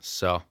song.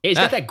 So He's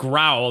got that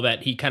growl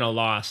that he kind of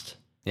lost.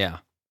 yeah.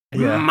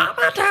 Yeah. Mama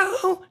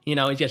do. He's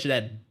got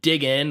that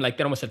dig in, like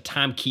that almost a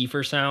Tom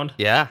Kiefer sound.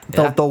 Yeah.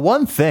 The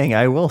one thing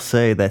I will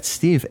say that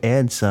Steve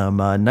adds some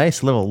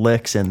nice little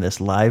licks in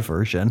this live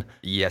version.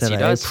 Yes, that he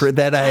does.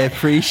 that I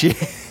appreciate.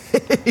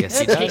 Yes,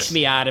 he That does. takes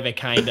me out of it,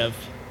 kind of.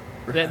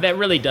 That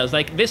really does.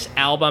 Like this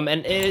album,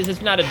 and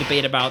it's not a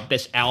debate about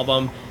this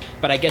album,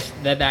 but I guess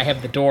that I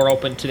have the door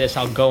open to this.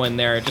 I'll go in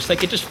there. Just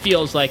like it just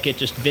feels like it.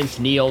 Just Vince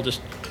Neil just,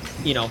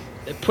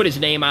 put his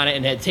name on it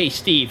and said, "Hey,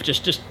 Steve,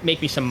 just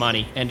make me some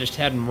money," and just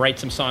had him write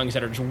some songs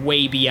that are just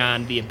way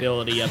beyond the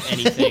ability of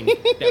anything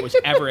that was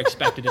ever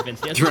expected of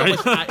Vince Neil. It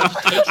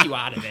just takes you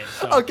out of it.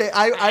 So Okay,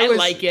 I was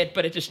like it,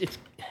 but it's.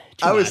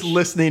 Too I was much.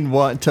 listening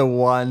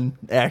one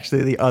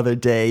actually the other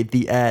day,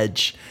 The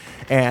Edge,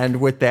 and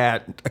with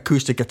that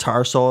acoustic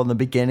guitar solo in the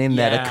beginning,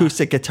 that Yeah.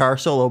 acoustic guitar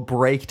solo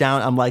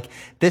breakdown, I'm like,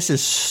 this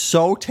is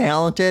so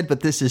talented, but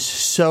this is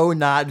so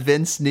not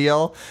Vince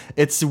Neil.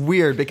 It's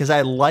weird because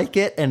I like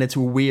it, and it's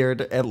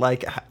weird, and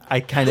like I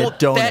kind of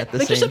don't at the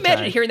Like, same just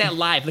imagine time. hearing that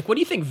live. Like, what do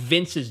you think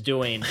Vince is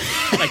doing?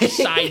 Like,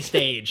 side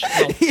stage.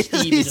 Well, Steve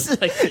is He's-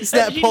 just like, he's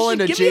not you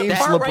pulling a just give me James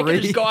part where I can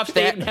Labrie. just go off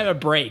stage and have a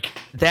break.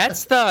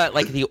 That's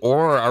the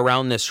aura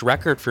around this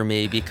record for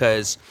me,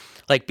 because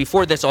like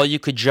before this, all you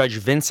could judge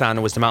Vince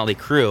on was the Motley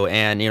Crue,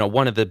 and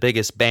one of the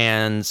biggest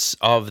bands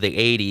of the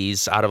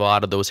 80s out of a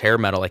lot of those hair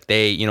metal, like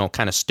they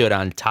kind of stood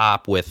on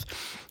top with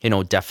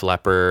Def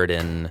Leppard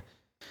and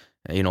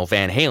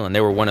Van Halen.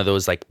 They were one of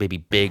those like maybe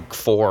big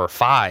 4 or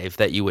 5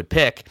 that you would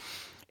pick.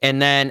 And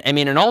then,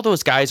 and all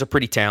those guys are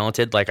pretty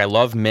talented. Like, I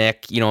love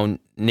Mick.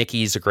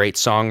 Nicky's a great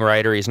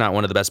songwriter. He's not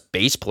one of the best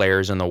bass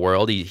players in the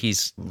world.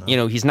 He's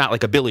not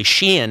like a Billy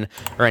Sheehan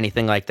or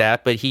anything like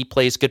that, but he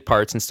plays good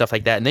parts and stuff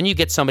like that. And then you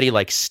get somebody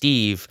like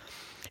Steve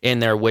in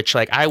there, which,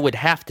 like, I would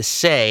have to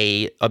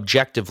say,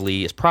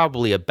 objectively, is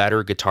probably a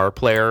better guitar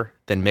player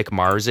than Mick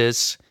Mars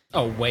is.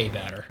 Oh, way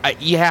better.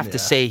 You have to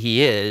say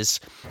he is.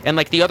 And,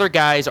 like, the other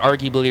guys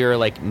arguably are,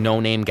 like,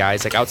 no-name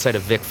guys. Like, outside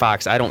of Vic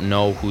Fox, I don't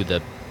know who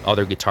the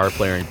other guitar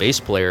player and bass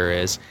player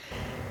is.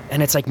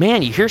 And it's like,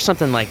 man, you hear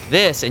something like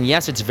this, and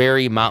yes, it's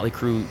very Motley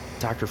Crue,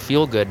 Dr.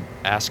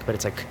 Feelgood-esque, but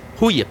it's like,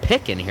 who you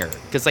picking here?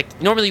 Because,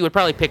 like, normally you would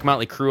probably pick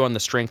Motley Crue on the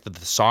strength of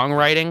the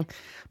songwriting,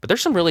 but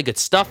there's some really good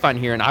stuff on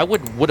here, and I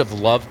would have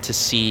loved to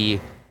see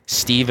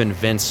Steve and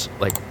Vince,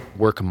 like,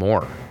 work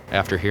more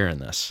after hearing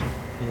this.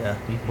 Yeah,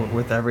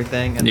 with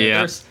everything. And Yeah.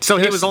 there's- So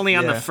he there's- was only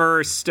on yeah. the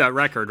first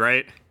record,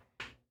 right?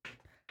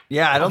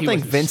 Yeah, I don't he think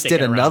wasn't Vince sticking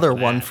did around another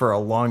for one that. for a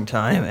long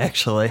time,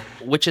 actually.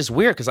 Which is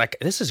weird, because, like,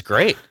 this is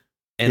great.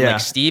 And Yeah.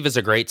 like Steve is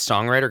a great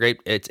songwriter. Great,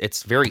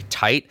 it's very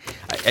tight.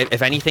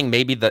 If anything,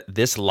 maybe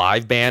this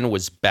live band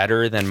was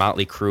better than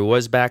Motley Crue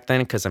was back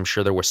then, because I'm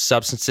sure there were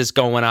substances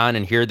going on,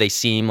 and here they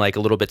seem like a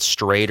little bit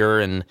straighter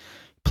and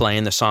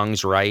playing the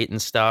songs right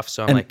and stuff.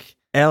 So I'm And like,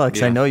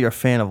 Alex, I know you're a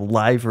fan of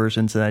live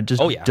versions, and I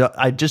just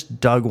I just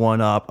dug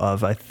one up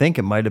of, I think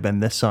it might have been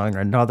this song or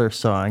another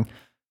song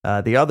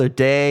the other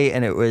day,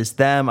 and it was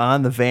them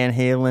on the Van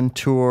Halen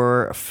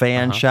tour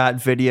fan shot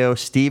video.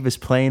 Steve is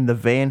playing the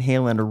Van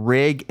Halen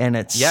rig, and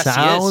it Yes, he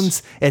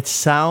is.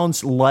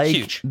 sounds like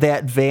Huge.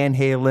 that Van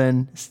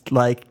Halen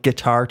like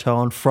guitar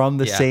tone from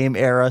the Yeah. same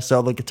era.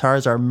 So the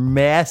guitars are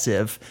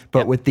massive, but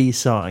Yep. with these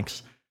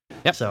songs.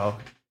 Yep. So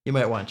you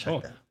might want to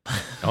check that.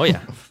 oh yeah.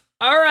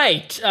 All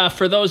right.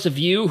 For those of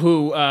you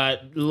who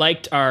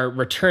liked our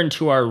return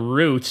to our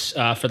roots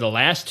for the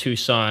last two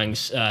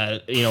songs,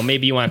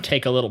 maybe you want to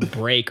take a little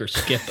break or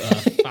skip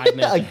 5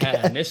 minutes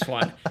ahead on this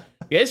one.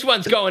 This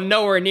one's going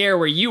nowhere near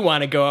where you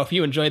want to go if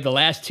you enjoyed the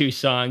last two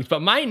songs.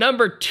 But my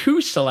number 2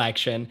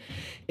 selection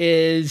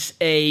is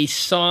a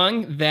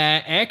song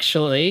that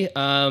actually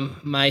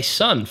my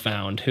son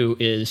found, who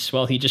is,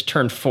 well, he just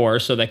turned 4,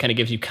 so that kind of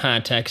gives you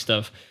context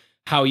of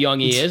how young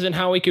he is and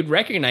how he could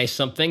recognize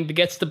something that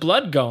gets the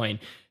blood going.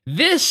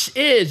 This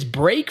is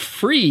Break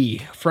Free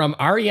from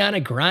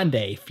Ariana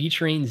Grande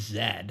featuring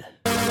Zedd.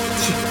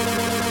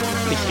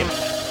 Let me skip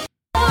that.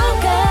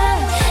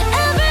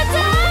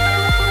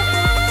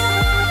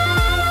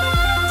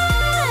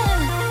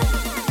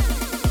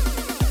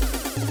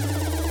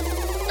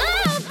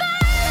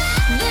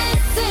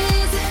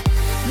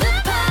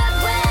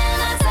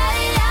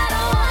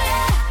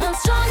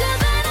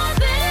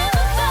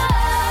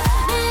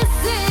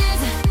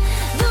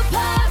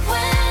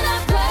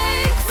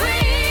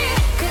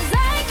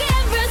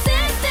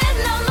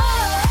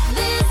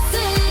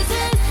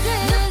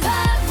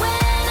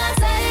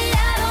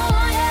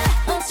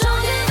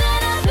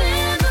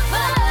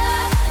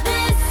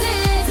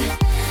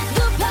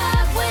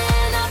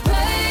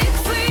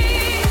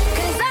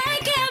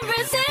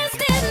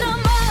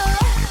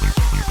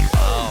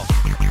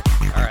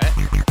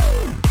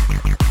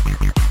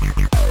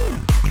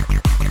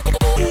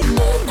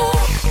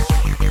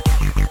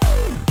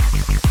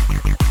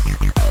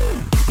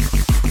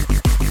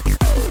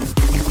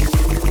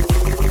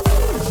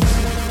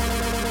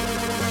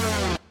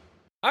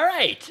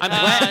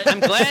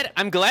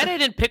 I'm glad I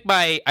didn't pick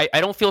my.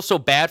 I don't feel so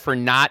bad for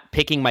not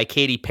picking my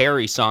Katy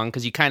Perry song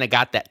because you kind of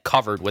got that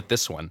covered with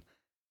this one.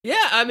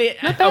 Yeah, I mean,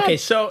 okay,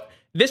 so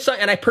this song,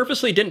 and I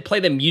purposely didn't play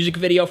the music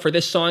video for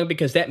this song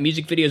because that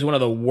music video is one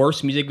of the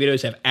worst music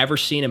videos I've ever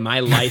seen in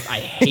my life. I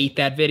hate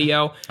that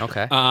video.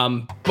 Okay.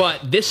 But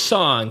this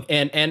song,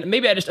 and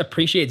maybe I just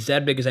appreciate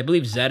Zedd because I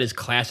believe Zedd is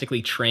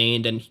classically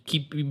trained and he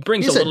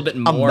brings He's a little bit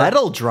more. A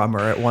metal drummer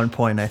at one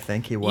point, I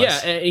think he was. Yeah,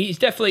 and he's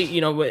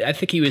definitely, I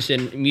think he was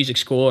in music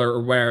school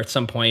or where at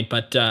some point,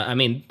 but I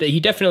mean, he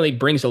definitely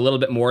brings a little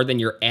bit more than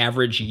your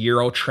average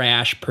Euro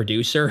trash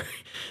producer.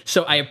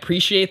 So I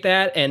appreciate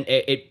that, and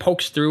it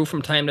pokes through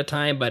from time to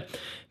time. But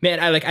man,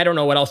 I don't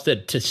know what else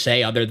to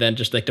say other than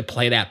just like to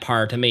play that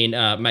part. I mean,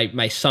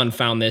 my son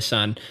found this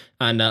on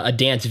a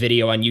dance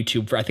video on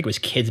YouTube for, I think it was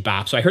Kids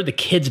Bop. So I heard the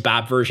Kids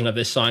Bop version of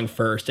this song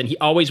first, and he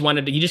always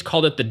he just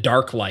called it the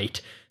Dark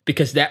Light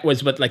because that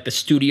was what like the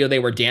studio they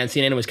were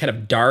dancing in. It was kind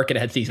of dark and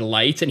it had these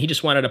lights, and he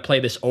just wanted to play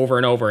this over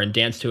and over and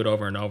dance to it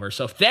over and over.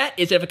 So if like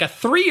a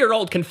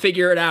 3-year-old can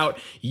figure it out,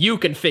 you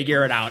can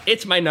figure it out.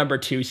 It's my number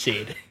 2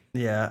 seed.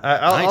 Yeah,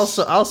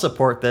 I'll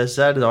support this.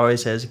 That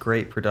always has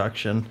great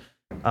production.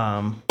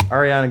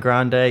 Ariana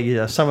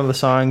Grande, some of the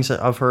songs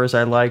of hers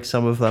I like,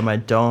 some of them I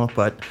don't,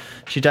 but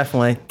she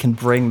definitely can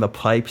bring the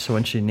pipes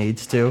when she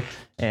needs to.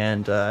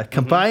 And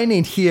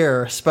combining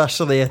here,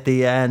 especially at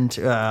the end,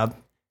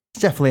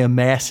 it's definitely a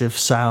massive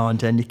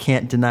sound, and you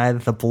can't deny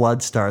that the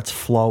blood starts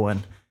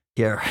flowing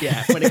here.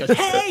 Yeah, when it goes,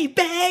 hey,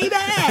 baby,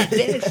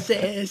 this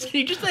is...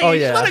 You just, you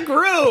just want to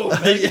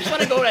groove. You just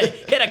want to go to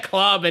hit a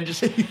club and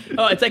just...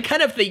 Oh, it's like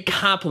kind of the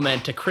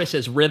compliment to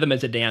Chris's rhythm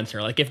as a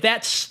dancer. Like, if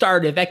that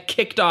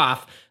kicked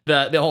off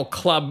the whole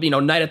club,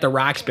 Night at the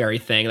Roxbury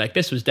thing, like,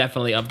 this was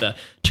definitely of the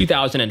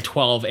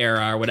 2012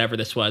 era or whatever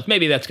this was.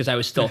 Maybe that's because I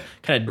was still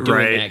kind of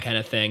doing that kind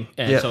of thing.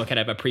 And so I kind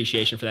of have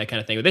appreciation for that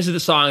kind of thing. But this is the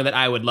song that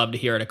I would love to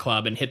hear at a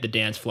club and hit the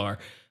dance floor.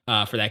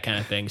 For that kind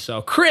of thing.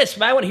 So,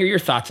 Chris, I want to hear your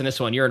thoughts on this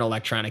one. You're an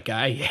electronic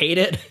guy. You hate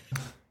it?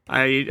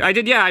 I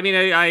did, yeah. I mean,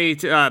 I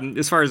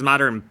as far as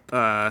modern,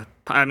 I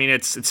mean,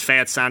 it's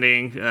fat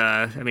sounding.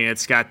 I mean,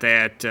 it's got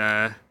that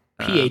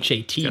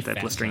PHAT. Got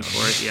that blistering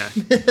chorus, yeah.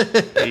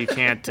 You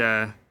can't.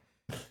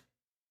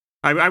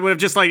 I would have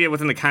just liked it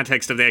within the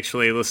context of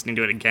actually listening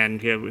to it again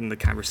in the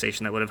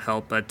conversation. That would have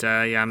helped. But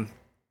yeah, I'm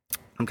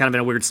kind of in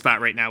a weird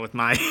spot right now with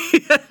my.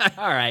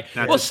 All right,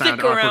 we'll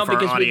stick around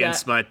because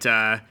audience,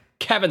 but.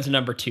 Kevin's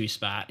number 2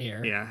 spot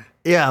here.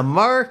 Yeah,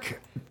 Mark,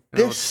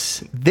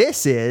 this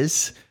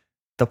is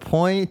the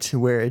point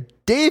where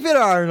David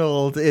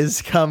Arnold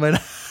is coming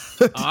out.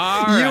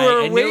 All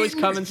right, I knew it was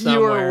coming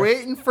somewhere. You were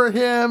waiting for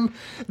him.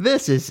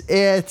 This is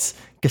it.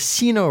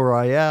 Casino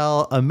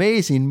Royale,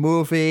 amazing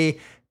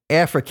movie.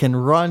 African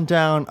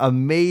Rundown,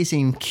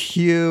 amazing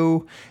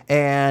cue.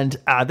 And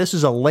this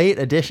was a late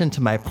addition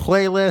to my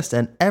playlist,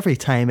 and every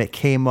time it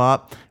came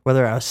up,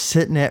 whether I was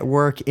sitting at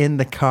work, in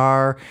the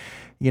car,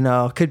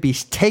 could be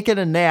taking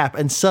a nap,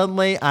 and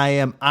suddenly I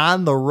am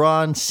on the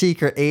run,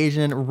 secret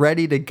agent,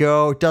 ready to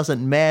go.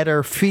 Doesn't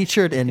matter.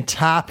 Featured in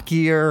Top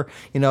Gear,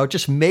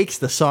 just makes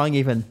the song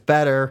even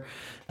better.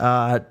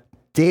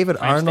 David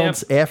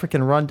Arnold's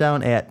African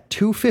Rundown at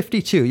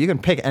 2:52. You can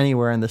pick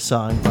anywhere in the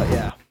song, but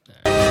yeah.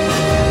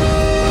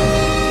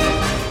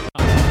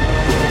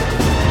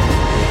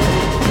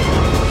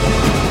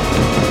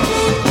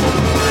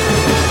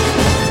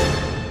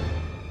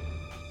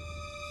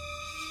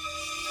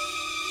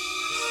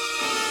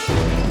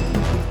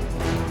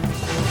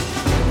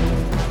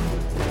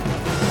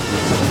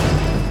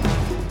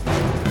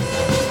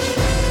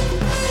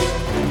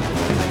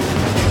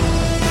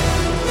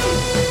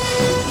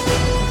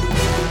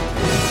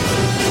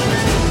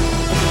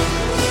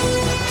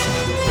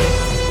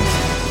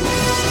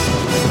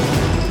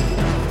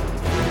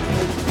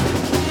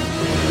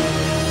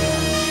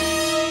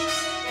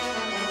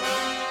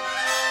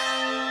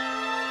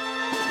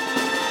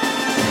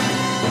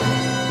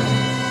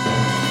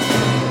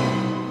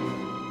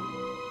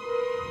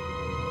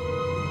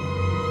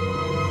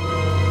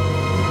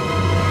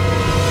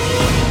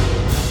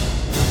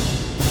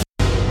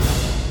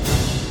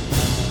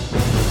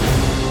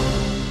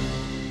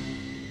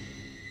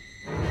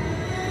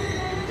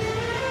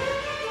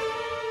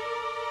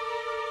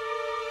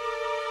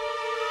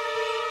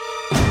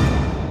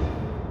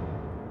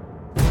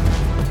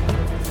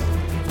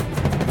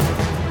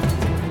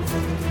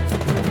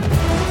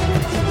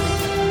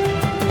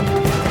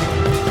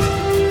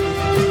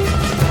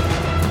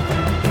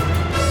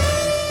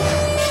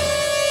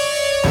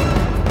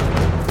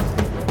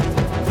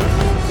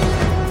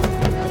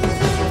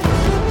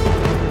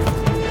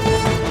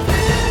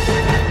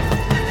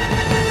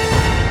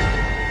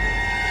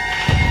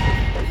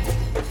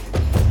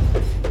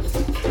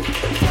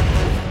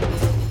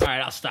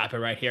 stop it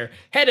right here.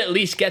 Had to at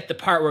least get the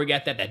part where we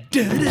got that like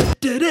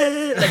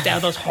that.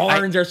 Those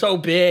horns are so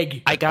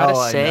big. I gotta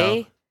I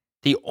say, know.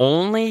 the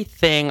only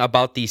thing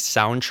about the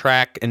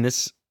soundtrack, and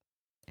this,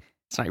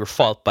 it's not your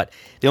fault, but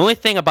the only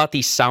thing about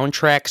these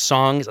soundtrack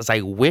songs is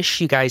I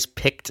wish you guys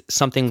picked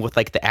something with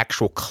like the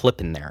actual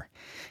clip in there.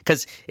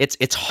 Because it's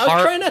I was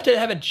hard. trying not to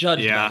have it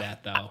judged Yeah. by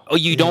that, though. Oh,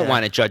 you don't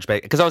want to judge by,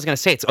 because I was gonna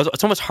say it's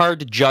almost hard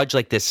to judge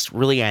like this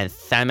really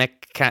anthemic,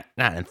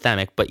 not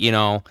anthemic, but you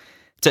know,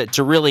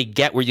 to really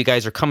get where you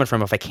guys are coming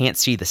from if I can't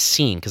see the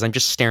scene, because I'm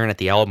just staring at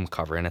the album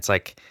cover and it's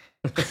like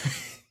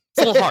it's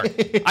a little hard.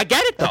 I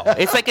get it though.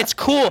 It's like it's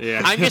cool.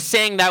 Yeah. I'm just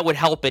saying that would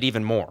help it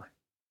even more.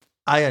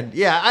 I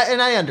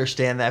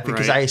understand that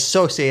because Right. I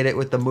associate it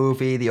with the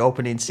movie, the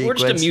opening We're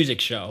sequence. just a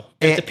music show.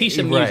 It's a piece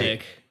of Right.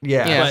 music.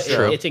 Yeah, Yeah, but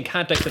true. it's in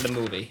context of the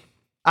movie.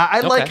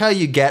 I like Okay. how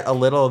you get a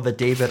little of the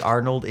David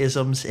Arnold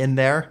isms in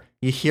there.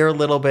 You hear a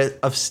little bit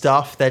of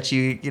stuff that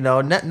you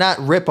know, not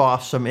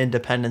rip-offs from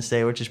Independence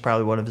Day, which is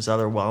probably one of his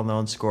other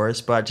well-known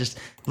scores, but just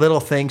little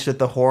things with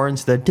the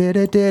horns, the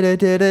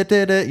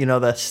da-da-da-da-da-da-da, you know,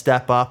 the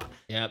step up.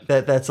 Yep.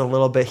 That's a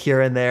little bit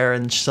here and there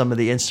and some of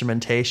the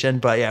instrumentation.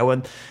 But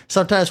yeah,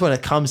 sometimes when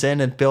it comes in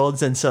and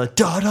builds and so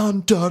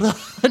da-dum, da-dum,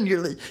 and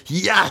you're like,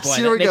 yes, Boy,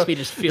 here that we makes go. me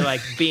just feel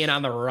like being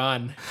on the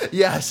run.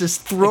 Yes,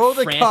 just throw Like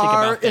the frantic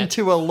car about that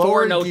into a lower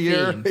four-note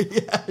gear. theme.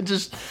 Yeah,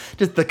 just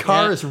the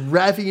car Yeah. is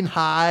revving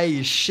high,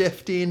 is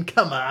shifting.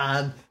 Come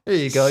on, there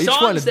you go. You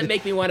just want Songs to that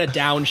make me want to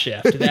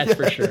downshift, that's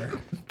for sure.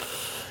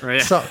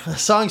 Right.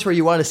 songs where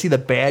you want to see the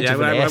badge Yeah,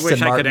 of an I Aston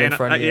wish I Martin could in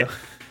front of you.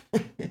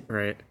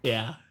 Right.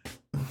 Yeah.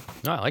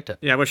 No, I liked it.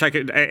 Yeah, I wish I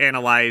could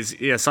analyze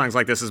songs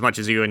like this as much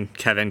as you and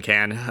Kevin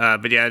can.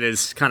 But yeah, it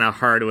is kind of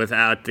hard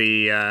without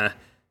the,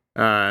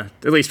 at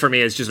least for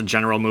me as just a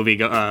general movie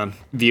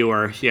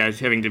viewer,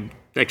 having to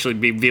actually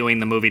be viewing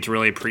the movie to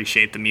really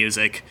appreciate the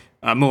music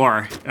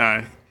more.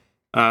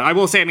 I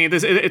will say, I mean,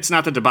 it's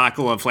not the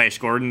debacle of Flash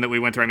Gordon that we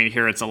went through. I mean,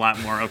 here it's a lot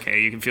more, okay,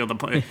 you can feel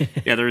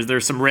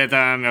there's some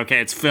rhythm, okay,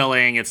 it's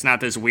filling, it's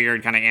not this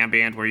weird kind of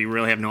ambient where you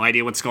really have no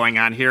idea what's going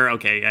on here.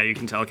 Okay, yeah, you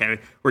can tell, okay,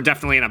 we're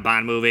definitely in a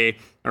Bond movie.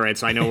 All right,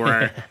 so I know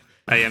where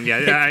I am.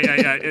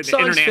 Yeah,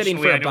 Songs fitting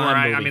for internationally, a I know where Bond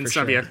I'm movie, in for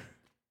Serbia.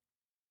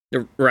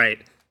 sure.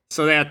 Right.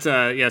 So that,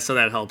 so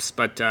that helps.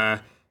 But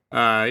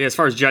as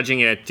far as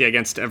judging it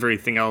against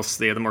everything else,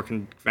 the more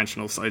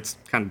conventional side, it's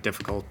kind of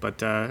difficult.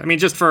 But I mean,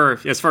 just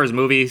as far as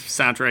movie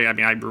soundtrack, I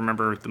mean, I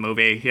remember the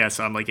movie,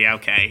 so I'm like,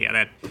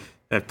 that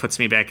puts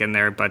me back in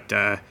there. But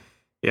kind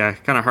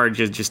of hard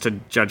just to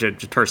judge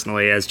it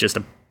personally as just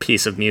a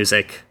piece of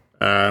music.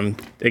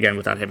 Again,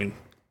 without having,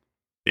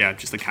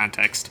 just the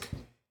context.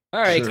 All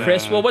right,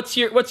 Chris. Well, what's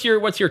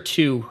your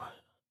 2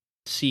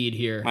 seed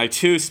here? My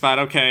 2 spot,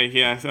 okay,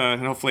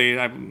 and hopefully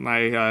my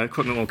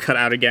equipment won't cut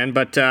out again.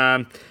 But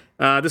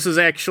this is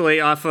actually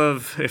off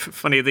of,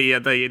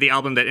 the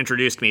album that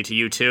introduced me to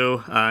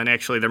U2, and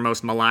actually their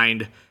most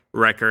maligned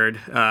record,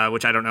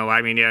 which I don't know.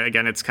 I mean,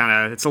 again, it's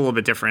a little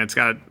bit different. It's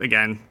got,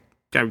 again,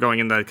 kind of going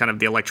in the kind of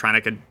the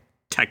electronic and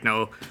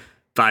techno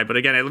vibe, but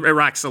again, it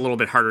rocks a little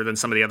bit harder than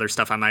some of the other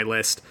stuff on my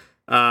list.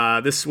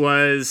 This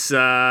was,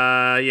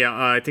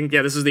 I think,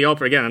 this is the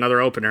opener, again,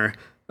 another opener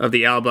of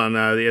the album.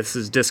 This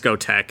is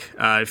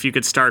Discotheque. If you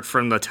could start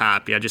from the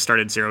top, just start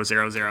at 000.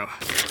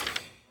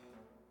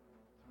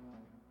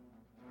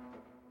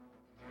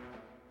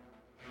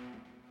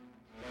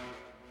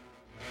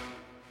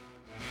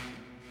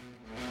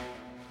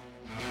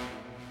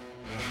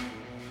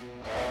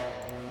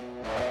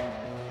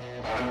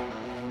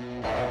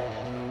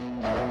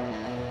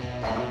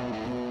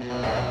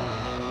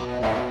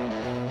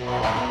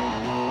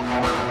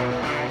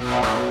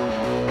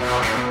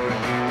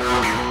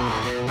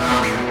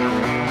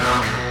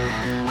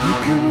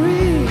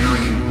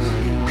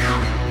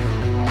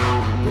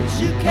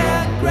 You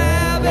can't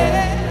grab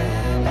it.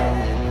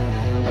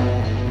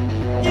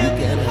 You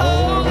can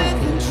hold it,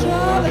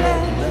 control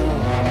it.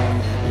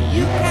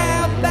 You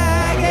can't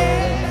bag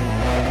it.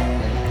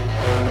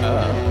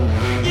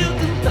 You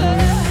can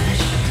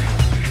push,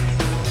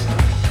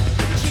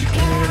 but you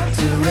can't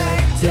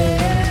direct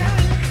it.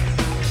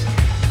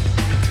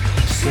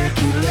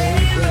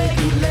 Circulate,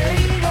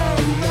 regulate, oh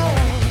no.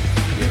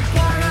 You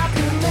cannot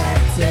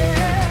connect it.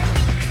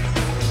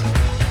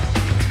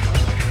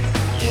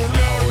 You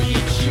know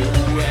you chew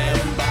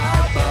and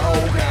bubble.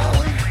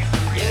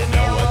 You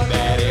know what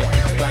that is,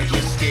 but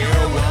you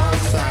still want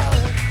some.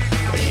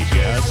 You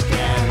just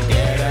can't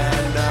get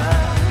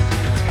enough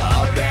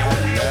of that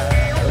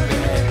love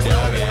and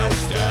double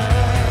stuff.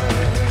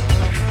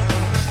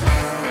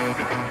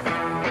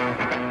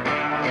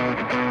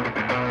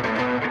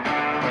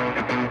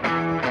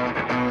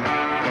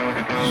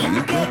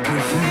 You get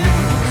confused.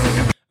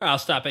 I'll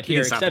stop it You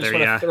here. can stop 'Cause I just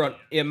there, want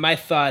to throw my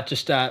thought,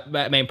 just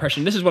my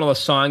impression. This is one of those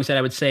songs that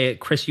I would say,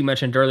 Chris, you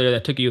mentioned earlier,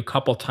 that took you a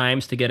couple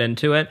times to get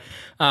into it.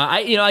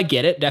 I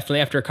get it definitely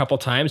after a couple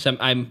times.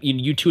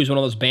 U2 is one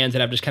of those bands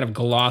that I've just kind of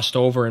glossed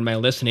over in my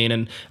listening,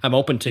 and I'm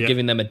open to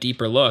giving them a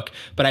deeper look.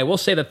 But I will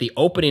say that the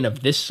opening of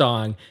this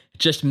song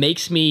just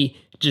makes me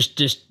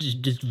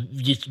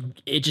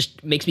it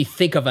just makes me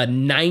think of a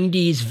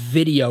 90s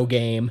video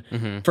game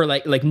for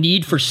like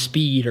Need for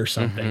Speed or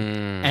something.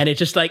 And it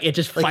just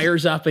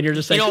fires up and you're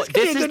just like,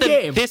 this is the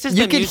game. This is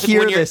You the can music hear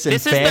when you're- this in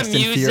is the Fast and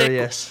music-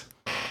 Furious.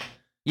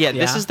 Yeah,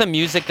 this Yeah. is the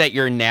music that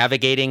you're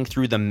navigating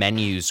through the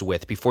menus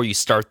with before you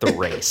start the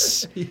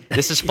race.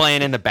 This is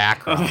playing in the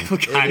background.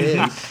 It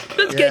is.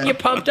 That's getting you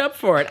pumped up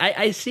for it.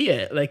 I see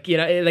it. Like,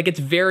 like it's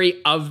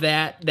very of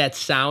that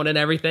sound and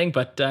everything,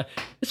 but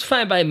it's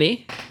fine by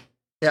me.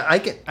 Yeah,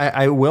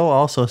 I will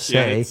also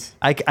say it's-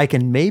 I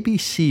can maybe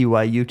see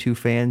why U2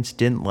 fans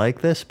didn't like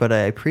this, but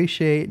I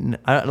appreciate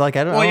I don't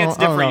Well, yeah, it's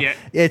I don't know. different,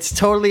 yeah. It's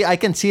totally I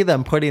can see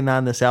them putting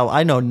on this album.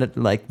 I know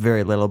like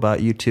very little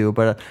about U2,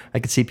 but I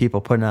can see people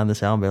putting on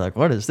this album and be like,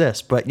 "What is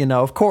this?" But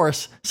of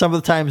course, some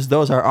of the times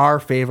those are our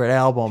favorite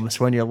albums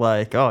when you're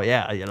like, "Oh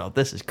yeah,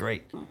 this is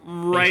great."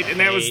 Right, and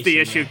that was the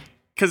issue.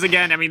 Because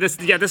again, I mean, this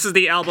is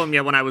the album.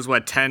 Yeah, when I was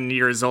 10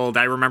 years old,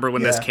 I remember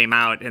when this Yeah. came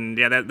out, and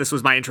this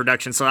was my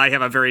introduction. So I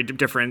have a very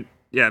different,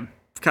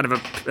 kind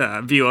of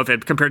a view of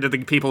it compared to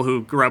the people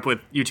who grew up with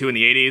U2 in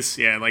the '80s.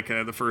 Yeah, like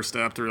the first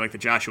up through like the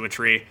Joshua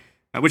Tree,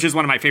 which is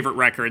one of my favorite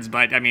records.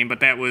 But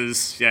that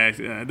was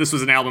this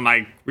was an album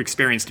I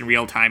experienced in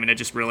real time, and it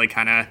just really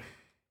kind of.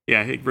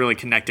 Yeah, it really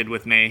connected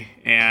with me,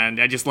 and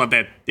I just love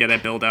that. Yeah,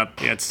 that build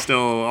up. Yeah, it's still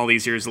all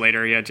these years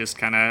later. Yeah, it just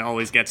kind of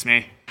always gets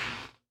me.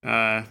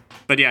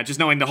 But yeah, just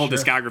knowing the whole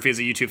discography as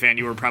a U2 fan,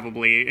 you were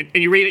probably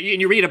and you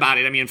read about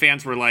it. I mean,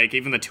 fans were like,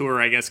 even the tour,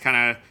 I guess,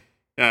 kind of.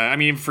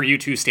 For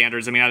U2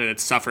 standards, not that it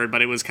suffered,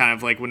 but it was kind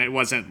of like when it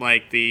wasn't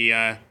like the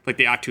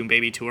Achtung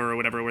Baby tour or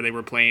whatever, where they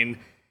were playing,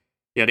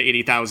 to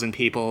 80,000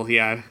 people,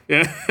 in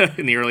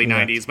the early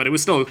 '90s. But it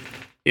was still,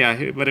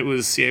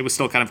 it was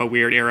still kind of a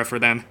weird era for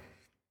them.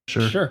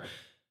 Sure.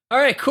 All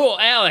right, cool.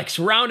 Alex,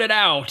 round it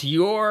out.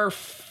 Your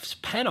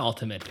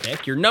penultimate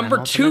pick, your number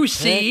Penultimate 2 pick.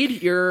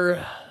 seed,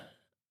 your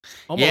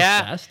almost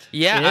best.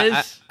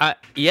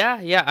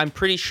 I'm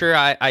pretty sure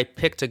I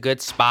picked a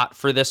good spot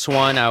for this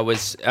one. I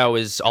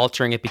was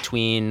altering it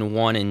between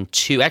 1 and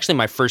 2. Actually,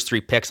 my first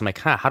 3 picks, I'm like,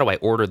 how do I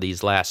order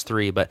these last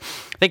 3? But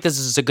I think this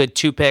is a good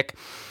 2 pick.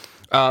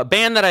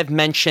 Band that I've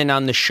mentioned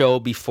on the show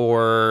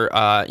before,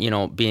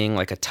 being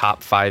like a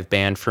top 5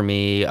 band for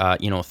me,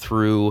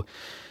 through,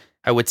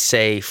 I would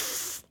say,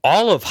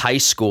 all of high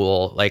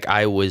school, like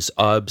I was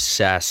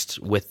obsessed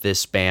with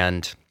this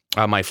band.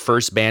 My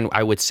first band,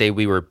 I would say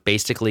we were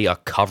basically a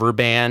cover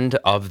band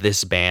of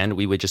this band.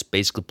 We would just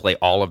basically play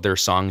all of their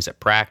songs at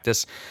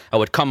practice. I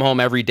would come home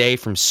every day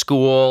from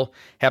school,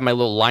 have my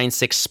little Line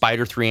 6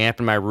 Spider 3 amp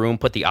in my room,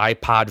 put the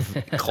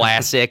iPod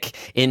Classic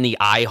in the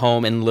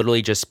iHome, and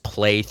literally just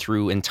play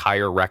through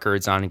entire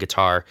records on a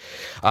guitar.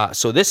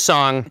 So this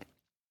song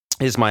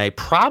is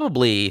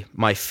probably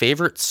my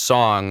favorite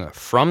song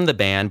from the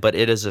band, but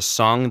it is a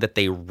song that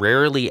they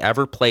rarely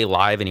ever play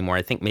live anymore.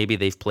 I think maybe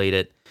they've played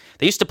it.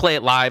 They used to play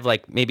it live,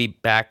 like maybe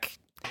back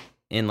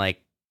in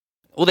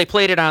they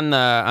played it on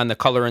the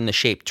Color and the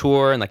Shape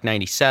tour in like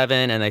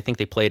 '97, and I think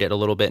they played it a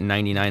little bit in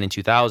 '99 and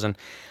 2000.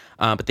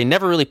 But they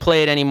never really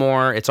play it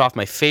anymore. It's off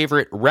my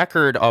favorite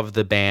record of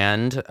the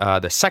band,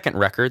 the second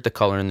record, The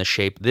Color and the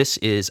Shape. This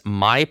is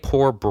My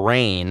Poor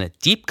Brain,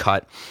 deep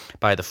cut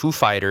by the Foo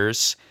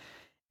Fighters.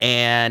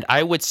 And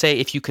I would say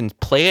if you can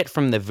play it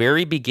from the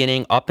very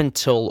beginning up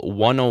until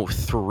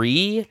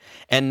 103,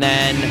 and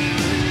then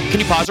can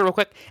you pause it real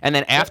quick? And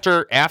then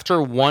after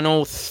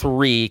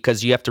 103,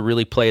 because you have to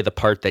really play the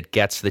part that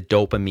gets the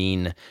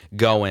dopamine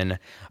going,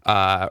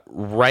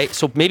 right?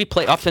 So maybe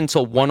play up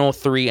until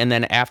 103, and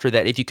then after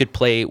that, if you could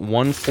play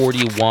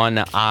 141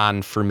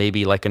 on for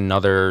maybe like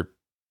another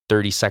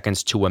 30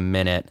 seconds to a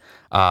minute,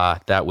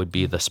 that would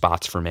be the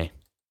spots for me.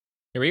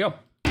 Here we go.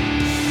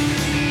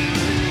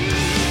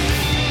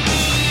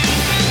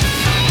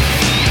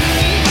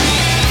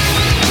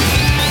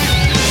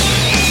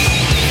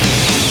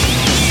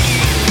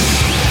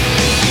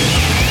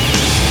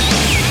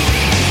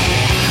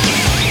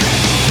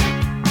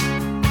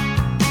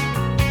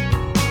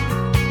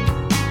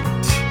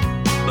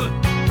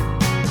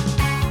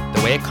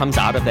 The way it comes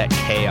out of that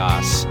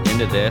chaos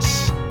into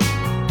this,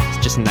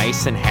 it's just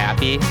nice and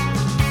happy.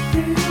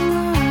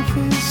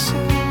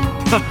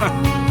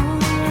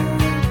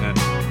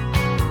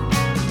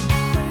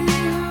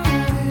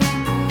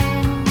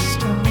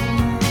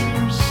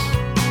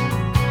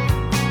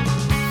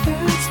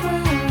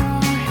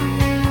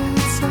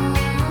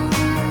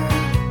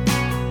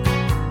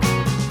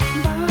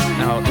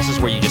 Now, this is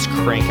where you just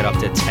crank it up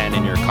to 10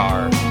 in your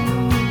car.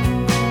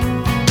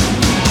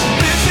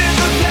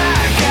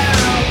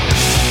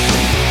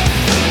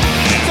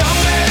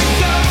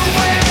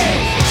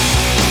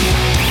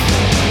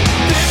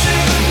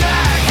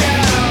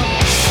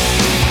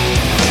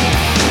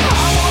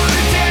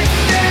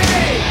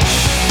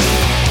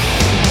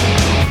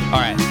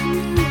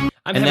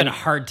 I'm having a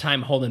hard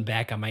time holding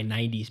back on my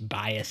 90s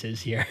biases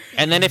here.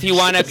 And then if you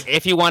want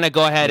to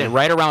go ahead and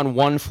right around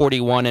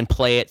 141 and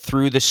play it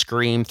through the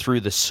scream, through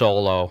the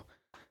solo.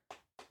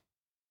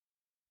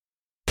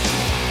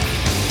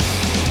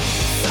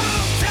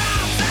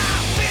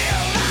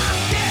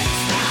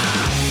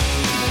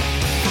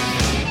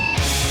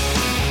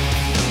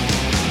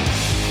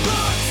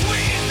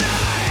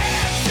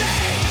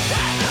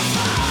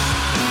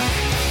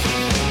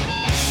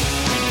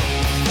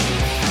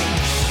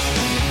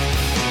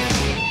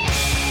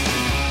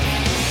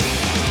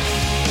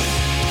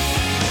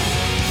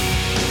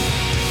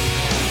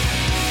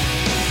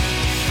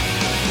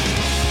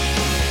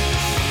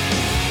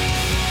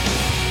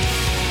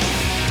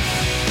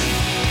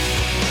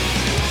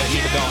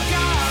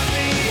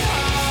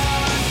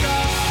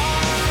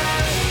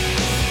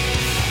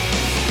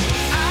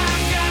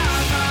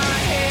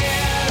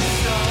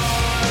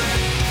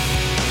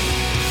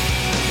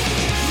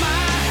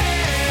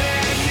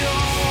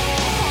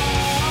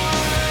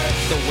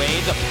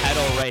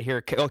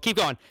 right here. Oh, keep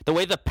going. The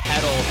way the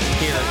pedal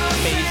here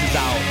phases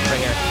out right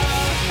here.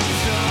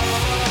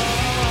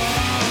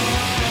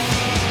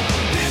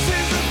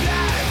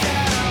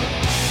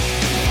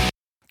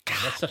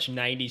 That's such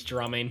 90s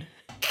drumming.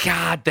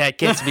 God, that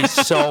gets me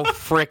so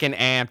freaking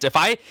amped.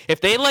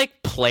 If they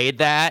like played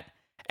that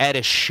at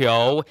a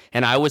show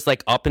and I was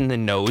like up in the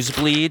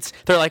nosebleeds,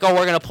 they're like, "Oh,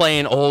 we're gonna play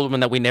an old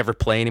one that we never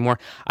play anymore."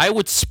 I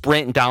would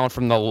sprint down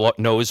from the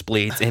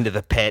nosebleeds into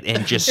the pit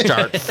and just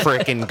start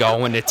freaking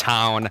going to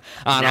town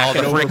on all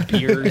the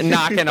beers,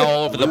 knocking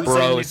all over the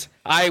bros.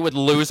 I would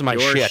lose my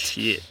shit.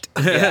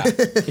 Yeah.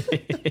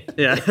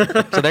 Yeah.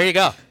 So there you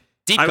go.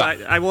 Deep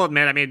cut. I will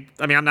admit. I mean,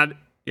 I'm not.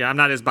 Yeah, I'm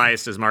not as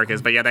biased as Mark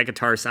is, but yeah, that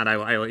guitar sound.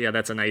 Yeah,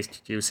 that's a nice,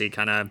 juicy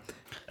kind of.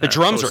 The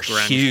drums are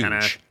huge.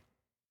 Kinda,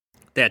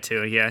 that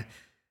too. Yeah.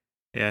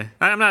 Yeah,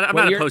 I'm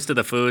not opposed to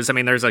the Foos. I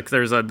mean, there's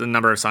a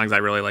number of songs I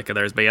really like of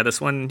theirs, but yeah,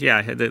 this one,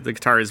 yeah, the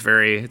guitar is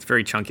very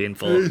chunky and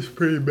full. It's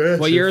pretty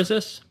massive. What year is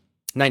this?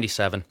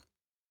 97.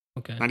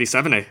 Okay.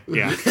 97.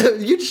 Yeah.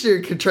 You just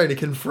trying to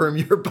confirm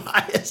your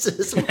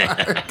biases, Mark.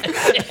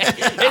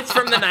 It's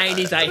from the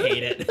 90s. I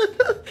hate it.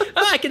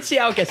 I can see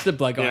how it gets the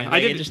blood going. Yeah,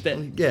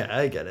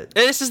 I get it.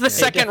 This is the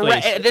second.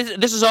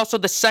 This is also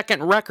the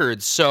second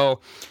record. So,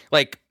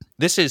 like,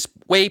 this is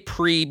way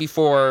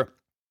before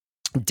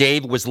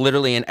Dave was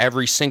literally in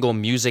every single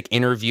music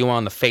interview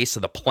on the face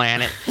of the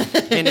planet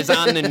and is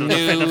on the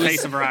news. The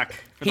face of rock.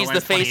 He's the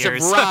face of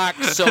rock.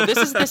 So this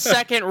is the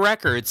second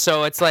record.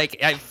 So it's like,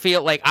 I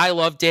feel like I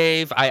love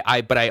Dave.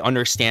 But I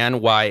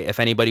understand why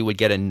if anybody would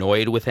get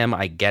annoyed with him,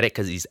 I get it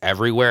because he's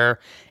everywhere.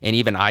 And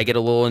even I get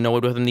a little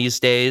annoyed with him these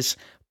days.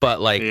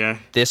 But like,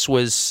 this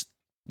was,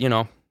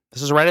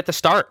 this is right at the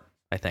start,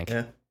 I think.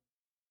 Yeah.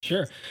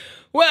 Sure.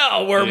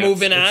 Well, we're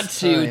moving on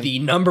to the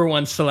number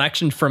one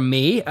selection from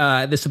me.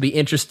 This will be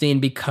interesting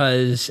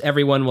because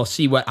everyone will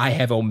see what I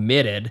have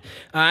omitted.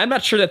 I'm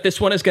not sure that this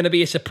one is going to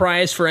be a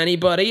surprise for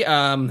anybody.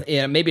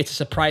 Maybe it's a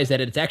surprise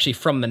that it's actually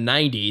from the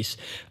 90s.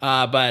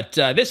 But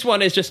this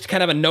one is just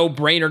kind of a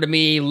no-brainer to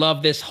me.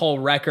 Love this whole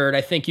record.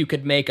 I think you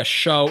could make a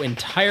show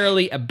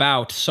entirely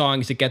about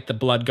songs that get the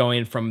blood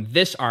going from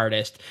this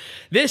artist.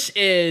 This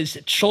is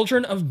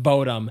Children of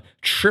Bodom,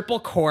 Triple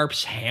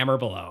Corpse, Hammer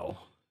Below.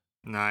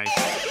 Nice.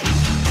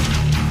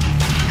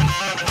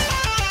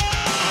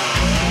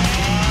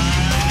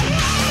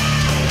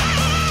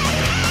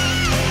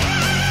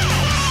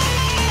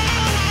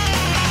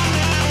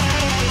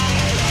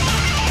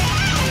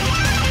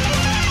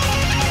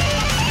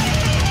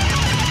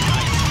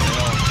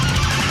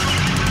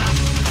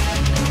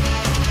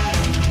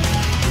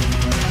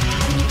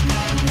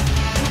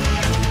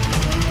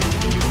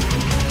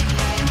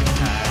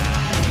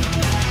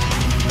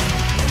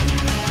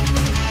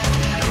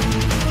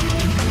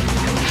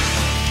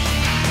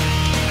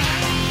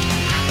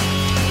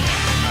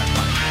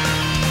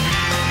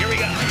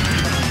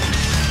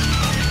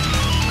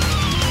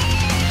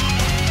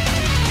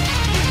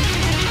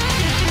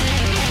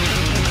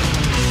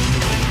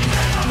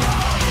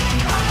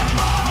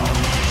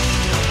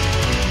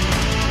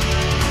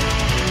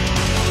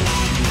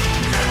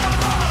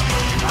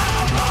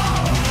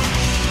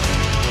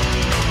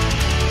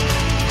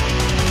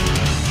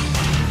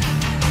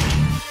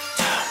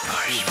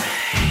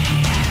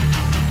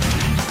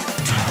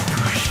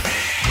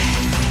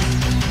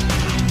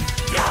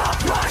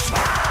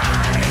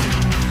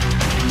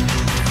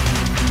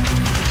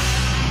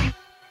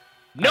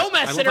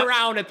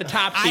 Around at the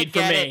top seed for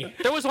me.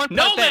 There was one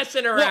no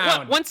messing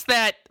around. Once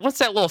that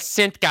little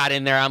synth got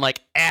in there, I'm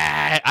like,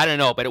 I don't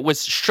know, but it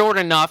was short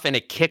enough and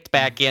it kicked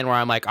back in where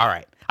I'm like, all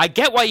right, I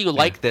get why you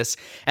like this.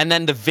 And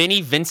then the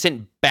Vinnie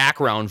Vincent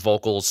background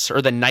vocals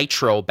or the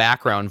Nitro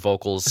background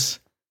vocals,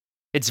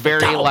 it's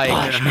very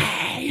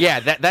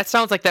that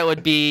sounds like that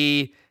would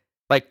be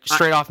like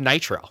straight off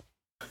Nitro.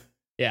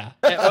 Yeah,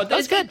 well,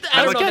 that's good.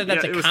 I don't know that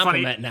that's a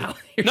compliment now.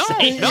 No.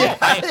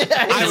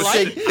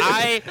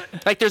 I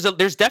like.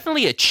 There's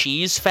definitely a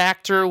cheese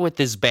factor with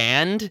this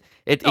band.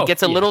 It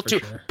gets a little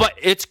too, but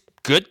it's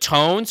good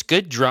tones,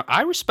 good drum.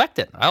 I respect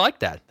it. I like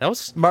that. That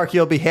was Mark.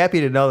 You'll be happy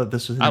to know that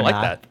this was not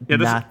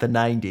the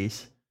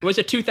 90s. Was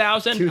it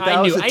 2000?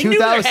 I knew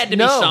there had to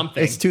be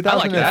something. It's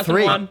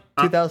 2003.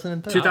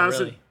 2003. 2000.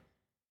 Really?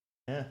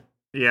 Yeah.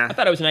 Yeah. I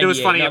thought it was 98. It was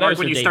funny, No, Mark,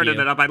 when you started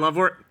it up. I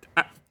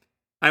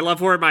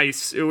love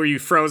where you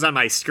froze on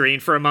my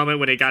screen for a moment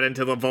when it got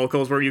into the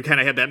vocals, where you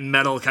kind of had that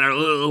metal kind of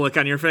look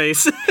on your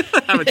face.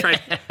 I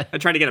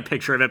tried to get a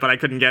picture of it, but I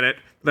couldn't get it.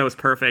 That was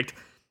perfect.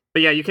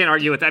 But yeah, you can't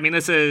argue with that. I mean,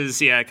 this is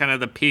kind of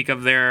the peak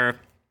of their.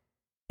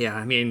 Yeah,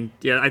 I mean,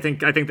 I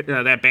think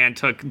that band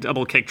took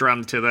double kick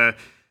drum to a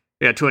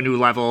new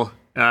level.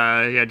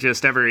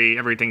 Just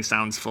everything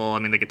sounds full. I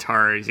mean, the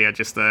guitars,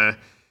 just the.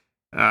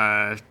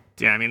 I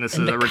mean, this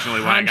is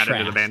originally why I got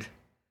into the band.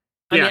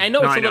 I mean, I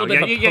know it's a little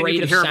bit of a parade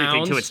you can of hear sounds.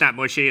 everything too. It's not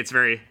mushy. It's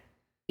very.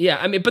 Yeah,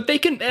 I mean, but they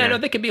can. I know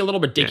they can be a little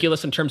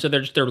ridiculous in terms of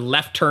their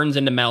left turns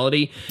into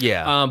melody.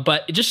 Yeah.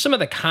 But just some of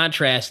the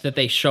contrast that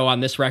they show on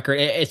this record,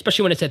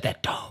 especially when it's at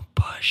that "Don't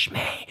push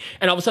me,"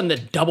 and all of a sudden the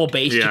double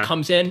bass just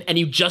comes in, and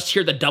you just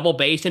hear the double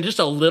bass, and just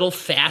a little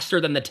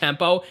faster than the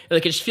tempo.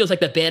 Like it just feels like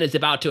the band is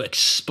about to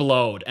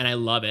explode, and I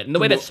love it. And the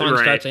way that song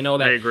starts, I know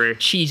that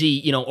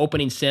cheesy,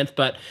 opening synth,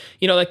 but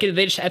like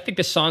they just. I think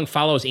the song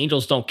follows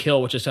 "Angels Don't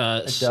Kill," which is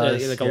a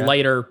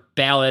lighter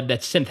ballad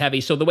that's synth heavy.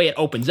 So the way it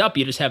opens up,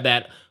 you just have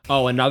that.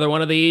 Oh, another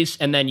one of these,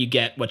 and then you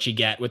get what you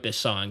get with this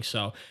song.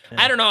 So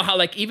I don't know how,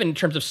 even in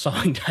terms of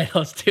song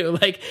titles too,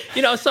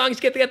 songs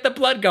get the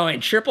blood going.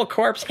 Triple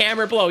Corpse,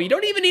 Hammer Blow. You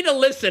don't even need to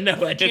listen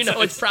to it.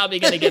 It's probably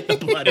going to get the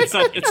blood.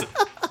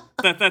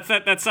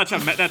 That's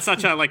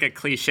such a like a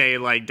cliche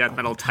like death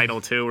metal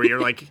title too, where you're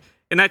like.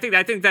 And I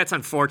think that's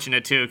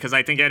unfortunate too, because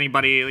I think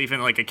anybody,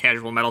 even like a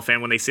casual metal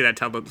fan, when they see that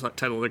title,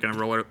 they're going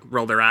to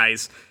roll their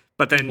eyes.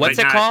 But then, what's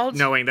it called?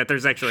 Knowing that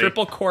there's actually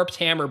Triple Corpse,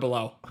 Hammer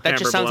Blow. That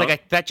just sounds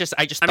like I just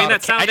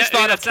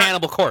thought of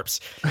Cannibal Corpse.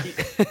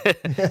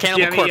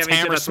 Cannibal Corpse,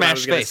 Hammer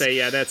Smash Face.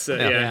 Yeah, that's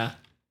Yeah.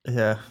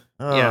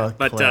 Oh, yeah,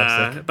 but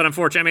classic. but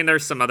unfortunately, I mean,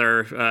 there's some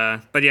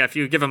other, but yeah, if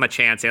you give them a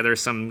chance,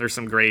 there's some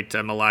great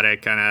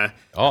melodic kind of,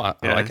 I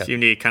like it.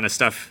 unique kind of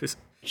stuff.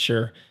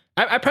 Sure.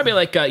 I probably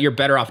like "You're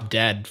Better Off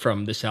Dead"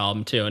 from this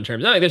album too. In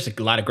terms, there's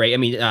a lot of great. I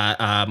mean,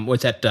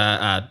 what's that?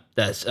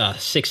 The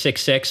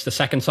 666, the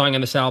second song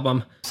on this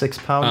album. 6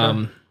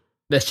 Pounder.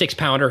 The 6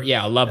 Pounder.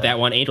 Yeah, I love that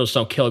one. Angels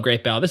Don't Kill,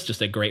 great ballad. This is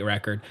just a great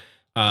record.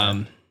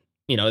 I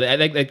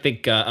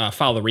think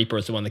Follow the Reaper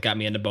is the one that got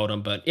me into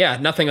Bodom. But yeah,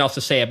 nothing else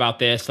to say about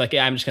this.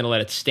 I'm just gonna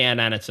let it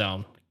stand on its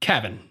own.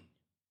 Kevin.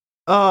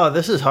 Oh,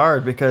 this is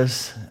hard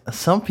because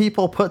some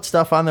people put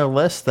stuff on their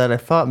list that I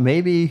thought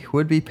maybe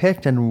would be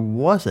picked and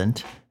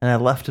wasn't, and I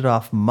left it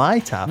off my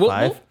top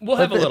 5. We'll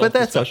have a little but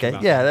that's discussion okay.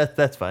 about Yeah,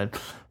 that's fine.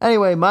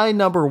 Anyway, my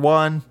number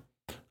 1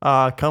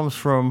 comes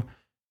from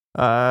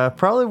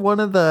probably one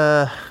of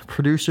the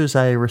producers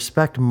I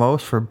respect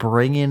most for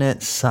bringing it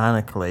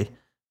sonically,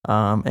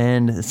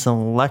 and it's an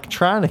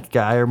electronic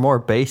guy, or more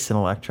bass than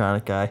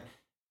electronic guy.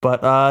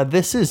 But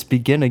this is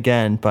 "Begin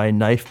Again" by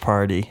Knife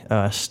Party.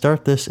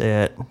 Start this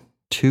at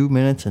 2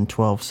 minutes and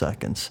 12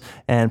 seconds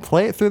and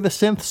play it through the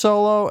synth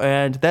solo,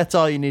 and that's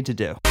all you need to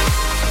do.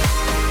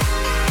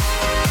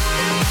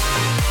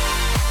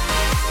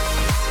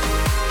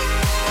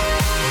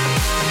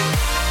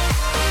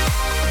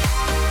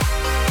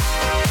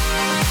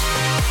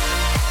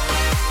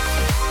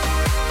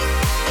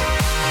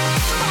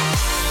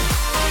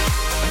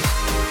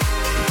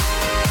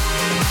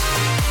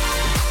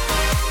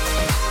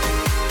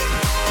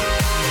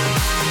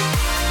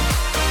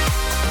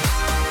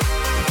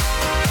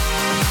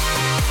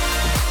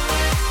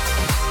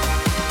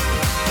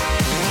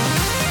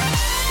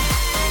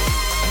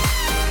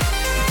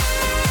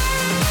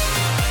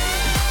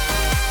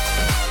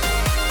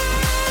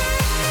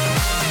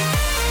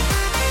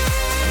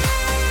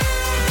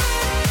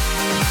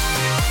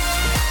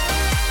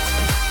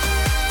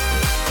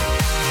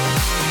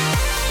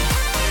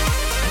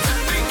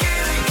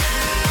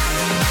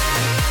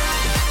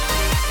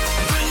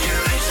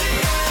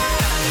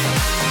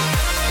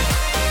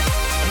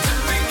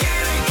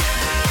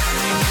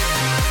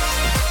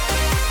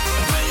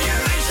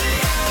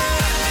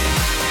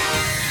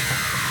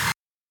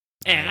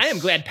 And I am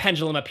glad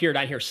Pendulum appeared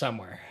on here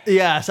somewhere.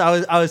 Yes,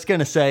 I was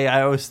gonna say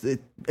I was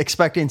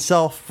expecting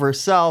Self for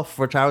Self,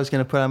 which I was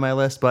gonna put on my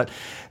list, but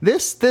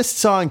this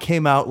song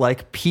came out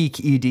like peak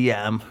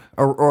EDM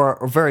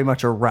or very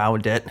much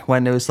around it,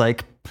 when it was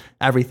like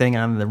everything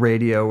on the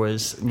radio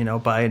was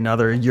by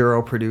another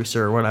Euro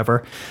producer or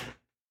whatever.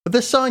 But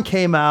this song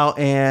came out,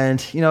 and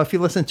if you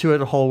listen to it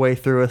the whole way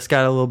through, it's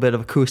got a little bit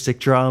of acoustic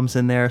drums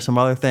in there, some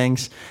other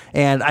things.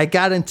 And I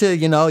got into,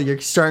 you're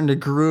starting to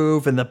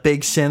groove and the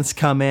big synths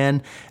come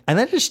in, and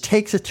that just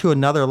takes it to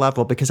another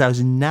level, because I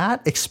was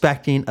not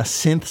expecting a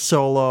synth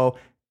solo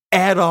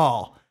at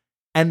all.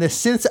 And the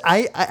synths,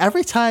 I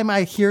every time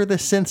I hear the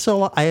synth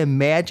solo, I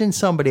imagine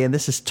somebody, and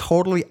this is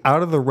totally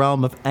out of the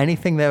realm of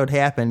anything that would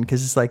happen,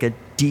 because it's like a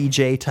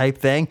DJ type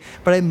thing,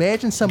 but I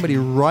imagine somebody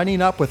running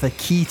up with a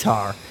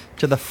keytar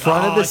to the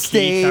front of the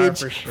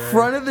stage,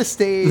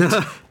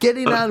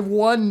 getting on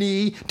one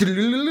knee,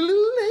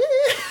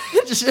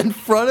 just in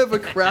front of a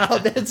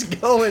crowd that's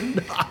going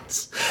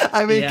nuts.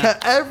 I mean,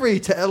 every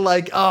time,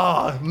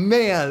 oh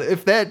man,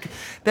 if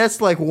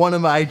that's like one of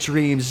my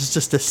dreams, is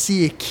just to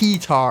see a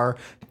keytar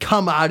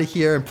come out of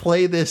here and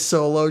play this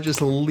solo,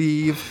 just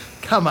leave.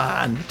 Come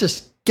on,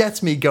 just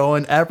gets me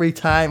going every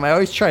time. I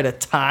always try to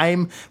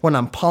time when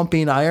I'm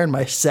pumping iron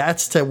my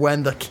sets to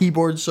when the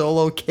keyboard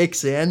solo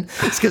kicks in.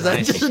 It's because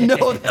I just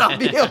know that I'll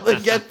be able to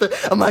get through.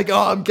 I'm like,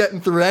 I'm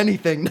getting through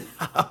anything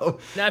now.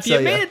 Now, if you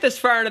made it this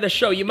far into the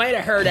show, you might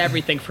have heard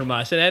everything from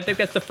us. And I think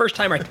that's the first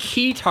time our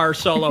keytar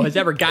solo has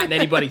ever gotten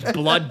anybody's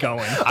blood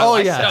going.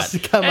 Yes.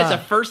 Come on. That's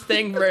the first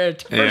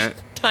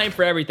time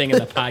for everything in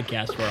the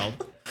podcast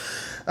world.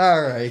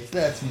 All right.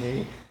 That's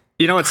me.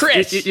 You know what's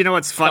Chris. You know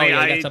what's funny?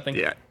 Got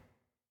something?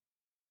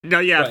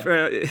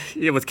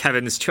 With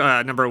Kevin's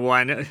number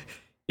 1,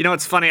 You know,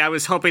 it's funny. I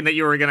was hoping that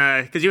you were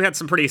gonna, because you had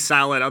some pretty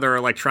solid other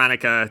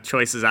electronica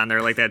choices on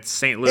there, like that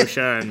Saint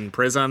Lucia and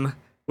Prism,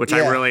 which I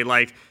really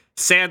like.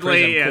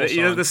 Sadly, Prism, cool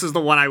you know, song. this is the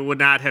one I would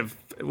not have.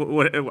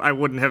 I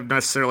wouldn't have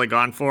necessarily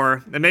gone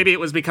for, and maybe it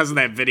was because of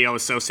that video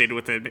associated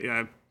with it.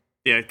 Yeah,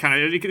 it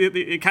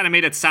kind of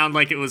made it sound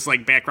like it was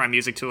like background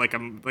music to like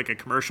a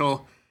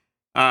commercial.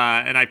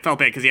 And I felt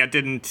bad because I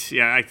didn't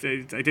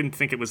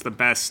think it was the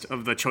best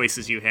of the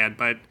choices you had,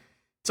 but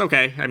it's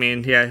okay. I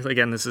mean, yeah,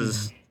 again, this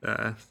is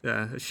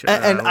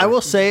And I will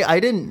say, I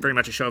didn't very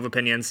much a show of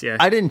opinions. Yeah,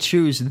 I didn't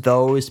choose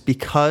those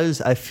because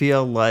I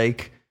feel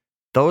like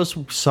those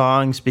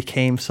songs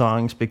became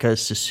songs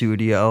because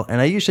Susudio, and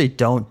I usually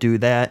don't do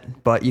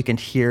that, but you can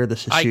hear the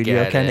Susudio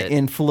get kind of it.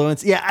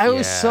 influence. Yeah, I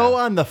was so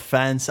on the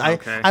fence.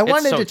 Okay. I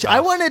wanted so to tough. I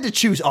wanted to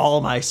choose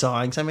all my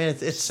songs. I mean,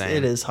 it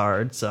is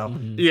hard. So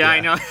yeah, I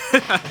know.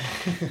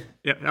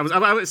 Yeah,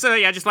 I was so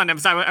yeah. I just wanted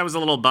to. I was a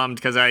little bummed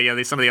because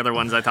some of the other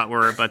ones I thought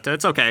were, but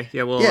it's okay.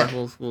 Yeah,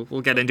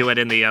 we'll get into it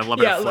in the Love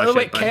It Yeah, or Flush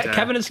wait, It. But,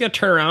 Kevin is going to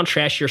turn around,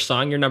 trash your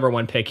song, your number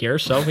one pick here.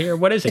 So here,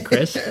 what is it,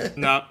 Chris?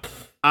 No,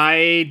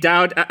 I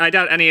doubt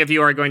any of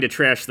you are going to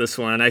trash this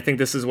one. I think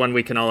this is one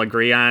we can all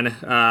agree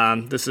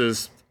on. This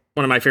is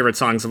one of my favorite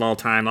songs of all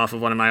time, off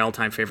of one of my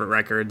all-time favorite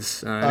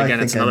records. And again,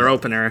 it's another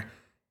opener,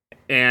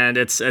 and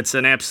it's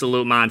an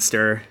absolute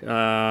monster.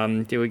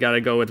 We got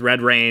to go with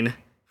Red Rain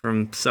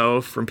from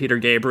Peter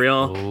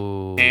Gabriel.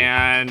 Ooh.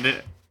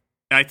 And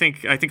I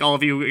think all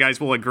of you guys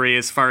will agree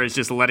as far as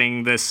just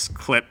letting this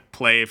clip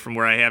play from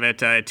where I have it,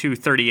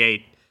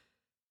 2:38.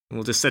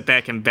 We'll just sit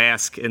back and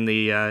bask in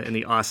the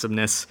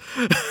awesomeness.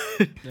 Oh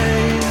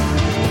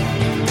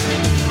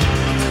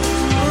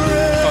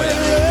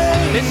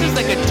yeah. This is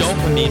like a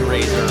dopamine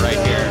raiser right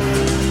here.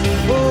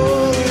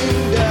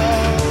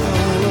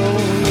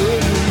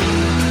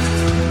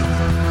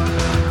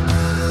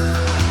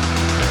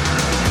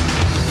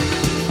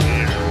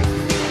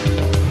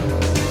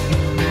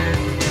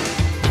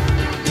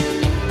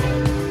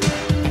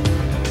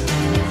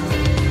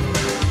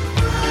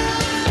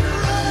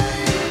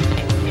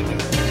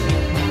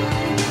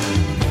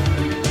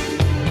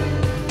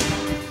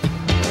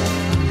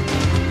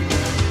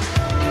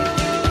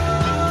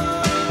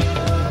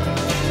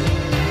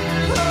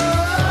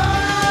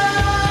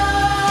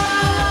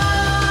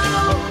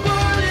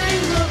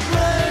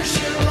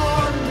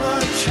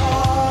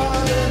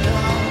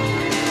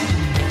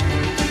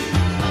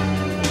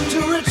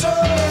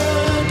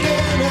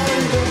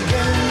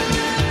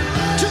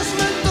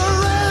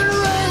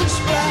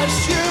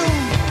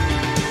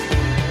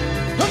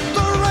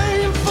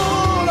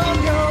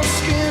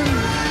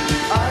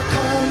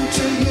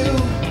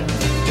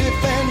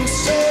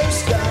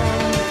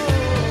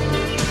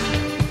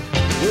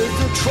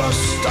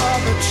 Trust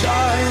of a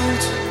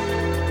child.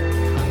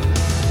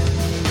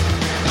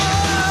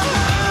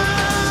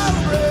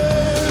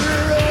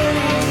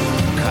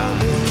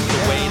 The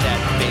way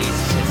that bass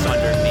hits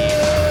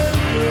underneath.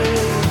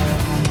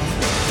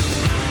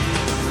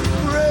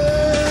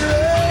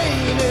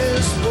 Rain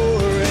is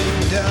pouring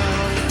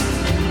down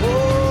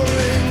all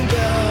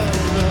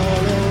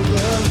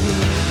over me.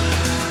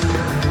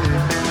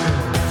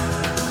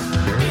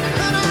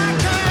 And I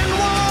can't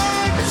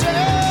watch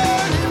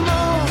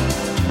anymore.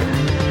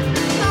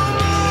 No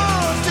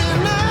more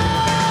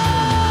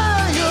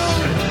denial.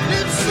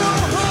 It's so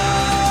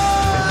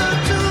hard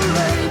to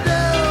lay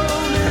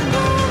down in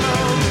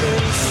all of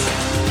this.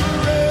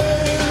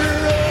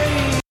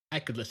 Rain. I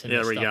could listen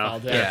There to we this stuff go. all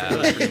day.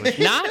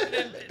 Yeah.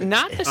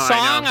 not the Oh, I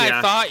song know, I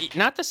yeah.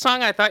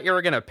 thought you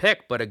were gonna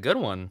pick, but a good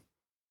one.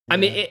 I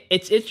mean,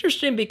 it's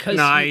interesting because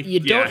No, you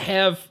don't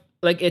have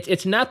like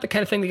it's not the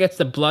kind of thing that gets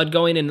the blood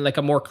going in like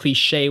a more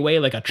cliche way,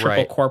 like a triple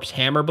Right. corpse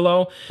hammer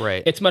blow.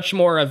 Right. It's much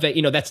more of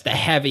a, that's the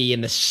heavy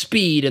and the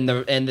speed and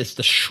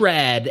the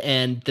shred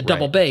and the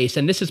double Right. bass,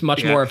 and this is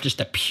much more of just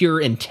a pure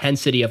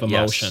intensity of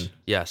emotion.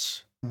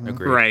 Yes.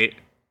 Agreed. Right.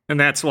 And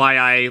that's why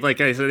I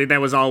said,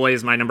 that was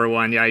always my number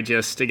one. Yeah, I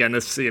just, again,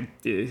 this is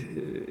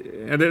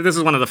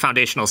one of the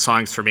foundational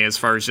songs for me as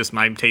far as just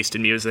my taste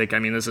in music. I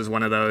mean, this is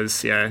one of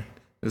those, yeah,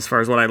 as far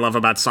as what I love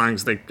about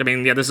songs.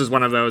 This is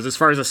one of those, as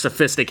far as a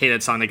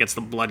sophisticated song that gets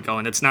the blood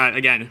going. It's not,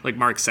 again, like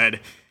Mark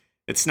said,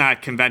 it's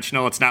not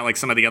conventional. It's not like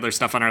some of the other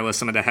stuff on our list,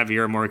 some of the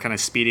heavier, more kind of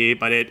speedy,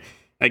 but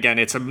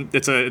it's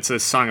a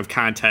song of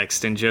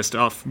context and just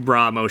off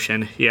raw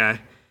emotion. Yeah.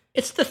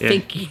 It's the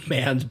thinking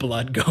man's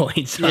blood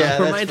going. So Yeah, it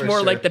that's reminds for more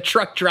sure. like the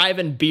truck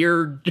driving,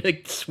 beer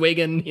like,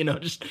 swigging,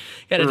 just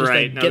kind of just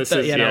Right. like No, get this the,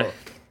 is-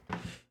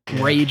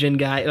 raging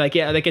guy. Like,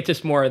 yeah, like it's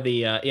just more of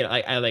the,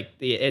 I like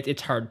the,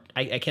 it's hard.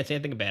 I can't say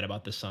anything bad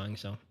about this song.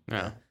 So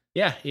Yeah.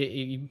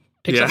 you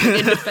pick Yeah.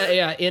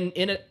 something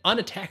in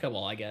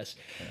unattackable, I guess.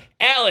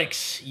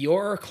 Alex,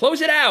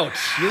 close it out.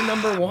 You're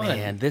number one.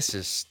 Man, this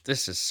is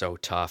so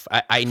tough.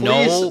 I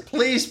know.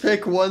 Please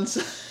pick one.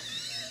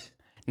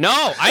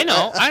 No, I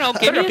know.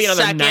 Give Better me be a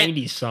another second.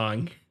 90s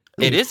song.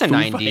 It is a Foo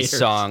 90s Fighters.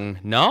 song.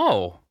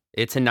 No,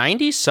 it's a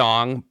 90s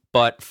song,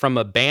 but from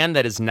a band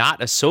that is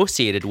not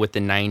associated with the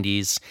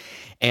 90s.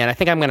 And I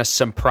think I'm going to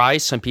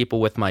surprise some people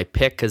with my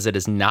pick because it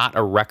is not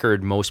a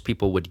record most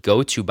people would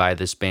go to by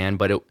this band.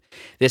 But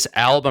this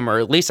album, or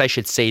at least I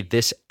should say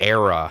this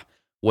era,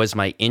 was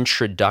my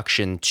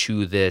introduction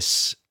to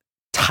this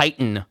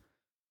titan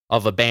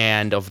of a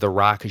band of the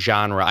rock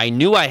genre. I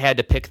knew I had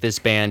to pick this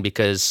band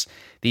because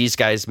these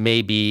guys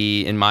may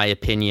be, in my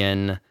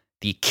opinion,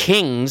 the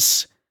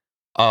kings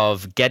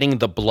of getting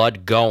the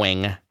blood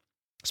going,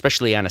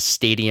 especially on a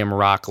stadium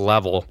rock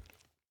level.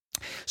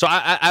 So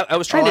I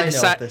was trying to decide.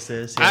 I know what this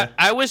is. Yeah.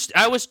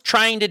 I was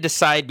trying to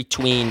decide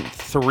between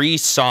 3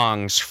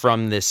 songs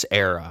from this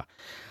era.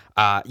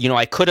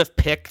 I could have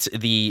picked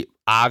the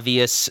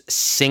obvious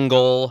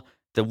single,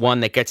 the one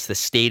that gets the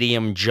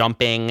stadium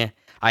jumping.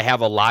 I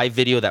have a live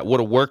video that would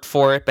have worked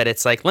for it, but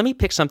it's like, let me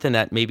pick something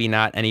that maybe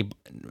not a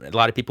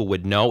lot of people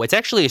would know. It's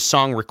actually a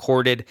song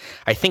recorded,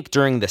 I think,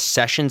 during the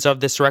sessions of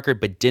this record,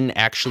 but didn't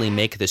actually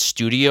make the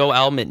studio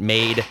album.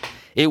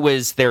 It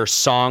was their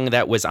song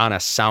that was on a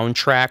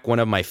soundtrack, one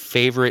of my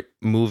favorite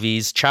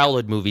movies,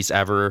 childhood movies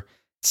ever.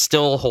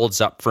 Still holds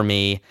up for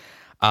me.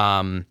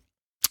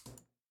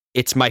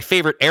 It's my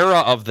favorite era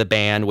of the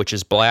band, which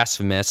is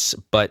Blasphemous,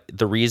 but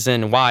the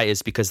reason why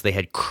is because they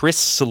had Chris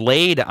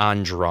Slade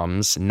on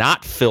drums,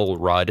 not Phil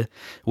Rudd,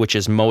 which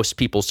is most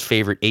people's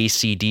favorite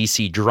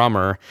AC/DC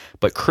drummer,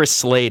 but Chris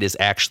Slade is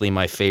actually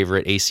my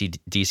favorite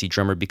AC/DC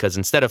drummer because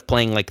instead of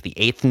playing like the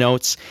 8th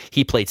notes,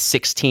 he played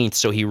 16th,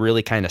 so he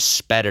really kind of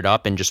sped it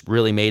up and just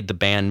really made the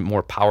band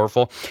more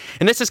powerful.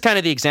 And this is kind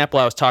of the example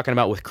I was talking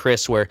about with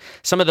Chris, where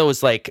some of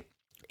those like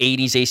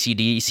 80s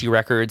AC/DC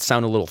records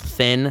sound a little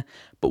thin,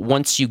 but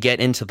once you get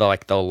into the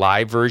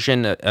live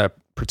version,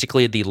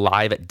 particularly the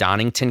live at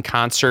Donington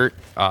concert,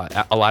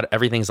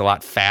 everything's a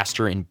lot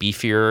faster and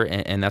beefier,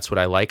 and that's what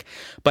I like.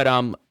 But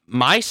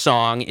my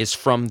song is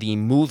from the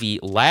movie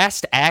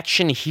Last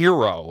Action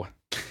Hero,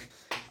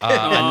 a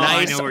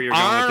nice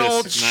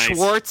Arnold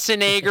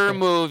Schwarzenegger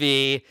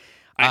movie.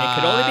 It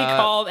could only be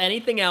called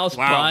anything else.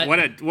 Wow,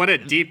 but what a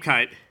deep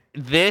cut!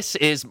 This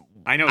is.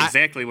 I know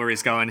exactly where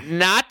he's going.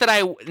 Not that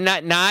I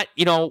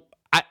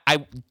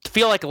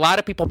feel like a lot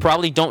of people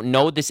probably don't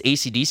know this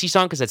AC/DC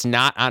song because it's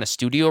not on a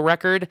studio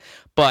record,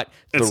 but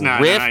the riff, no,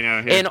 I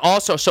know, yeah. And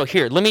also, so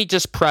here, let me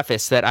just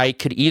preface that I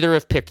could either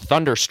have picked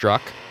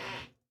Thunderstruck,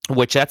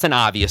 which that's an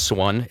obvious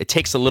one. It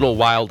takes a little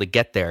while to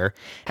get there.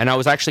 And I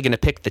was actually going to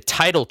pick the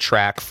title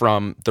track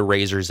from The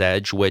Razor's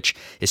Edge, which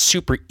is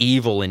super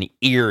evil and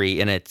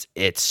eerie, and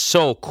it's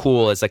so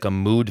cool as like a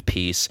mood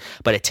piece,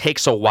 but it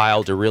takes a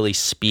while to really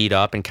speed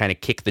up and kind of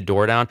kick the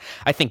door down.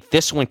 I think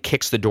this one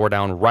kicks the door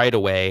down right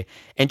away.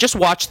 And just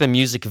watch the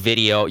music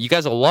video. You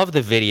guys will love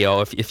the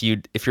video if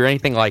you're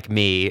anything like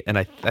me, and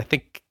I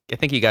think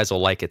you guys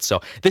will like it.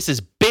 So this is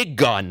Big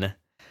Gun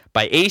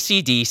by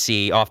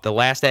AC/DC off the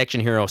Last Action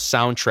Hero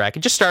soundtrack.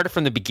 And just start it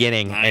from the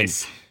beginning and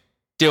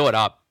do it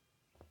up.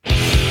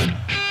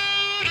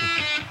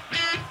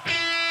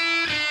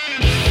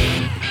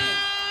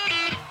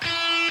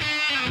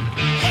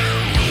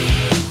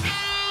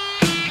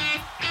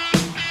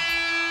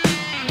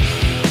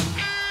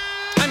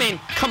 I mean,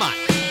 come on.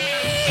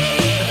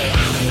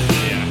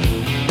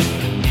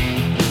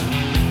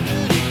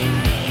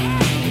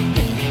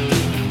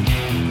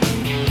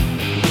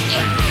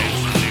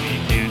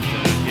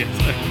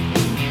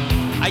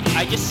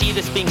 I just see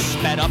this being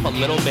sped up a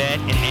little bit,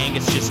 and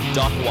Angus just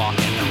duck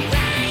walking.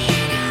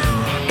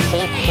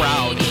 Whole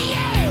crowd.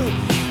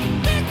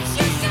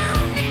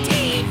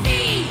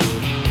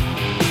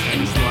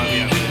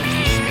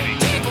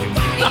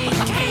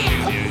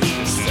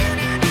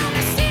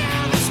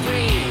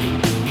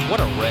 What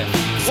a riff.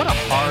 What a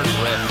hard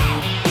riff.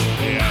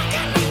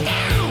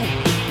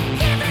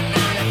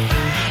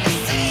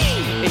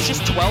 It's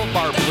just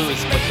 12-bar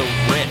blues, but the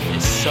riff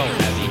is so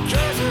heavy.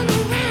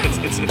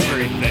 It's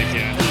very thick,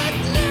 yeah.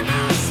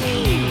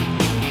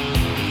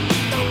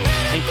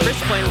 And Chris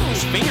playing with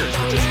his fingers,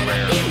 which is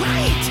rare.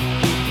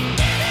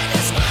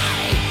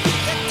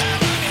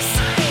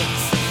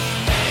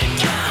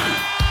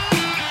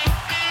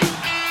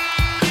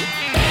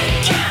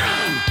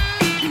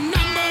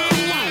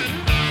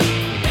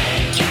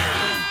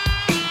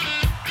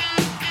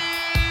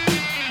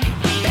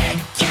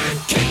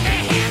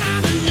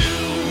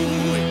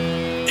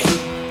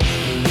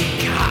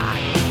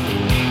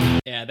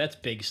 Yeah, that's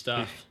big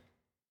stuff.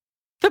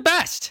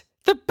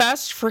 The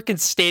best freaking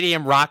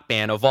stadium rock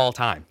band of all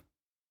time.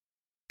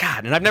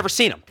 God, and I've never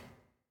seen them.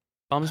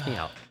 Bums me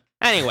out.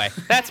 Anyway,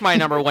 that's my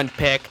number one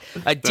pick.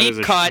 A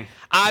deep cut.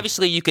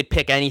 Obviously, you could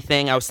pick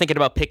anything. I was thinking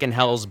about picking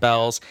Hell's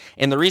Bells,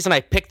 and the reason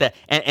I picked that,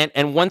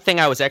 and one thing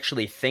I was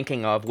actually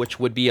thinking of, which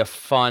would be a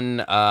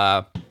fun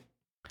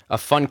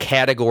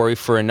category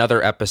for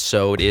another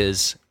episode,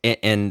 is,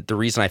 and the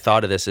reason I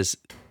thought of this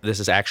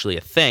is actually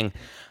a thing.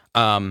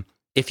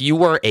 If you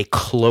were a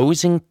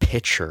closing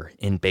pitcher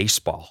in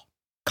baseball,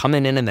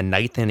 coming in the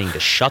ninth inning to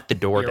shut the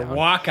door Your down.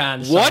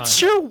 walk-on song.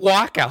 What's your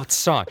walkout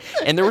song?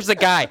 And there was a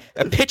guy,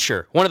 a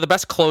pitcher, one of the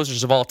best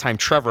closers of all time,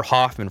 Trevor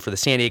Hoffman for the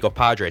San Diego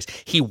Padres.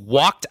 He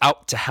walked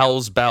out to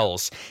Hell's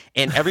Bells,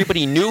 and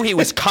everybody knew he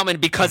was coming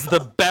because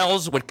the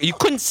bells you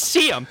couldn't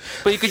see him,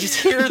 but you could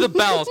just hear the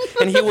bells,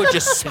 and he would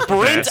just sprint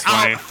That's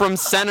funny. out from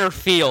center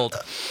field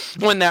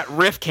when that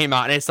riff came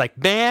out. And it's like,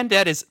 man,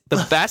 that is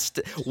the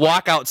best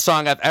walkout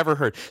song I've ever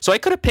heard. So I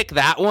could have picked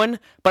that one,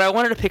 but I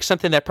wanted to pick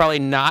something that probably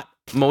not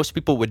most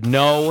people would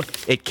know.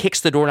 It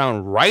kicks the door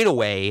down right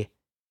away,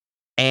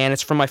 and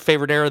it's from my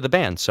favorite era of the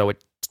band, so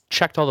it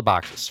checked all the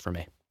boxes for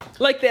me.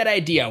 Like that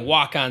idea,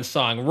 walk-on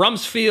song.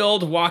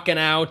 Rumsfeld walking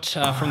out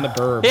from the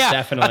Burbs. Yeah.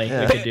 Definitely,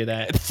 we could do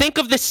that. Think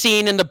of the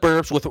scene in the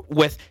Burbs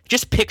with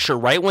just picture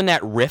right when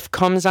that riff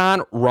comes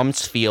on,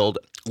 Rumsfeld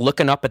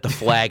looking up at the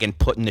flag and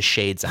putting the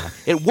shades on.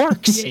 It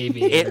works.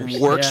 Aviators.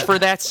 It works Yeah. for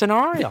that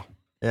scenario.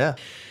 Yeah.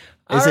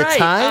 All Is it right,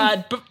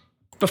 time?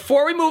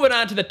 Before we move it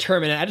on to the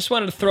tournament, I just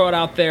wanted to throw it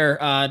out there.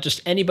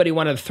 Just anybody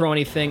wanted to throw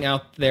anything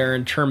out there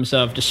in terms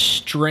of just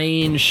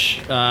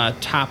strange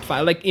top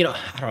five? Like,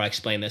 how do I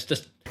explain this?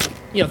 Just,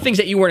 things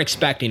that you weren't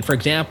expecting. For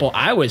example,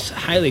 I was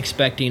highly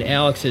expecting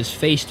Alex's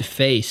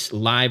face-to-face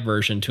live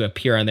version to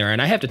appear on there.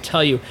 And I have to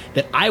tell you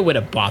that I would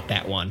have bought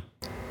that one.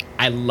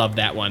 I love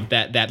that one.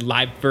 That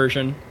live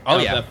version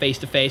of the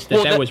face-to-face.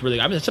 That was really...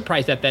 I was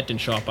surprised that didn't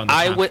show up on the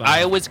top five.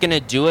 I was going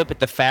to do it, but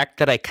the fact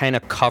that I kind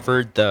of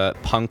covered the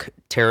punk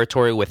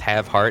territory with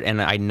Have Heart, and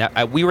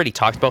we already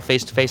talked about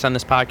Face to Face on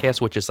this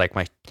podcast, which is like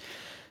my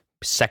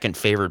second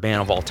favorite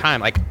band of all time.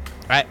 Like,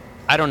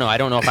 I don't know. I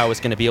don't know if I was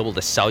going to be able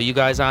to sell you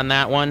guys on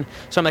that one.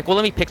 So I'm like, well,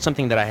 let me pick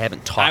something that I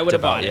haven't talked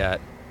about yet.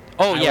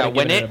 Oh, yeah.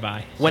 When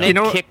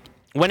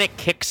it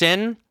kicks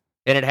in,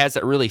 and it has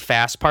that really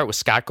fast part with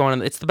Scott going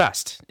on. It's the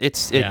best.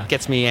 It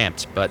gets me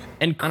amped, but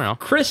I don't know.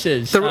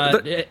 Chris's,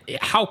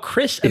 how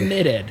Chris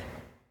emitted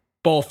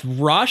both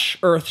Rush,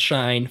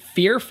 Earthshine,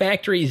 Fear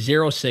Factory,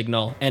 Zero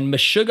Signal, and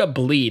Meshuggah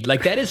Bleed.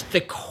 Like, that is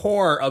the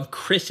core of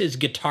Chris's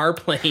guitar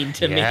playing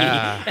to me.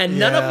 And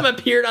none of them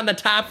appeared on the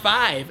top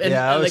five. And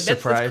I was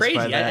that's surprised crazy.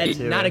 by that I did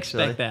too, not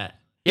actually. expect that.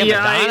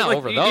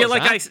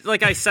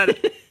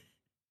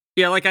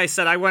 Like I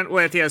said, I went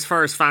with as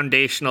far as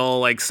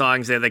foundational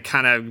songs that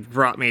kind of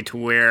brought me to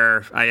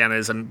where I am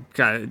as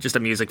just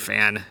a music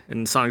fan,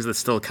 and songs that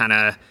still kind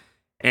of,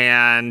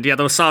 and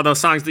those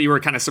songs that you were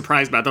kind of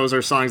surprised about, those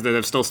are songs that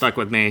have still stuck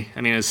with me.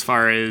 I mean, as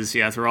far as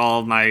through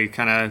all of my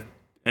kind of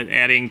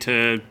adding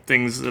to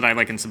things that I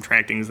like and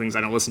subtracting things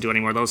I don't listen to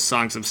anymore, those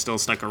songs have still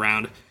stuck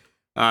around.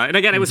 And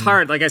again, it was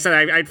hard. Like I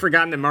said, I'd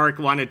forgotten that Mark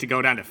wanted to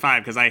go down to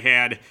 5 because I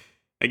had.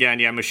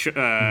 Again,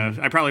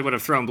 I probably would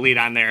have thrown Bleed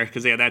on there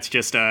because that's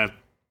just as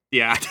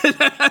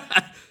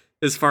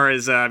far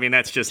as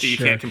that's just you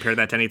can't compare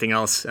that to anything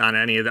else on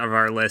any of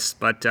our lists.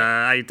 But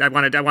I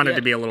wanted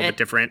to be a little bit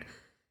different.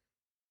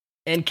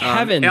 And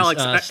Kevin's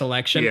Alex,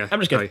 selection. yeah, I'm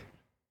just gonna.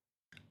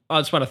 I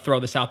just want to throw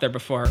this out there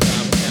before.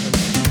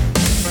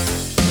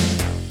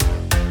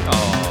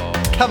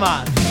 Come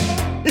on.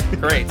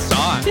 Great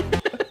song.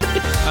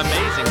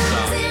 Amazing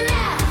song.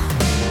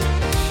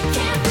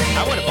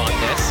 I would have bought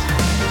this.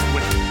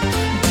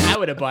 I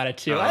would have bought it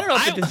too. I don't know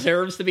if it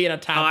deserves to be in a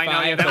top I know,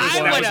 five. that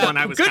was one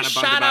I was Good kind of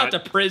bummed shout out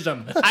about. to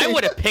Prism. I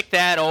would have picked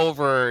that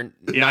over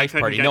Knife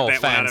Party. No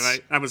offense.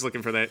 I was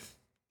looking for that.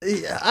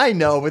 Yeah, I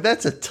know, but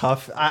that's a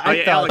tough.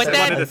 I thought Alex, that I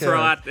wanted to was throw good.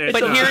 out.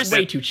 But here's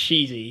way too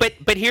cheesy.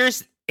 But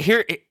here's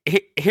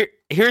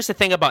the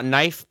thing about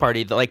Knife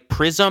Party. Like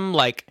Prism,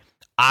 like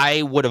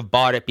I would have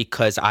bought it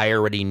because I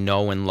already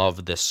know and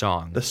love this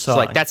song. So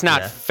like that's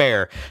not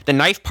fair. The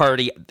Knife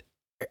Party,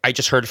 I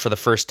just heard it for the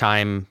first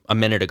time a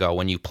minute ago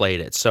when you played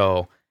it.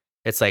 So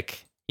it's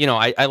like,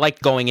 I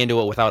like going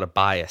into it without a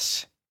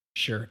bias.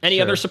 Sure.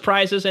 Any other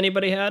surprises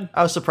anybody had?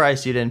 I was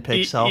surprised you didn't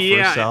pick Self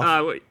or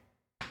Self.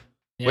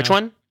 Which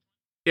one?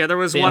 Yeah, there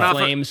was Band one off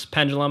Flames,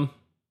 Pendulum,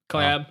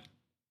 collab.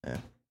 with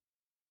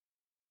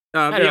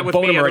me,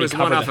 Bonham there already was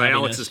one covered off the of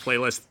Alex's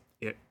playlist.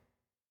 Yeah.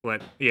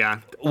 What? Yeah.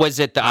 Was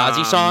it the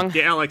Ozzy song?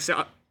 Yeah, Alex.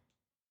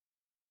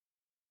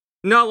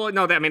 No,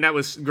 that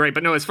was great.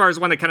 But no, as far as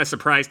one that kind of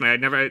surprised me,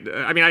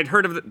 I'd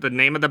heard of the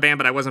name of the band,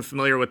 but I wasn't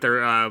familiar with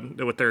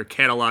their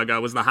catalog.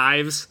 Was the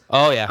Hives.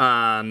 Oh,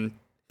 yeah.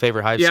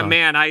 Favorite Hives song. Yeah,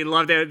 man, I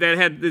loved it. It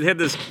had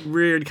this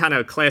weird kind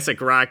of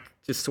classic rock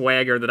just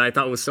swagger that I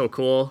thought was so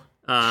cool.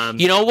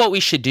 You know what we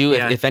should do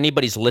if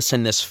anybody's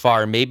listened this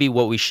far? Maybe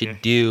what we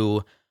should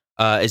do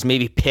is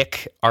maybe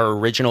pick our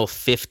original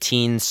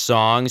 15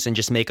 songs and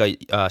just make a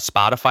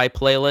Spotify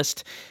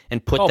playlist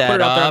and put that put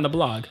it up out there on the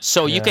blog.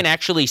 so you can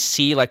actually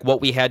see like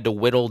what we had to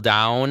whittle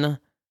down.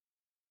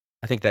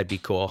 I think that'd be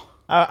cool.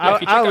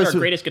 If you check out our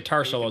greatest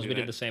guitar solos, we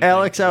did the same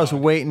Alex, thing. I was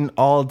waiting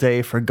all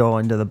day for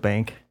going to the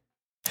bank.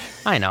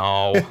 I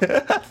know.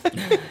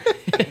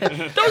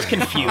 Those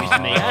confused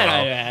me.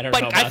 I don't know.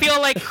 But I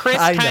feel like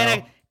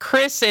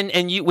Chris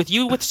and you with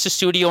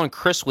Sussudio and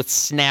Chris with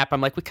Snap,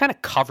 I'm like, we kind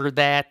of covered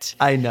that.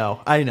 I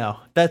know.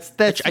 That's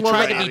I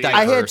try to be diverse.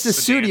 I had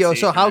Sussudio,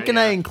 so how can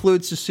I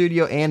include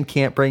Sussudio and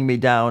Can't Bring Me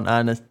Down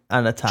on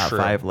a top True.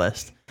 5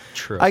 list?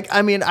 True.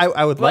 I mean,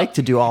 I would like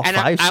to do all And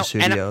 5 and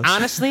studios.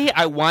 honestly,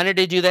 I wanted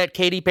to do that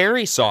Katy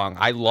Perry song.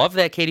 I love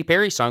that Katy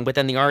Perry song, but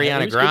then the it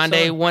Ariana was a good song.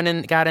 Grande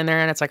one got in there,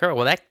 and it's like, oh,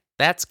 well,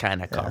 that's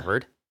kind of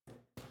covered.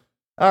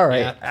 all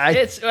right. Yeah.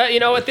 It's you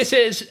know what this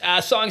is?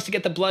 Songs to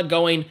get the blood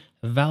going.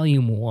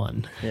 Volume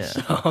 1. Yeah.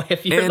 So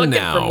if you're And looking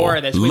now, for more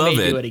of this, we love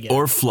may it do it again.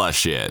 or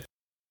flush it.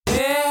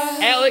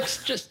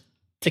 Alex, just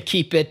to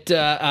keep it,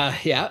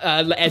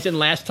 as in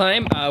last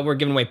time, we're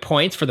giving away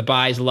points for the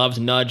buys, loves,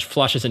 nudge,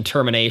 flushes, and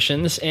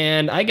terminations.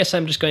 And I guess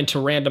I'm just going to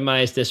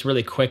randomize this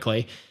really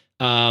quickly,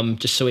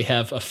 just so we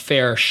have a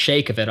fair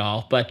shake of it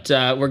all. But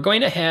we're going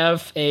to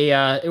have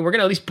we're going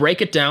to at least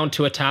break it down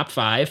to a top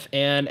 5.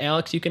 And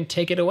Alex, you can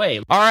take it away.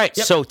 All right,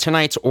 so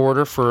tonight's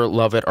order for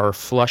Love It or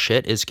Flush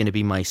It is going to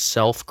be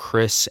myself,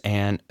 Chris,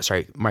 Kevin,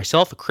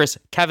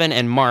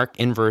 and Mark,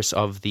 inverse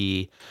of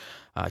the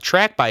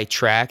track by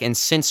track. And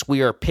since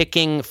we are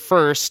picking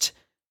first,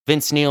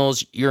 Vince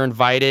Neils, you're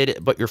invited,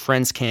 but your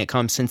friends can't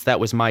come since that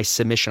was my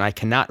submission. I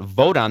cannot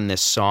vote on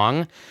this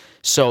song,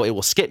 so it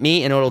will skip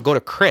me and it'll go to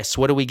Chris.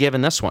 What do we give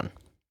in this one?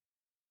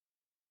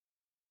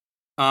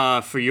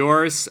 For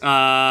yours,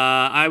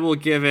 I will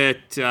give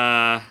it.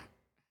 I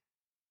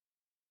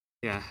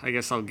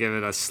guess I'll give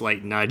it a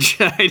slight nudge.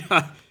 I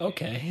know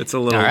Okay. it's a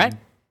little All right.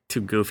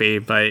 too goofy,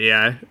 but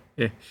yeah.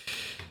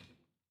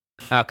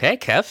 Okay,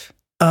 Kev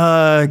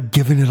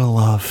Giving it a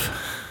love.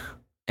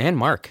 and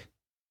Mark.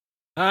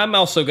 I'm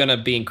also going to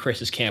be in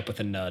Chris's camp with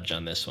a nudge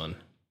on this one.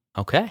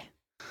 Okay.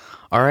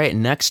 All right,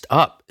 next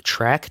up,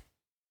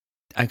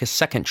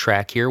 second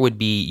track here would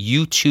be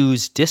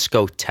U2's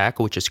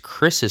Discotheque, which is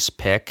Chris's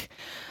pick.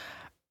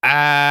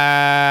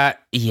 I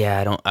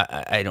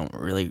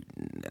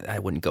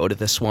wouldn't go to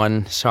this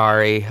one.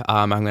 Sorry.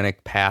 I'm going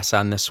to pass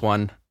on this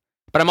one.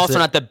 But I'm also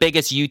not the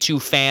biggest U2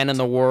 fan in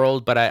the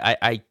world, but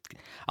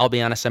I'll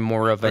be honest, I'm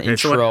more of an Okay,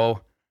 so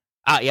intro.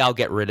 I'll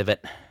get rid of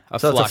it.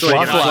 So it's a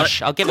flush.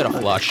 flush? I'll give it a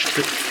flush.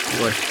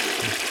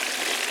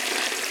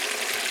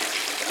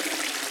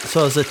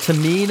 So is it to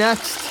me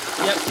next?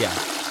 Yep. Yeah.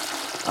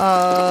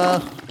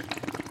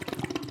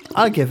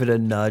 I'll give it a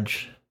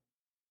nudge.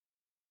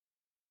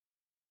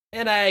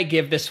 And I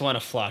give this one a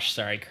flush.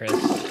 Sorry, Chris.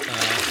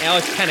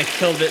 Alex kind of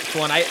killed it for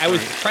one. I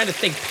was trying to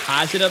think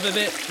positive of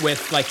it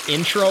with like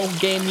intro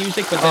game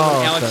music, but then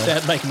when Alex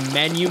said like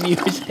menu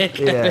music,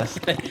 Yeah.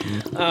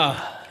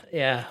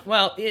 yeah.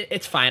 Well,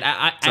 it's fine.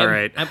 It's all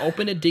right. I'm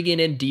open to digging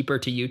in deeper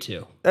to you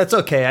two. That's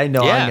okay. I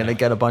know Yeah. I'm gonna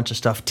get a bunch of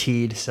stuff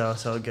teed, so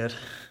good.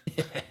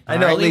 I All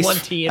know right, at only least one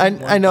tee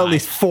and I know one at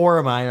least 4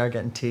 of mine are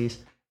getting tees.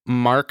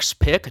 Mark's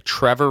pick,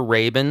 Trevor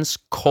Rabin's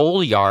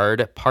Coal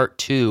Yard Part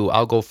 2.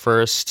 I'll go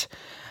first.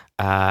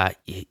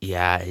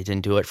 It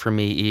didn't do it for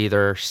me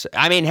either.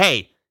 I mean,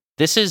 hey,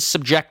 this is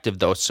subjective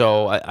though,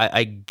 so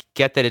I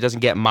get that it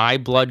doesn't get my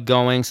blood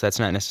going, so that's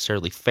not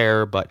necessarily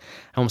fair, but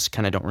I almost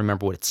kind of don't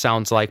remember what it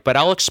sounds like. But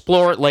I'll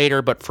explore it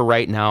later, but for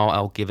right now,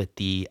 I'll give it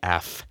the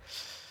F.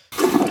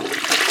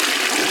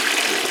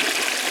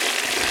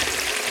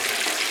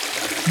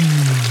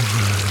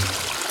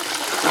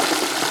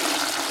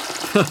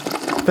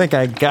 I think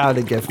I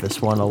gotta give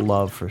this one a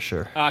love for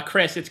sure.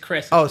 Chris, it's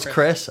Chris. Oh, it's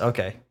Chris?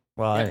 Okay.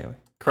 Well, anyway.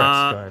 Chris, go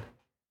ahead.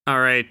 All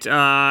right,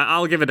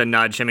 I'll give it a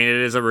nudge. I mean, it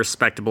is a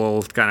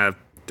respectable kind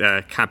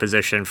of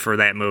composition for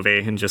that movie,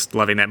 and just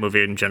loving that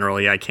movie in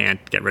general. Yeah, I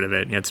can't get rid of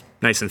it. It's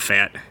nice and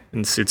fat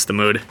and suits the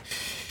mood.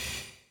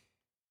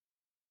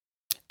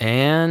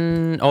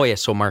 And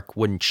so Mark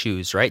wouldn't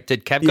choose, right?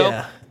 Did Kev go?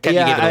 Yeah, Kev, you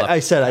gave it a love. I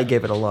said I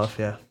gave it a love,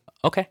 yeah.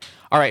 Okay.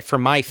 All right. For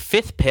my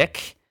fifth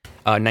pick,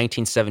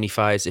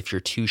 1975's If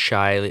You're Too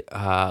Shy,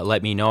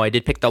 Let Me Know. I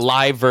did pick the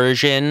live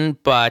version,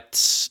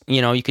 but,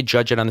 you could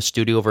judge it on the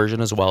studio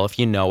version as well if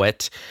you know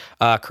it.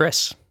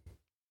 Chris?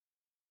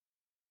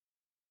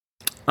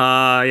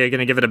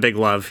 Gonna give it a big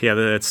love. Yeah,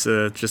 it's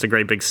just a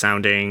great big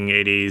sounding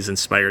 80s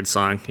inspired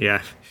song.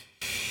 Yeah.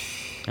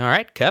 All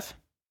right. Kev?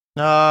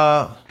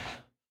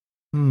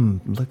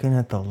 Looking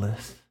at the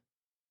list.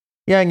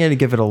 Yeah, I'm going to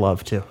give it a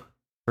love too,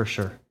 for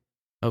sure.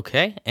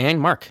 Okay.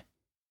 And Mark?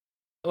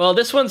 Well,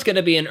 this one's going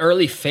to be an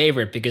early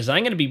favorite because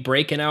I'm going to be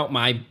breaking out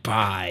my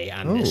buy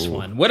on this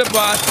one. Would have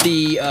bought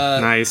the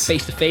Nice.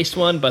 face-to-face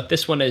one, but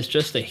this one is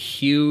just a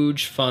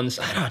huge fun.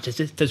 I don't know, does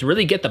it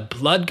really get the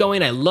blood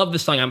going? I love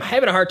this song. I'm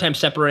having a hard time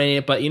separating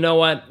it, but you know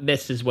what?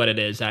 This is what it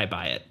is. I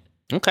buy it.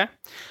 Okay.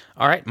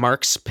 All right.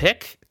 Mark's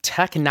pick,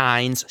 Tech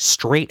Nine's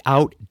Straight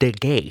Out the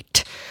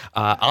Gate.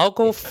 I'll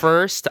go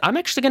first. I'm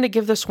actually going to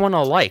give this one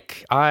a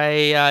like.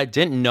 I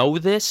didn't know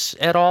this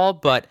at all,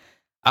 but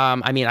I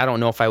don't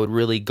know if I would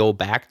really go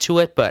back to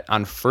it, but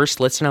on first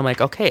listen, I'm like,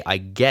 okay, I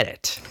get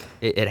it.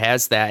 It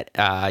has that,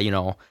 I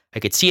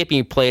could see it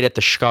being played at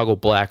the Chicago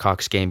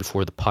Blackhawks game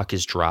before the puck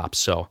is dropped,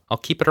 so I'll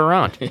keep it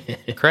around.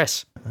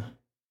 Chris?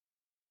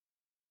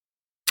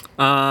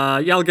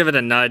 I'll give it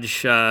a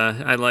nudge.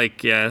 I like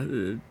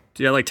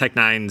Tech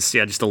Nine's,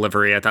 just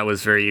delivery. I thought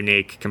was very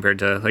unique compared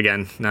to,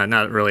 again,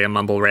 not really a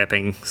mumble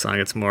rapping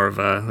song. It's more of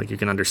a, like, you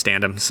can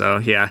understand him, so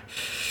yeah.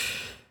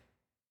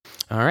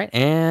 All right,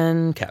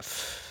 and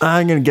Kev.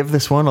 I'm going to give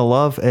this one a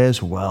love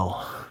as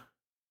well.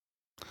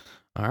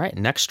 All right,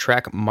 next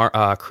track,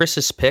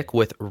 Chris's pick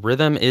with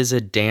Rhythm is a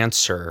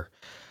Dancer.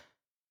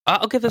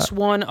 I'll give this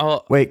one.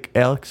 Wait,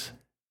 Alex.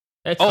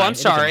 That's Oh, fine. I'm It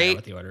doesn't matter sorry.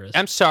 what the order is.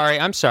 I'm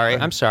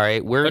sorry.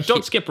 But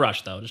don't skip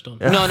Rush though. Just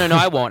don't. No,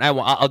 I won't.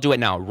 I'll do it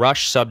now.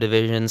 Rush,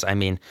 Subdivisions. I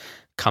mean,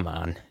 come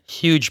on.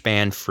 Huge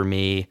band for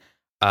me.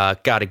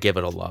 Got to give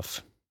it a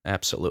love.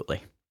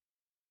 Absolutely.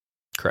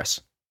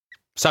 Chris.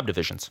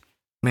 Subdivisions.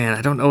 Man,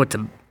 I don't know what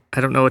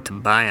to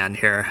buy on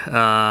here.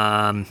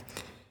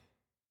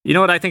 You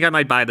know what? I think I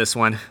might buy this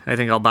one. I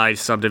think I'll buy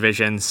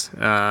Subdivisions.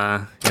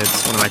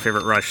 It's one of my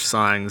favorite Rush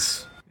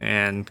songs,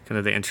 and kind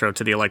of the intro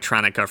to the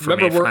electronica for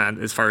Remember,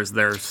 me. As far as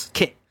theirs,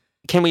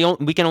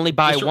 We can only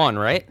buy one,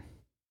 right?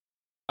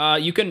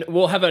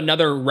 We'll have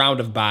another round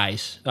of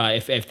buys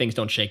if things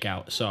don't shake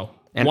out. So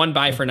one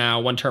buy for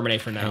now, one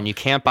terminate for now. And you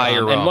can't buy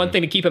your own. And one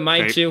thing to keep in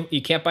mind Right. too,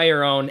 you can't buy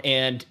your own,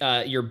 and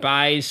your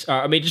buys.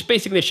 Just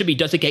basically it should be,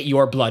 does it get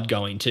your blood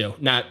going too?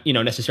 Not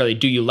necessarily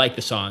do you like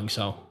the song.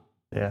 So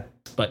Yeah.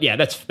 but yeah,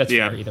 that's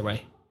fair either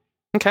way.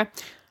 Okay.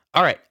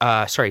 All right.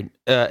 Sorry.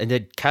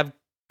 Did Kev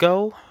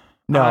go?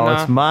 No,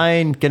 it's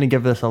mine. Gonna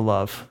give this a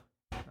love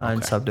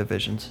on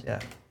Subdivisions.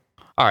 Yeah.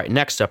 All right,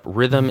 next up,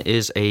 Rhythm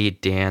is a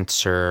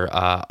Dancer.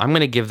 I'm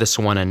going to give this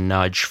one a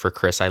nudge for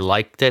Chris. I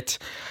liked it.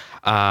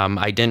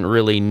 I didn't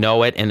really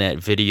know it, and that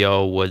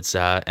video was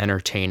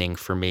entertaining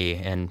for me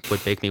and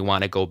would make me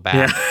want to go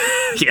back.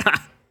 yeah.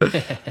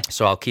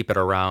 So I'll keep it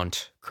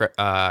around.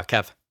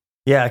 Kev?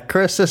 Yeah,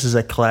 Chris, this is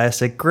a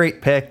classic.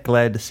 Great pick.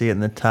 Glad to see it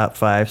in the top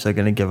 5, so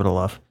gonna give it a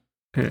love.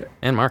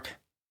 And Mark?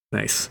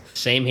 Nice.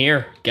 Same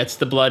here. Gets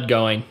the blood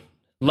going.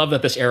 Love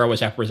that this era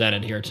was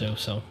represented here too.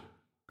 So.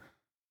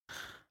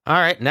 All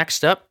right,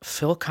 next up,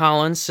 Phil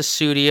Collins,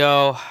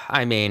 Sussudio.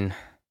 I mean,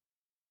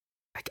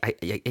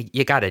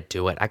 you got to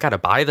do it. I got to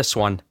buy this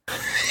one.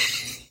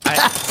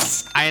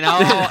 I know.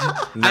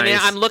 Nice. I mean,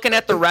 I'm looking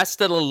at the rest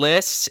of the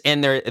list,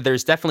 and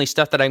there's definitely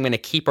stuff that I'm going to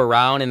keep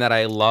around and that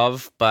I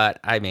love, but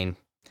I mean,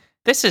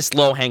 this is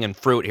low-hanging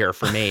fruit here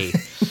for me.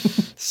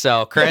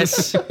 So,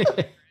 Chris?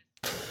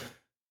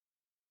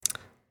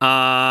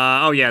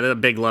 The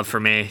big love for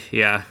me.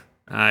 Yeah.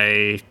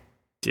 I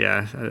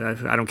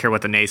don't care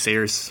what the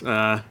naysayers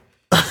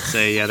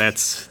say. Yeah,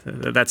 that's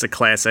a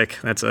classic.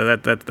 That's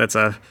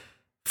a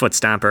foot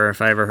stomper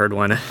if I ever heard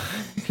one.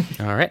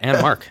 All right, and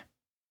Mark.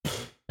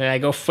 And I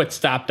go foot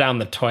stop down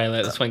the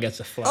toilet. This one gets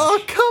a flush.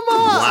 Oh, come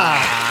on!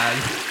 Wow.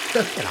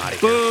 Get out of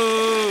here.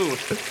 Boo!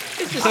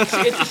 It's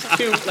just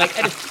too like.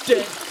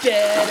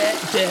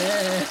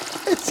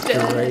 It's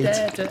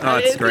great. Oh,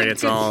 it's great.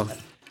 It's all.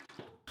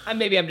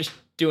 Maybe I'm just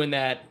doing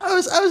that. I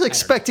was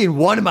expecting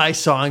one of my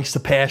songs to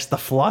pass the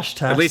flush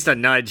test. At least a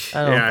nudge.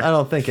 I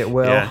don't think it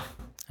will. Yeah.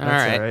 That's All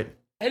all right.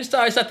 I just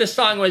always thought this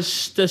song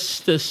was the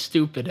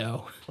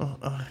stupido.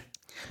 All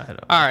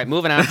right,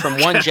 moving on from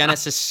one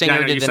Genesis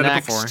singer you to the said it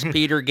next. before.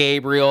 Peter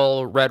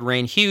Gabriel, Red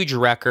Rain, huge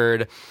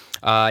record.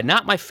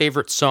 Not my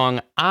favorite song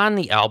on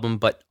the album,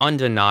 but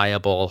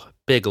undeniable.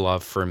 Big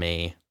love for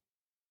me.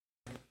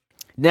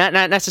 Not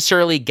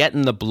necessarily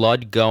getting the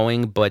blood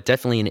going, but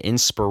definitely an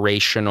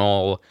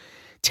inspirational,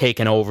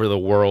 taking over the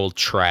world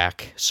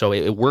track. So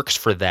it works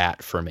for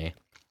that for me.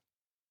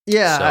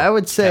 Yeah, So, I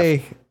would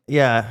say,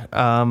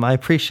 I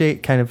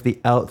appreciate kind of the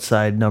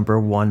outside number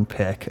 1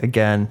 pick.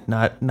 Again,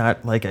 not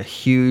like a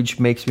huge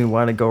makes me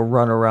want to go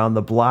run around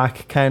the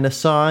block kind of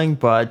song,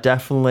 but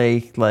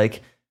definitely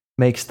like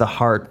makes the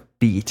heart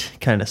beat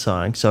kind of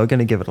song. So I'm going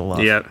to give it a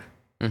love. Yep.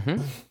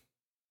 Mm-hmm.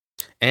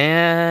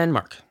 And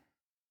Mark.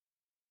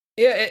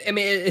 Yeah, I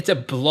mean, it's a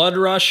blood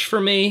rush for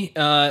me.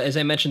 As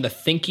I mentioned, the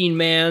Thinking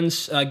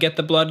Man's Get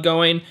the Blood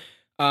Going.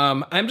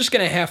 I'm just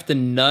going to have to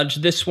nudge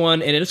this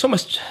one. And it's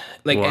almost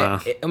like,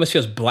 it almost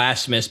feels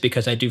blasphemous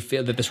because I do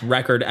feel that this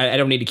record, I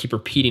don't need to keep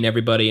repeating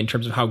everybody in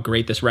terms of how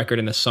great this record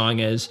and the song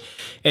is.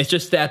 It's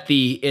just that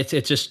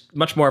it's just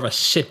much more of a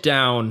sit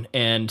down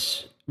and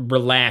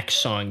relax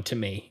song to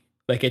me.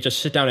 Like it just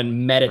sit down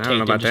and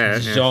meditate and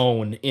just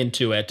zone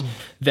into it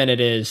than it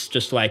is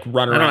just like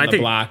run around the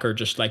block or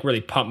just like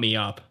really pump me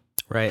up.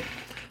 Right.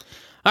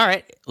 All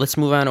right, let's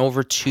move on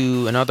over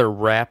to another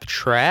rap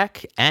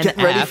track. NF, Get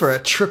ready for a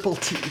triple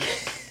T.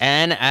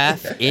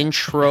 NF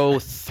Intro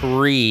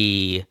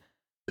 3.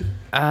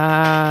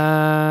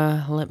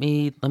 Let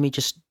me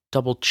just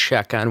double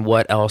check on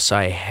what else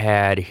I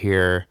had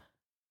here.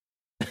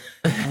 He's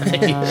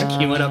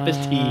queuing up his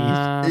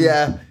teas.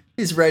 Yeah,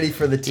 he's ready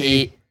for the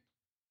tea.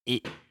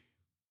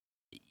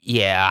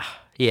 Yeah,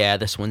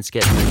 this one's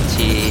getting the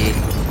tea.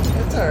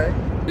 That's all right.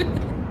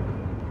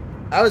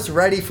 I was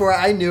ready for it.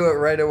 I knew it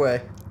right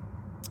away.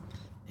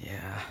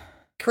 Yeah.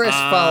 Chris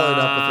followed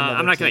up with another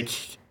I'm not tea.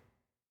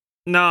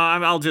 gonna. No,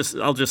 I'll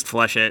just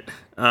flush it.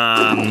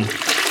 And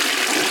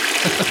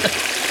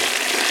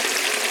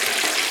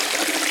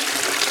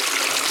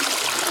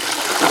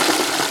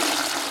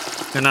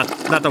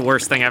not the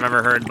worst thing I've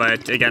ever heard,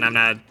 but again,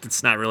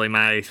 it's not really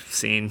my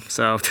scene.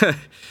 So.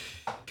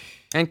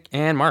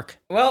 And Mark.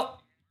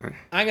 Well,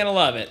 I'm gonna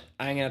love it.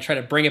 I'm gonna try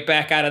to bring it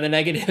back out of the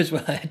negatives.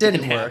 Well, it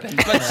Didn't work. happen,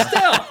 but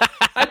still,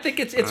 I think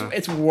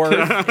it's worth.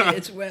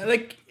 It's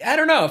like, I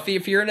don't know,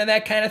 if you're into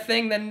that kind of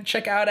thing, then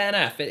check out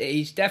NF.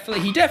 He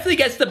definitely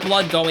gets the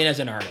blood going as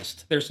an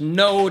artist. There's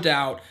no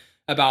doubt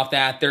about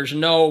that. There's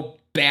no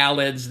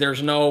ballads.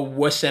 There's no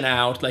wussing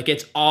out. Like,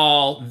 it's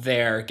all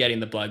there,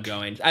 getting the blood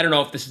going. I don't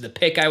know if this is the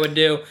pick I would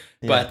do,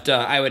 but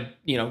I would,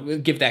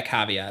 give that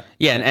caveat.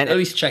 Yeah, and at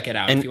least check it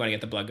out if you want to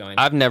get the blood going.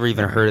 I've never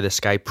even heard of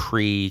this guy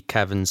pre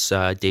Kevin's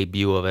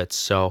debut of it,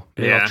 so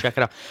maybe I'll check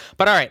it out.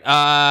 But all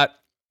right,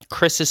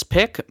 Chris's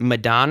pick,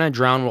 Madonna,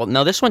 Drown World.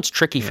 Now, this one's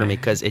tricky for me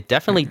because it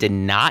definitely did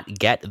not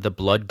get the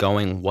blood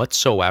going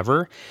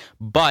whatsoever,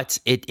 but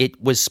it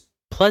was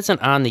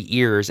pleasant on the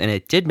ears, and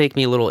it did make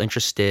me a little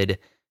interested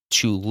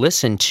to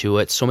listen to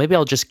it. So maybe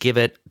I'll just give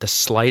it the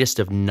slightest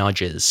of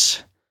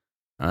nudges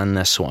on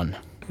this one.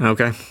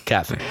 Okay.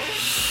 Kev.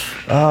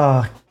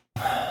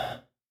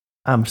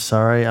 I'm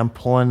sorry. I'm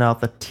pulling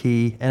out the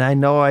T, and I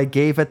know I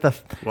gave it the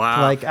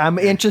like. I'm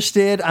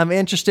interested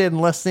in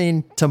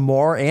listening to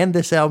more and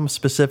this album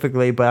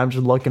specifically, but I'm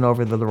just looking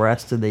over the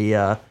rest of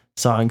the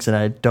songs, and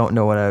I don't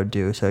know what I would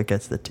do, so it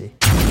gets the T.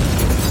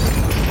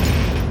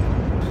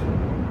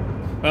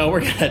 Well,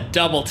 we're gonna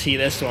double T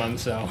this one,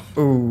 so.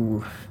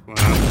 Ooh.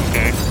 Wow.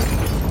 Okay.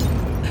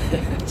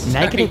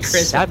 Sorry,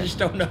 Chris. I just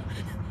don't know.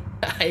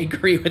 I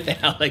agree with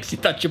Alex. You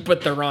thought you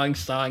put the wrong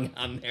song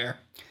on there.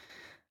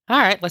 All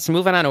right, let's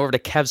move on over to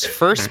Kev's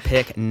first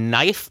pick,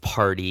 Knife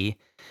Party,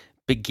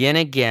 Begin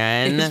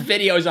Again. His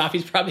video's off.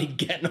 He's probably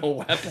getting a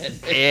weapon.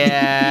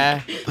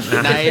 Yeah.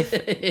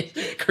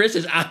 Knife. Chris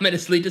has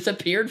ominously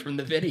disappeared from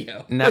the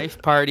video.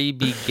 Knife Party,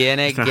 Begin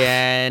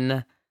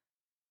Again.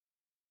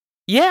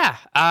 Yeah,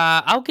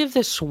 I'll give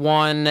this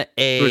one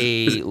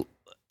a...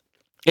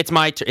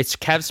 It's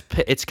Kev's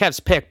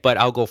pick, but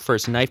I'll go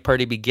first. Knife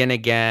Party, Begin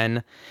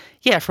Again.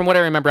 Yeah, from what I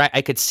remember,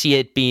 I could see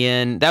it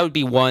being, that would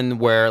be one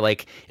where,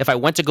 like, if I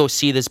went to go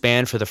see this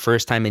band for the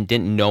first time and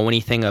didn't know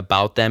anything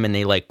about them, and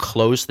they, like,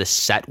 closed the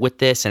set with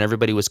this and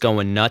everybody was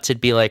going nuts, it'd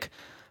be like,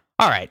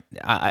 all right,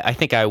 I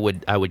think I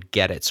would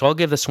get it. So I'll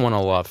give this one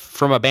a love.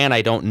 From a band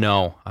I don't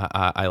know,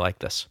 I like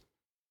this.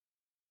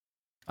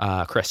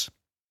 Chris.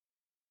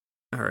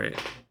 All right.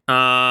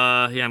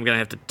 Yeah, I'm gonna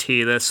have to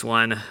tee this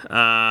one.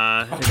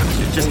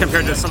 Just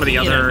compared to some of the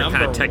other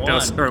kind of techno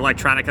or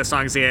electronica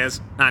songs he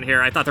has on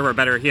here, I thought there were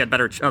better. He had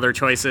better other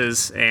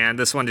choices, and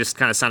this one just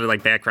kind of sounded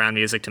like background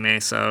music to me.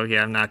 So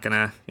yeah, I'm not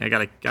gonna. I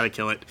gotta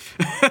kill it.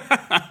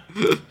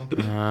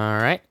 All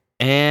right,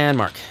 and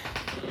Mark.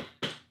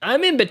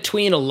 I'm in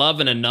between a love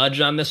and a nudge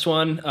on this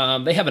one.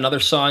 They have another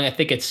song. I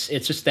think it's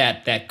just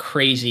that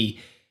crazy.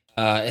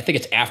 I think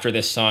it's after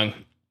this song.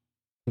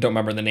 I don't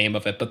remember the name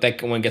of it, but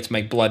that one gets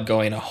my blood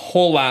going a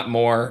whole lot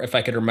more if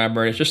I could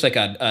remember. It's just like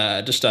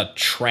a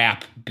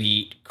trap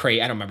beat. I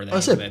don't remember the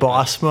name of it.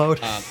 Boss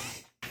Mode?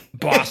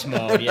 Boss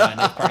Mode, yeah.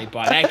 Knife Party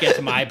Boss. That gets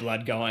my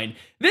blood going.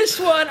 This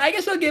one, I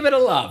guess I'll give it a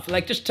love.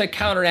 Like, just to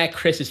counteract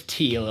Chris's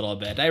T a little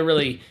bit. I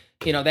really,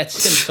 that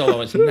synth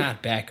solo is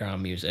not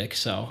background music,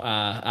 so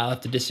I'll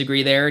have to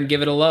disagree there and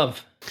give it a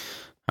love.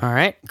 All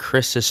right,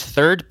 Chris's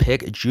third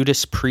pick,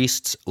 Judas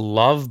Priest's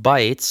Love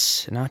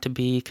Bites, not to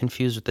be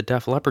confused with the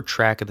Def Leppard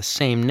track of the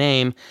same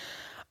name.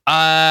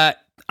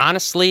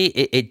 Honestly,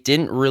 it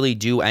didn't really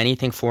do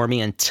anything for me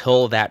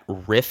until that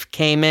riff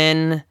came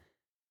in,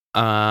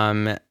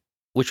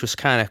 which was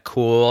kind of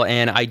cool.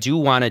 And I do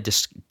want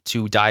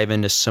to dive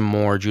into some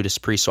more Judas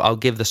Priest, so I'll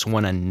give this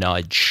one a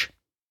nudge.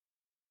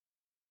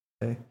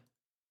 Okay.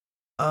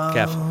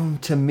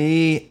 Kev. To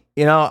me,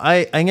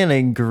 I'm going to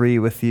agree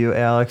with you,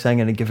 Alex. I'm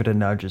going to give it a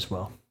nudge as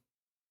well.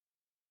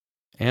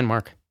 And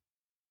Mark.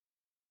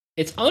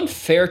 It's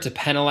unfair to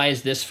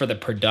penalize this for the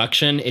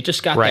production. It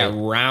just got that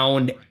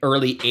round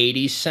early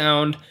 80s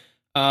sound.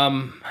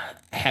 I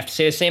have to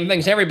say the same thing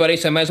as everybody,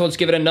 so I might as well just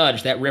give it a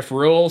nudge. That riff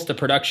rules, the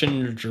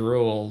production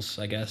drools,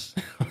 I guess.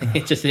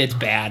 It's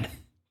bad.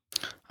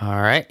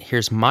 All right,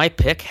 here's my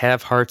pick.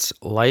 Have Heart's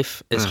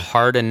Life is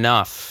Hard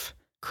Enough.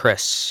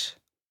 Chris.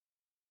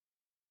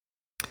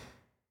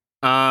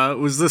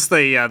 Was this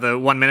the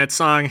 1 minute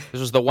song? This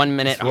was the 1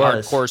 minute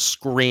hardcore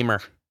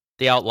screamer,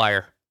 the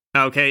outlier.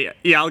 Okay,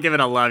 yeah, I'll give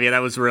it a love. Yeah,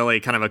 that was really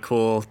kind of a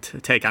cool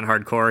take on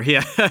hardcore.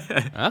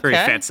 Yeah, very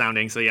fat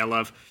sounding. So yeah,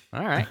 love.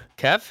 All right,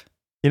 Kev.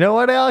 You know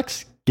what,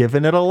 Alex?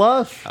 Giving it a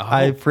love. Oh.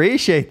 I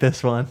appreciate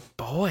this one.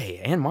 Boy,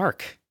 and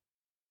Mark.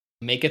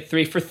 Make it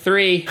 3 for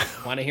 3.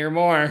 Want to hear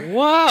more?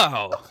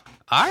 Whoa.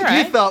 All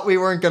right. You thought we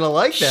weren't going to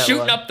like that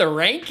Shooting one. up the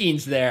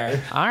rankings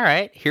there. All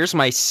right. Here's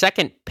my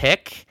second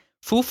pick.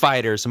 Foo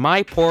Fighters,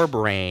 My Poor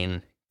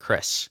Brain.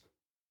 Chris.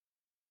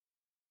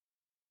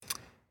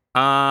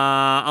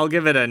 I'll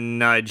give it a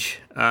nudge.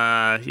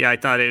 Yeah, I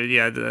thought it.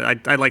 Yeah,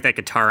 I like that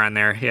guitar on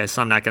there. Yeah,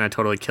 so I'm not going to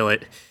totally kill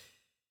it.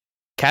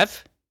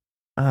 Kev?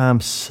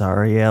 I'm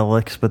sorry,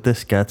 Alex, but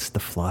this gets the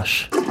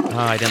flush. Oh,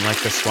 I didn't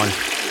like this one.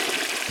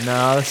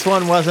 No, this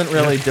one wasn't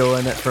really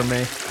doing it for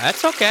me.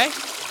 That's okay.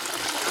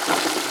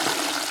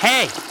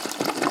 Hey,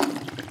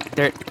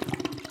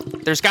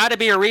 there's got to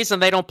be a reason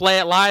they don't play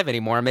it live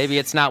anymore. Maybe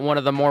it's not one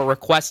of the more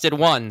requested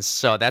ones,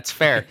 so that's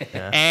fair.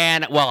 Yeah.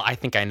 And, well, I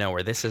think I know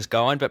where this is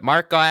going, but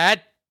Mark, go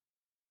ahead.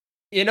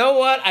 You know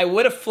what? I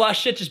would have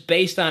flushed it just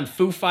based on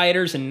Foo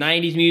Fighters and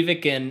 90s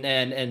music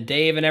and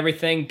Dave and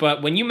everything.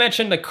 But when you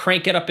mentioned the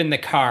crank it up in the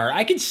car,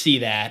 I could see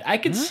that. I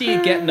could see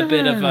it getting a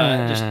bit of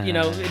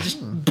just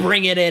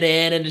bringing it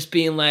in and just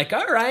being like,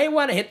 all right, I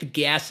want to hit the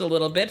gas a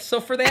little bit. So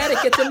for that,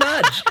 it gets a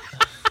nudge.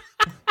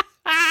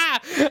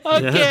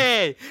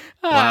 Okay.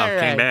 Wow, All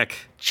came right.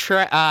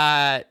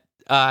 back.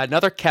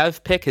 Another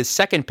Kev pick, his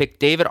second pick,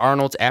 David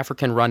Arnold's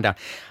African Rundown.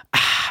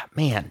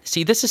 Man,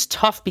 see, this is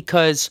tough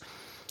because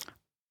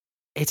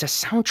it's a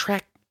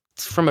soundtrack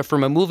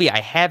from a movie I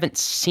haven't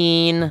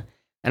seen,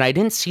 and I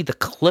didn't see the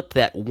clip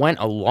that went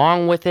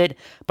along with it,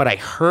 but I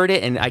heard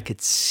it and I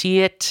could see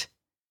it.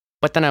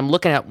 But then I'm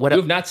looking at what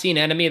You've not seen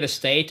Enemy of the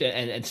State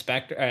and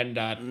Spectre and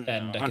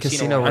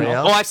Casino Royale?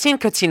 Royale? Oh, I've seen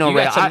Casino You got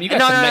Royale. some- you got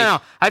No, some no, no, nice-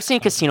 no. I've seen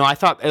Casino. I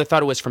thought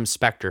it was from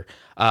Spectre.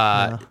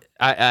 I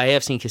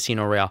have seen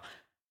Casino Royale.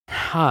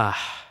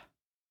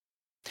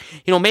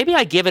 Maybe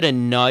I give it a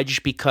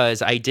nudge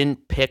because I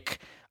didn't pick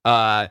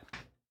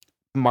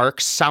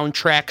Mark's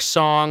soundtrack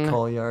song,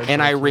 Colyard,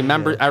 and I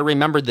Mark, yeah.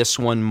 remember this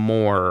one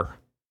more,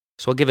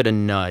 so I'll give it a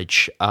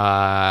nudge.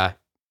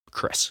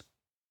 Chris.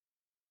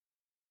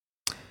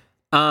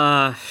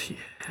 Sadly,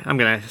 I'm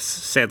gonna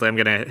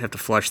have to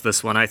flush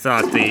this one. I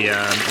thought the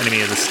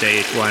Enemy of the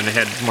State one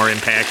had more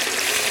impact.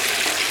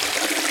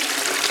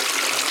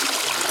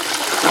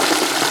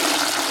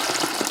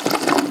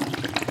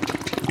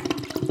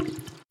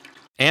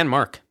 And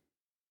Mark.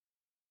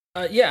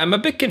 Yeah, I'm a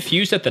bit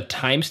confused at the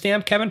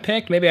timestamp Kevin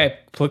picked. Maybe I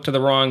clicked to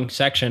the wrong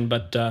section,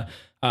 but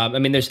I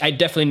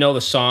definitely know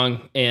the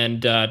song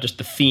and just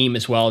the theme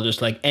as well.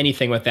 Just like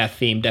anything with that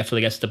theme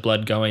definitely gets the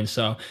blood going.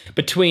 So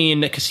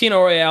between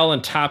Casino Royale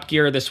and Top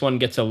Gear, this one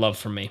gets a love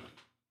from me.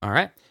 All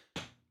right.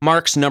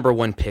 Mark's number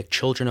one pick,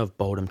 Children of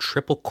Bodom,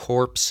 Triple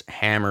Corpse,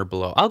 Hammer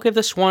Blow. I'll give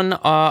this one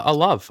a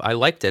love. I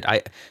liked it.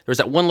 There was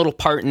that one little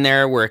part in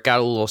there where it got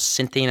a little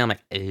synthy, and I'm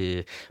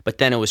like, but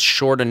then it was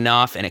short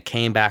enough, and it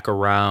came back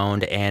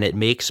around, and it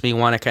makes me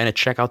want to kind of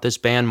check out this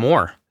band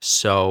more.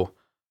 So,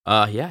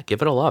 yeah,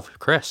 give it a love.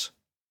 Chris.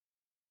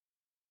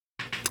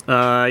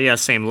 Yeah,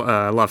 same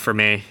love for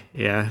me.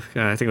 Yeah,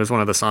 I think it was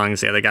one of the songs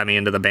that got me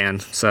into the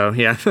band. So,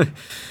 yeah.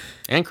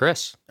 And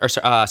Chris.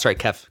 Sorry,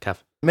 Kev.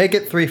 Make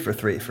it 3 for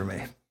 3 for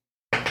me.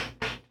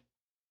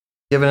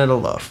 Giving it a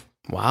love.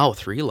 Wow,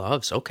 3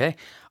 loves. Okay.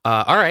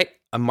 All right.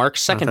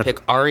 Mark's second pick,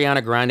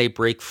 Ariana Grande,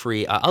 Break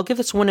Free. I'll give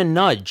this one a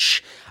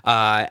nudge.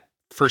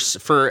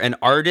 For an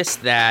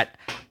artist that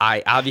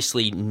I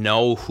obviously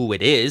know who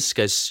it is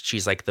because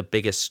she's like the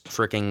biggest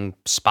freaking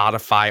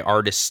Spotify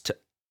artist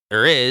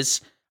there is,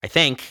 I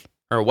think,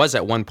 or was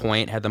at one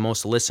point, had the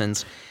most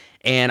listens.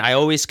 And I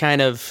always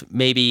kind of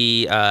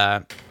maybe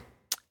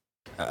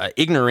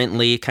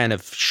ignorantly kind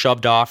of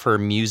shoved off her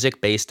music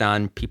based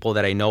on people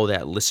that I know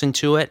that listen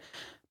to it.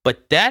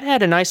 But that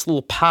had a nice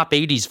little pop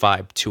 80s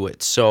vibe to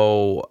it.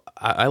 So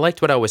I liked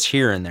what I was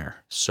hearing there.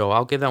 So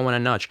I'll give that one a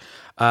nudge.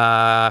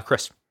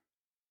 Chris.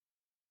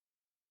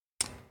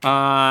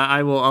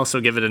 I will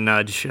also give it a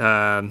nudge.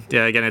 Yeah,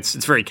 again, it's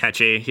very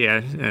catchy.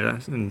 Yeah,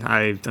 and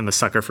I'm a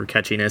sucker for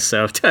catchiness.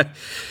 So,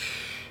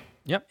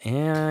 Yep,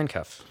 and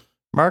Kev.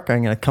 Mark,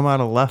 I'm going to come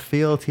out of left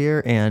field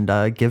here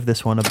and give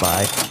this one a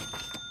bye.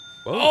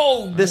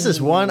 Oh, This is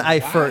one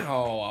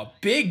a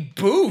big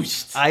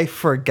boost. I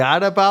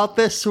forgot about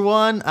this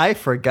one.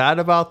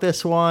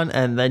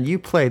 And then you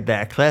played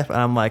that clip, and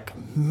I'm like,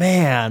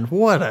 man,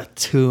 what a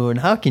tune.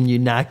 How can you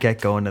not get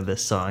going to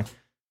this song?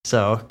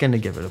 So, gonna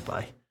give it a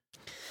bye.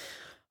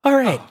 All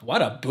right. Oh,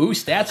 what a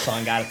boost that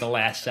song got at the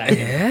last second.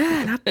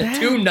 Yeah, not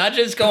bad. 2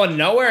 nudges going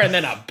nowhere and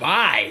then a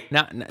bye.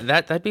 Now,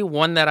 that'd be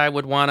one that I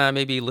would want to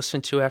maybe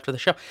listen to after the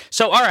show.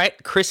 So, all right,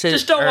 Chris's...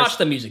 Just don't watch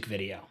the music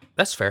video.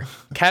 That's fair.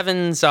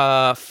 Kevin's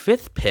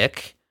fifth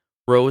pick,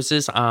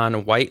 Roses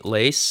on White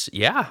Lace.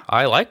 Yeah,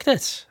 I liked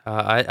it.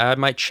 I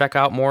might check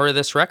out more of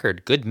this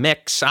record. Good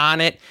mix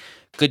on it.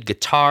 Good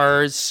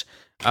guitars.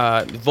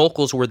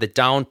 Vocals were the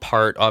down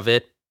part of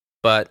it,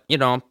 but,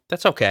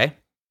 that's okay.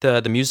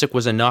 The music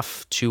was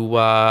enough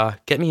to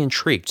get me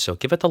intrigued, so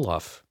give it the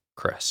love,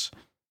 Chris.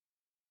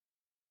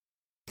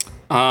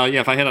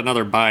 yeah, if I had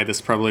another buy,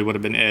 this probably would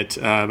have been it.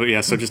 But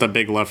yeah, so just a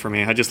big love for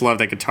me. I just love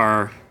that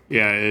guitar.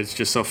 Yeah, it's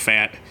just so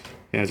fat.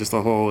 Yeah, just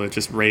the whole, it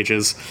just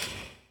rages.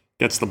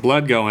 Gets the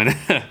blood going.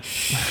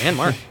 And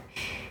Mark.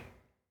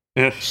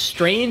 Yeah.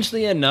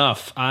 Strangely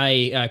enough,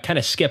 I kind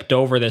of skipped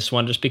over this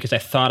one just because I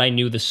thought I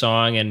knew the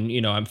song and,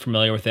 I'm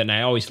familiar with it and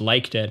I always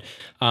liked it.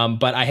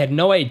 But I had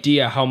no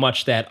idea how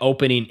much that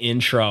opening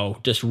intro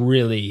just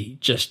really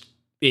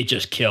it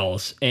just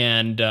kills.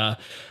 And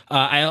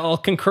I'll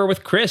concur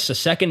with Chris. A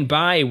second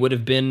buy would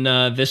have been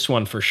this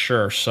one for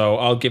sure. So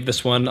I'll give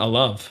this one a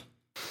love.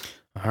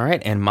 All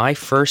right. And my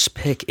first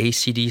pick,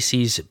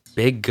 AC/DC's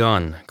Big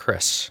Gun.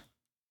 Chris.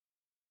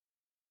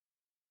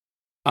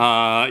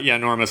 Yeah,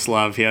 Enormous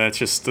Love. Yeah,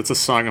 it's a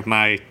song of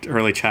my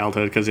early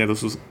childhood because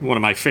this was one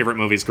of my favorite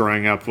movies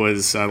growing up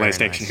was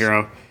Last Action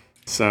Hero.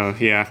 So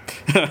yeah.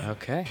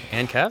 Okay,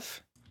 and Kev.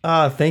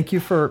 Thank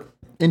you for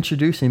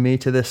introducing me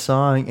to this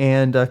song,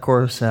 and of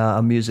course,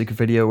 a music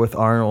video with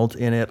Arnold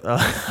in it.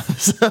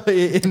 So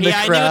in the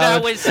I knew crowd.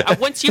 that was.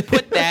 Once you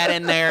put that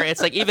in there,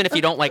 it's like even if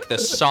you don't like the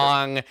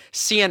song,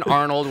 seeing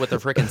Arnold with a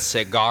freaking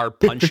cigar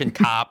punching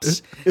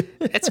cops,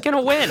 it's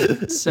gonna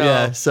win. So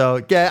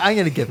yeah, I'm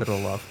gonna give it a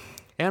love.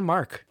 And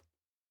Mark.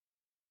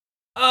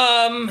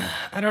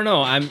 I don't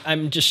know.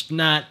 I'm just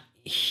not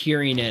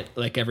hearing it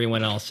like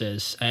everyone else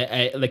is.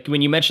 I like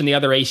when you mentioned the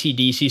other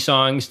AC/DC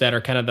songs that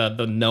are kind of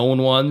the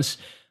known ones.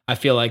 I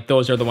feel like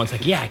those are the ones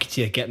like, yeah, I can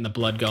see it getting the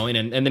blood going.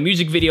 And the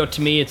music video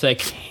to me, it's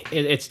like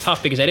it's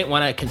tough because I didn't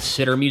want to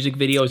consider music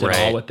videos at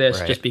all with this,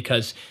 just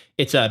because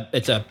it's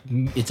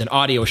an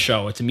audio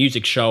show, it's a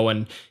music show,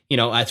 and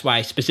that's why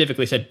I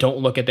specifically said don't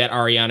look at that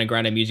Ariana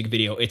Grande music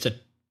video.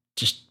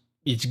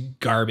 It's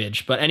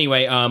garbage. But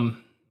anyway,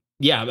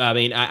 yeah, I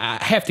mean,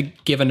 I have to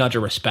give a nudge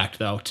of respect,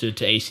 though,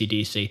 to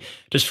AC/DC,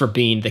 just for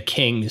being the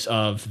kings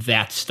of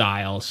that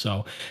style.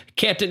 So,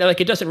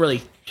 it doesn't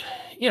really,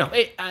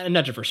 a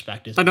nudge of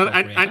respect is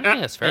appropriate.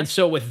 That's fair. And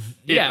so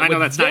I know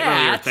that's not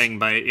really your thing,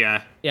 but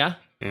yeah. Yeah?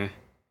 Yeah.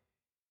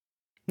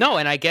 No,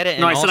 and I get it.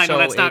 And No, I said also, I know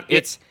that's not...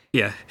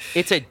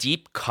 It's a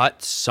deep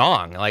cut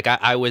song. Like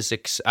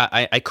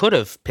I could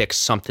have picked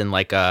something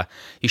like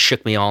You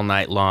Shook Me All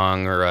Night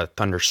Long or a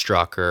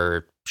Thunderstruck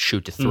or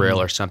Shoot to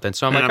Thrill or something.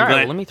 So I'm like, all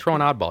right, let me throw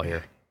an oddball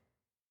here.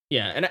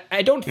 Yeah, and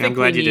I don't think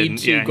we need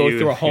to go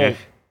through a whole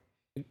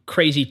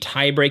crazy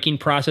tie-breaking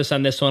process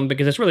on this one,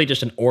 because it's really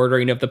just an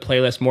ordering of the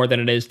playlist more than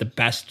it is the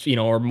best,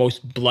 or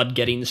most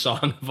blood-getting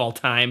song of all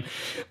time.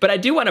 But I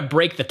do want to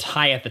break the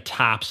tie at the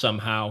top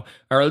somehow,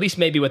 or at least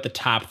maybe with the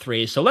top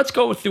three. So let's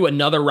go through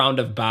another round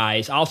of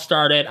buys. I'll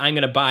start it. I'm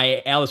going to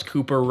buy Alice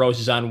Cooper,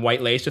 Roses on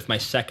White Lace with my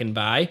second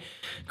buy.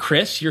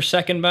 Chris, your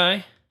second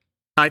buy?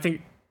 I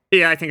think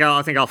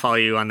I'll follow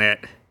you on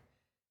that.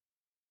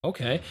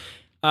 Okay.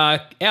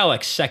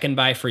 Alex, second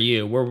buy for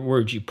you.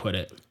 Where'd you put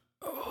it?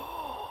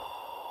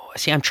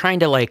 See, I'm trying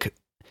to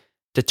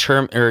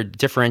determine or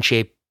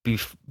differentiate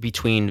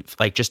between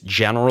just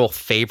general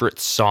favorite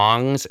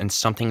songs and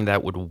something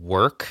that would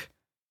work.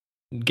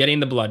 Getting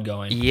the blood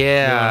going.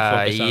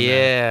 Yeah,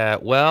 yeah.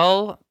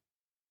 Well,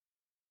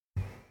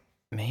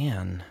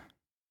 man,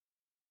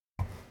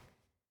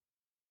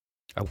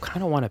 I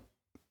kind of want to.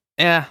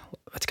 Yeah,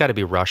 it's got to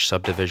be Rush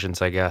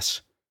Subdivisions, I guess.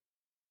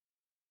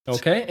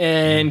 Okay,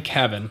 and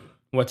Kevin,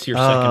 what's your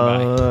second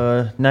buy?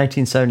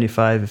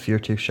 1975, If You're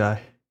Too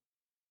Shy.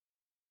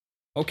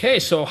 Okay,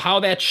 so how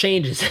that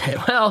changes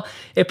it? Well,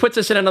 it puts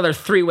us in another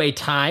three-way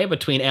tie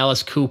between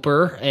Alice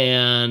Cooper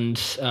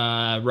and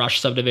Rush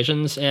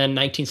Subdivisions, and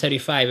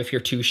 1975, If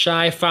You're Too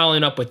Shy.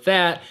 Following up with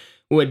that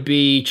would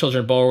be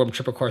Children of Bodom,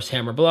 Triple Course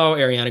Hammer Blow,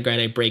 Ariana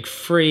Grande, Break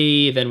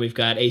Free. Then we've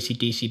got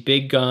AC/DC,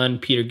 Big Gun,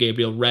 Peter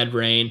Gabriel, Red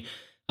Rain.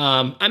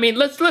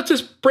 Let's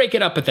just break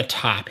it up at the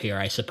top here,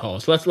 I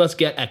suppose. Let's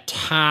get a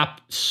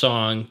top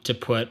song to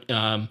put.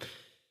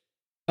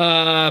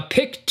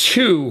 Pick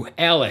two,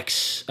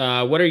 Alex.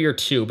 What are your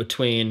two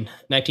between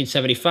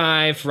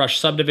 1975, Rush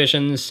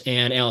Subdivisions,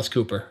 and Alice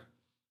Cooper?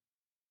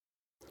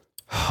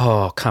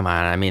 Oh, come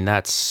on. I mean,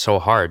 that's so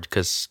hard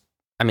because,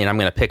 I'm going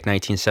to pick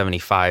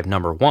 1975,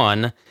 number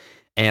one,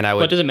 and I would...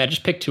 Well, it doesn't matter.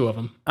 Just pick two of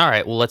them. All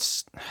right, well,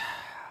 it's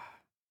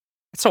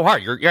so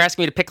hard. You're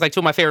asking me to pick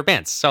two of my favorite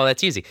bands, so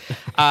that's easy.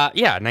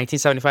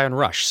 1975 and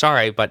Rush.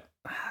 Sorry, but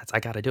I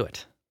got to do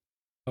it.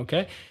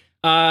 Okay.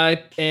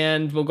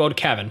 And we'll go to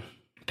Kevin.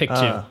 Pick two.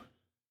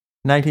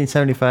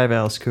 1975,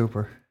 Alice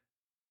Cooper.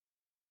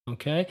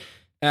 Okay.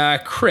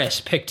 Chris,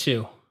 pick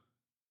two.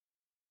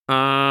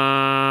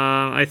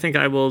 I think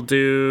I will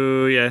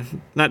do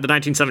not the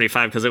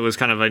 1975 because it was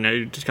kind of a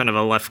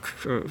left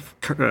curve.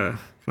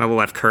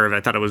 I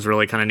thought it was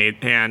really kind of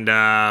neat, and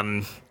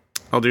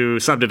I'll do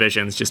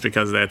Subdivisions just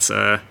because that's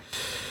a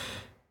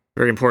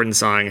very important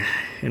song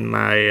in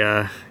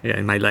my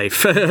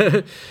life.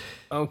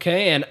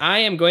 Okay, and I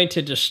am going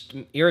to just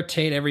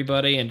irritate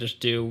everybody and just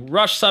do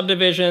Rush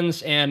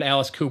Subdivisions and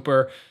Alice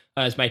Cooper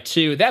as my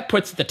two. That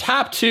puts the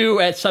top two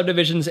at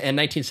Subdivisions and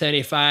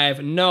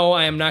 1975. No,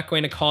 I am not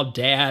going to call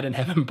Dad and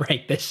have him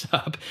break this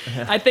up.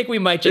 I think we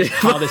might just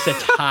call this a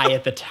tie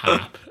at the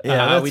top.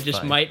 We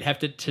just might have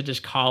to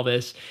just call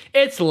this.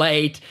 It's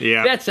late.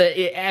 Yeah. That's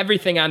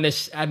everything on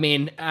this. I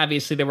mean,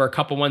 obviously there were a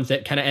couple ones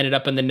that kind of ended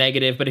up in the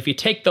negative, but if you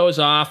take those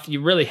off,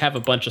 you really have a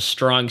bunch of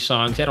strong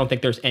songs. I don't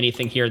think there's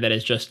anything here that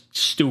is just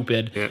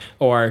stupid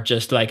or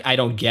just like, I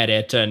don't get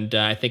it. And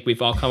I think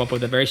we've all come up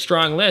with a very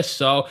strong list.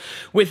 So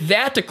with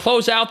that, to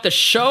close out the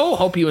show,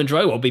 hope you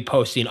enjoy. We'll be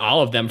posting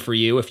all of them for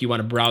you if you want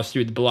to browse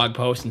through the blog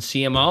post and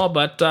see them all.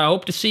 But I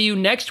hope to see you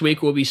next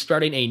week. We'll be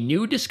starting a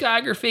new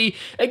discography.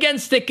 Again,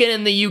 sticking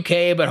in the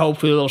UK, but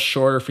hopefully a little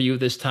shorter for you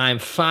this time.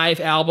 5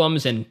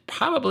 albums and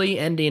probably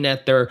ending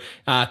at their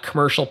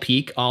commercial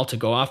peak, all to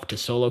go off to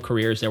solo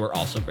careers that were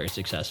also very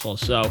successful.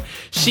 So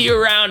see you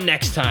around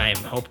next time.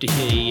 Hope to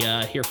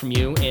hear from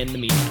you in the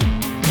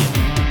meantime.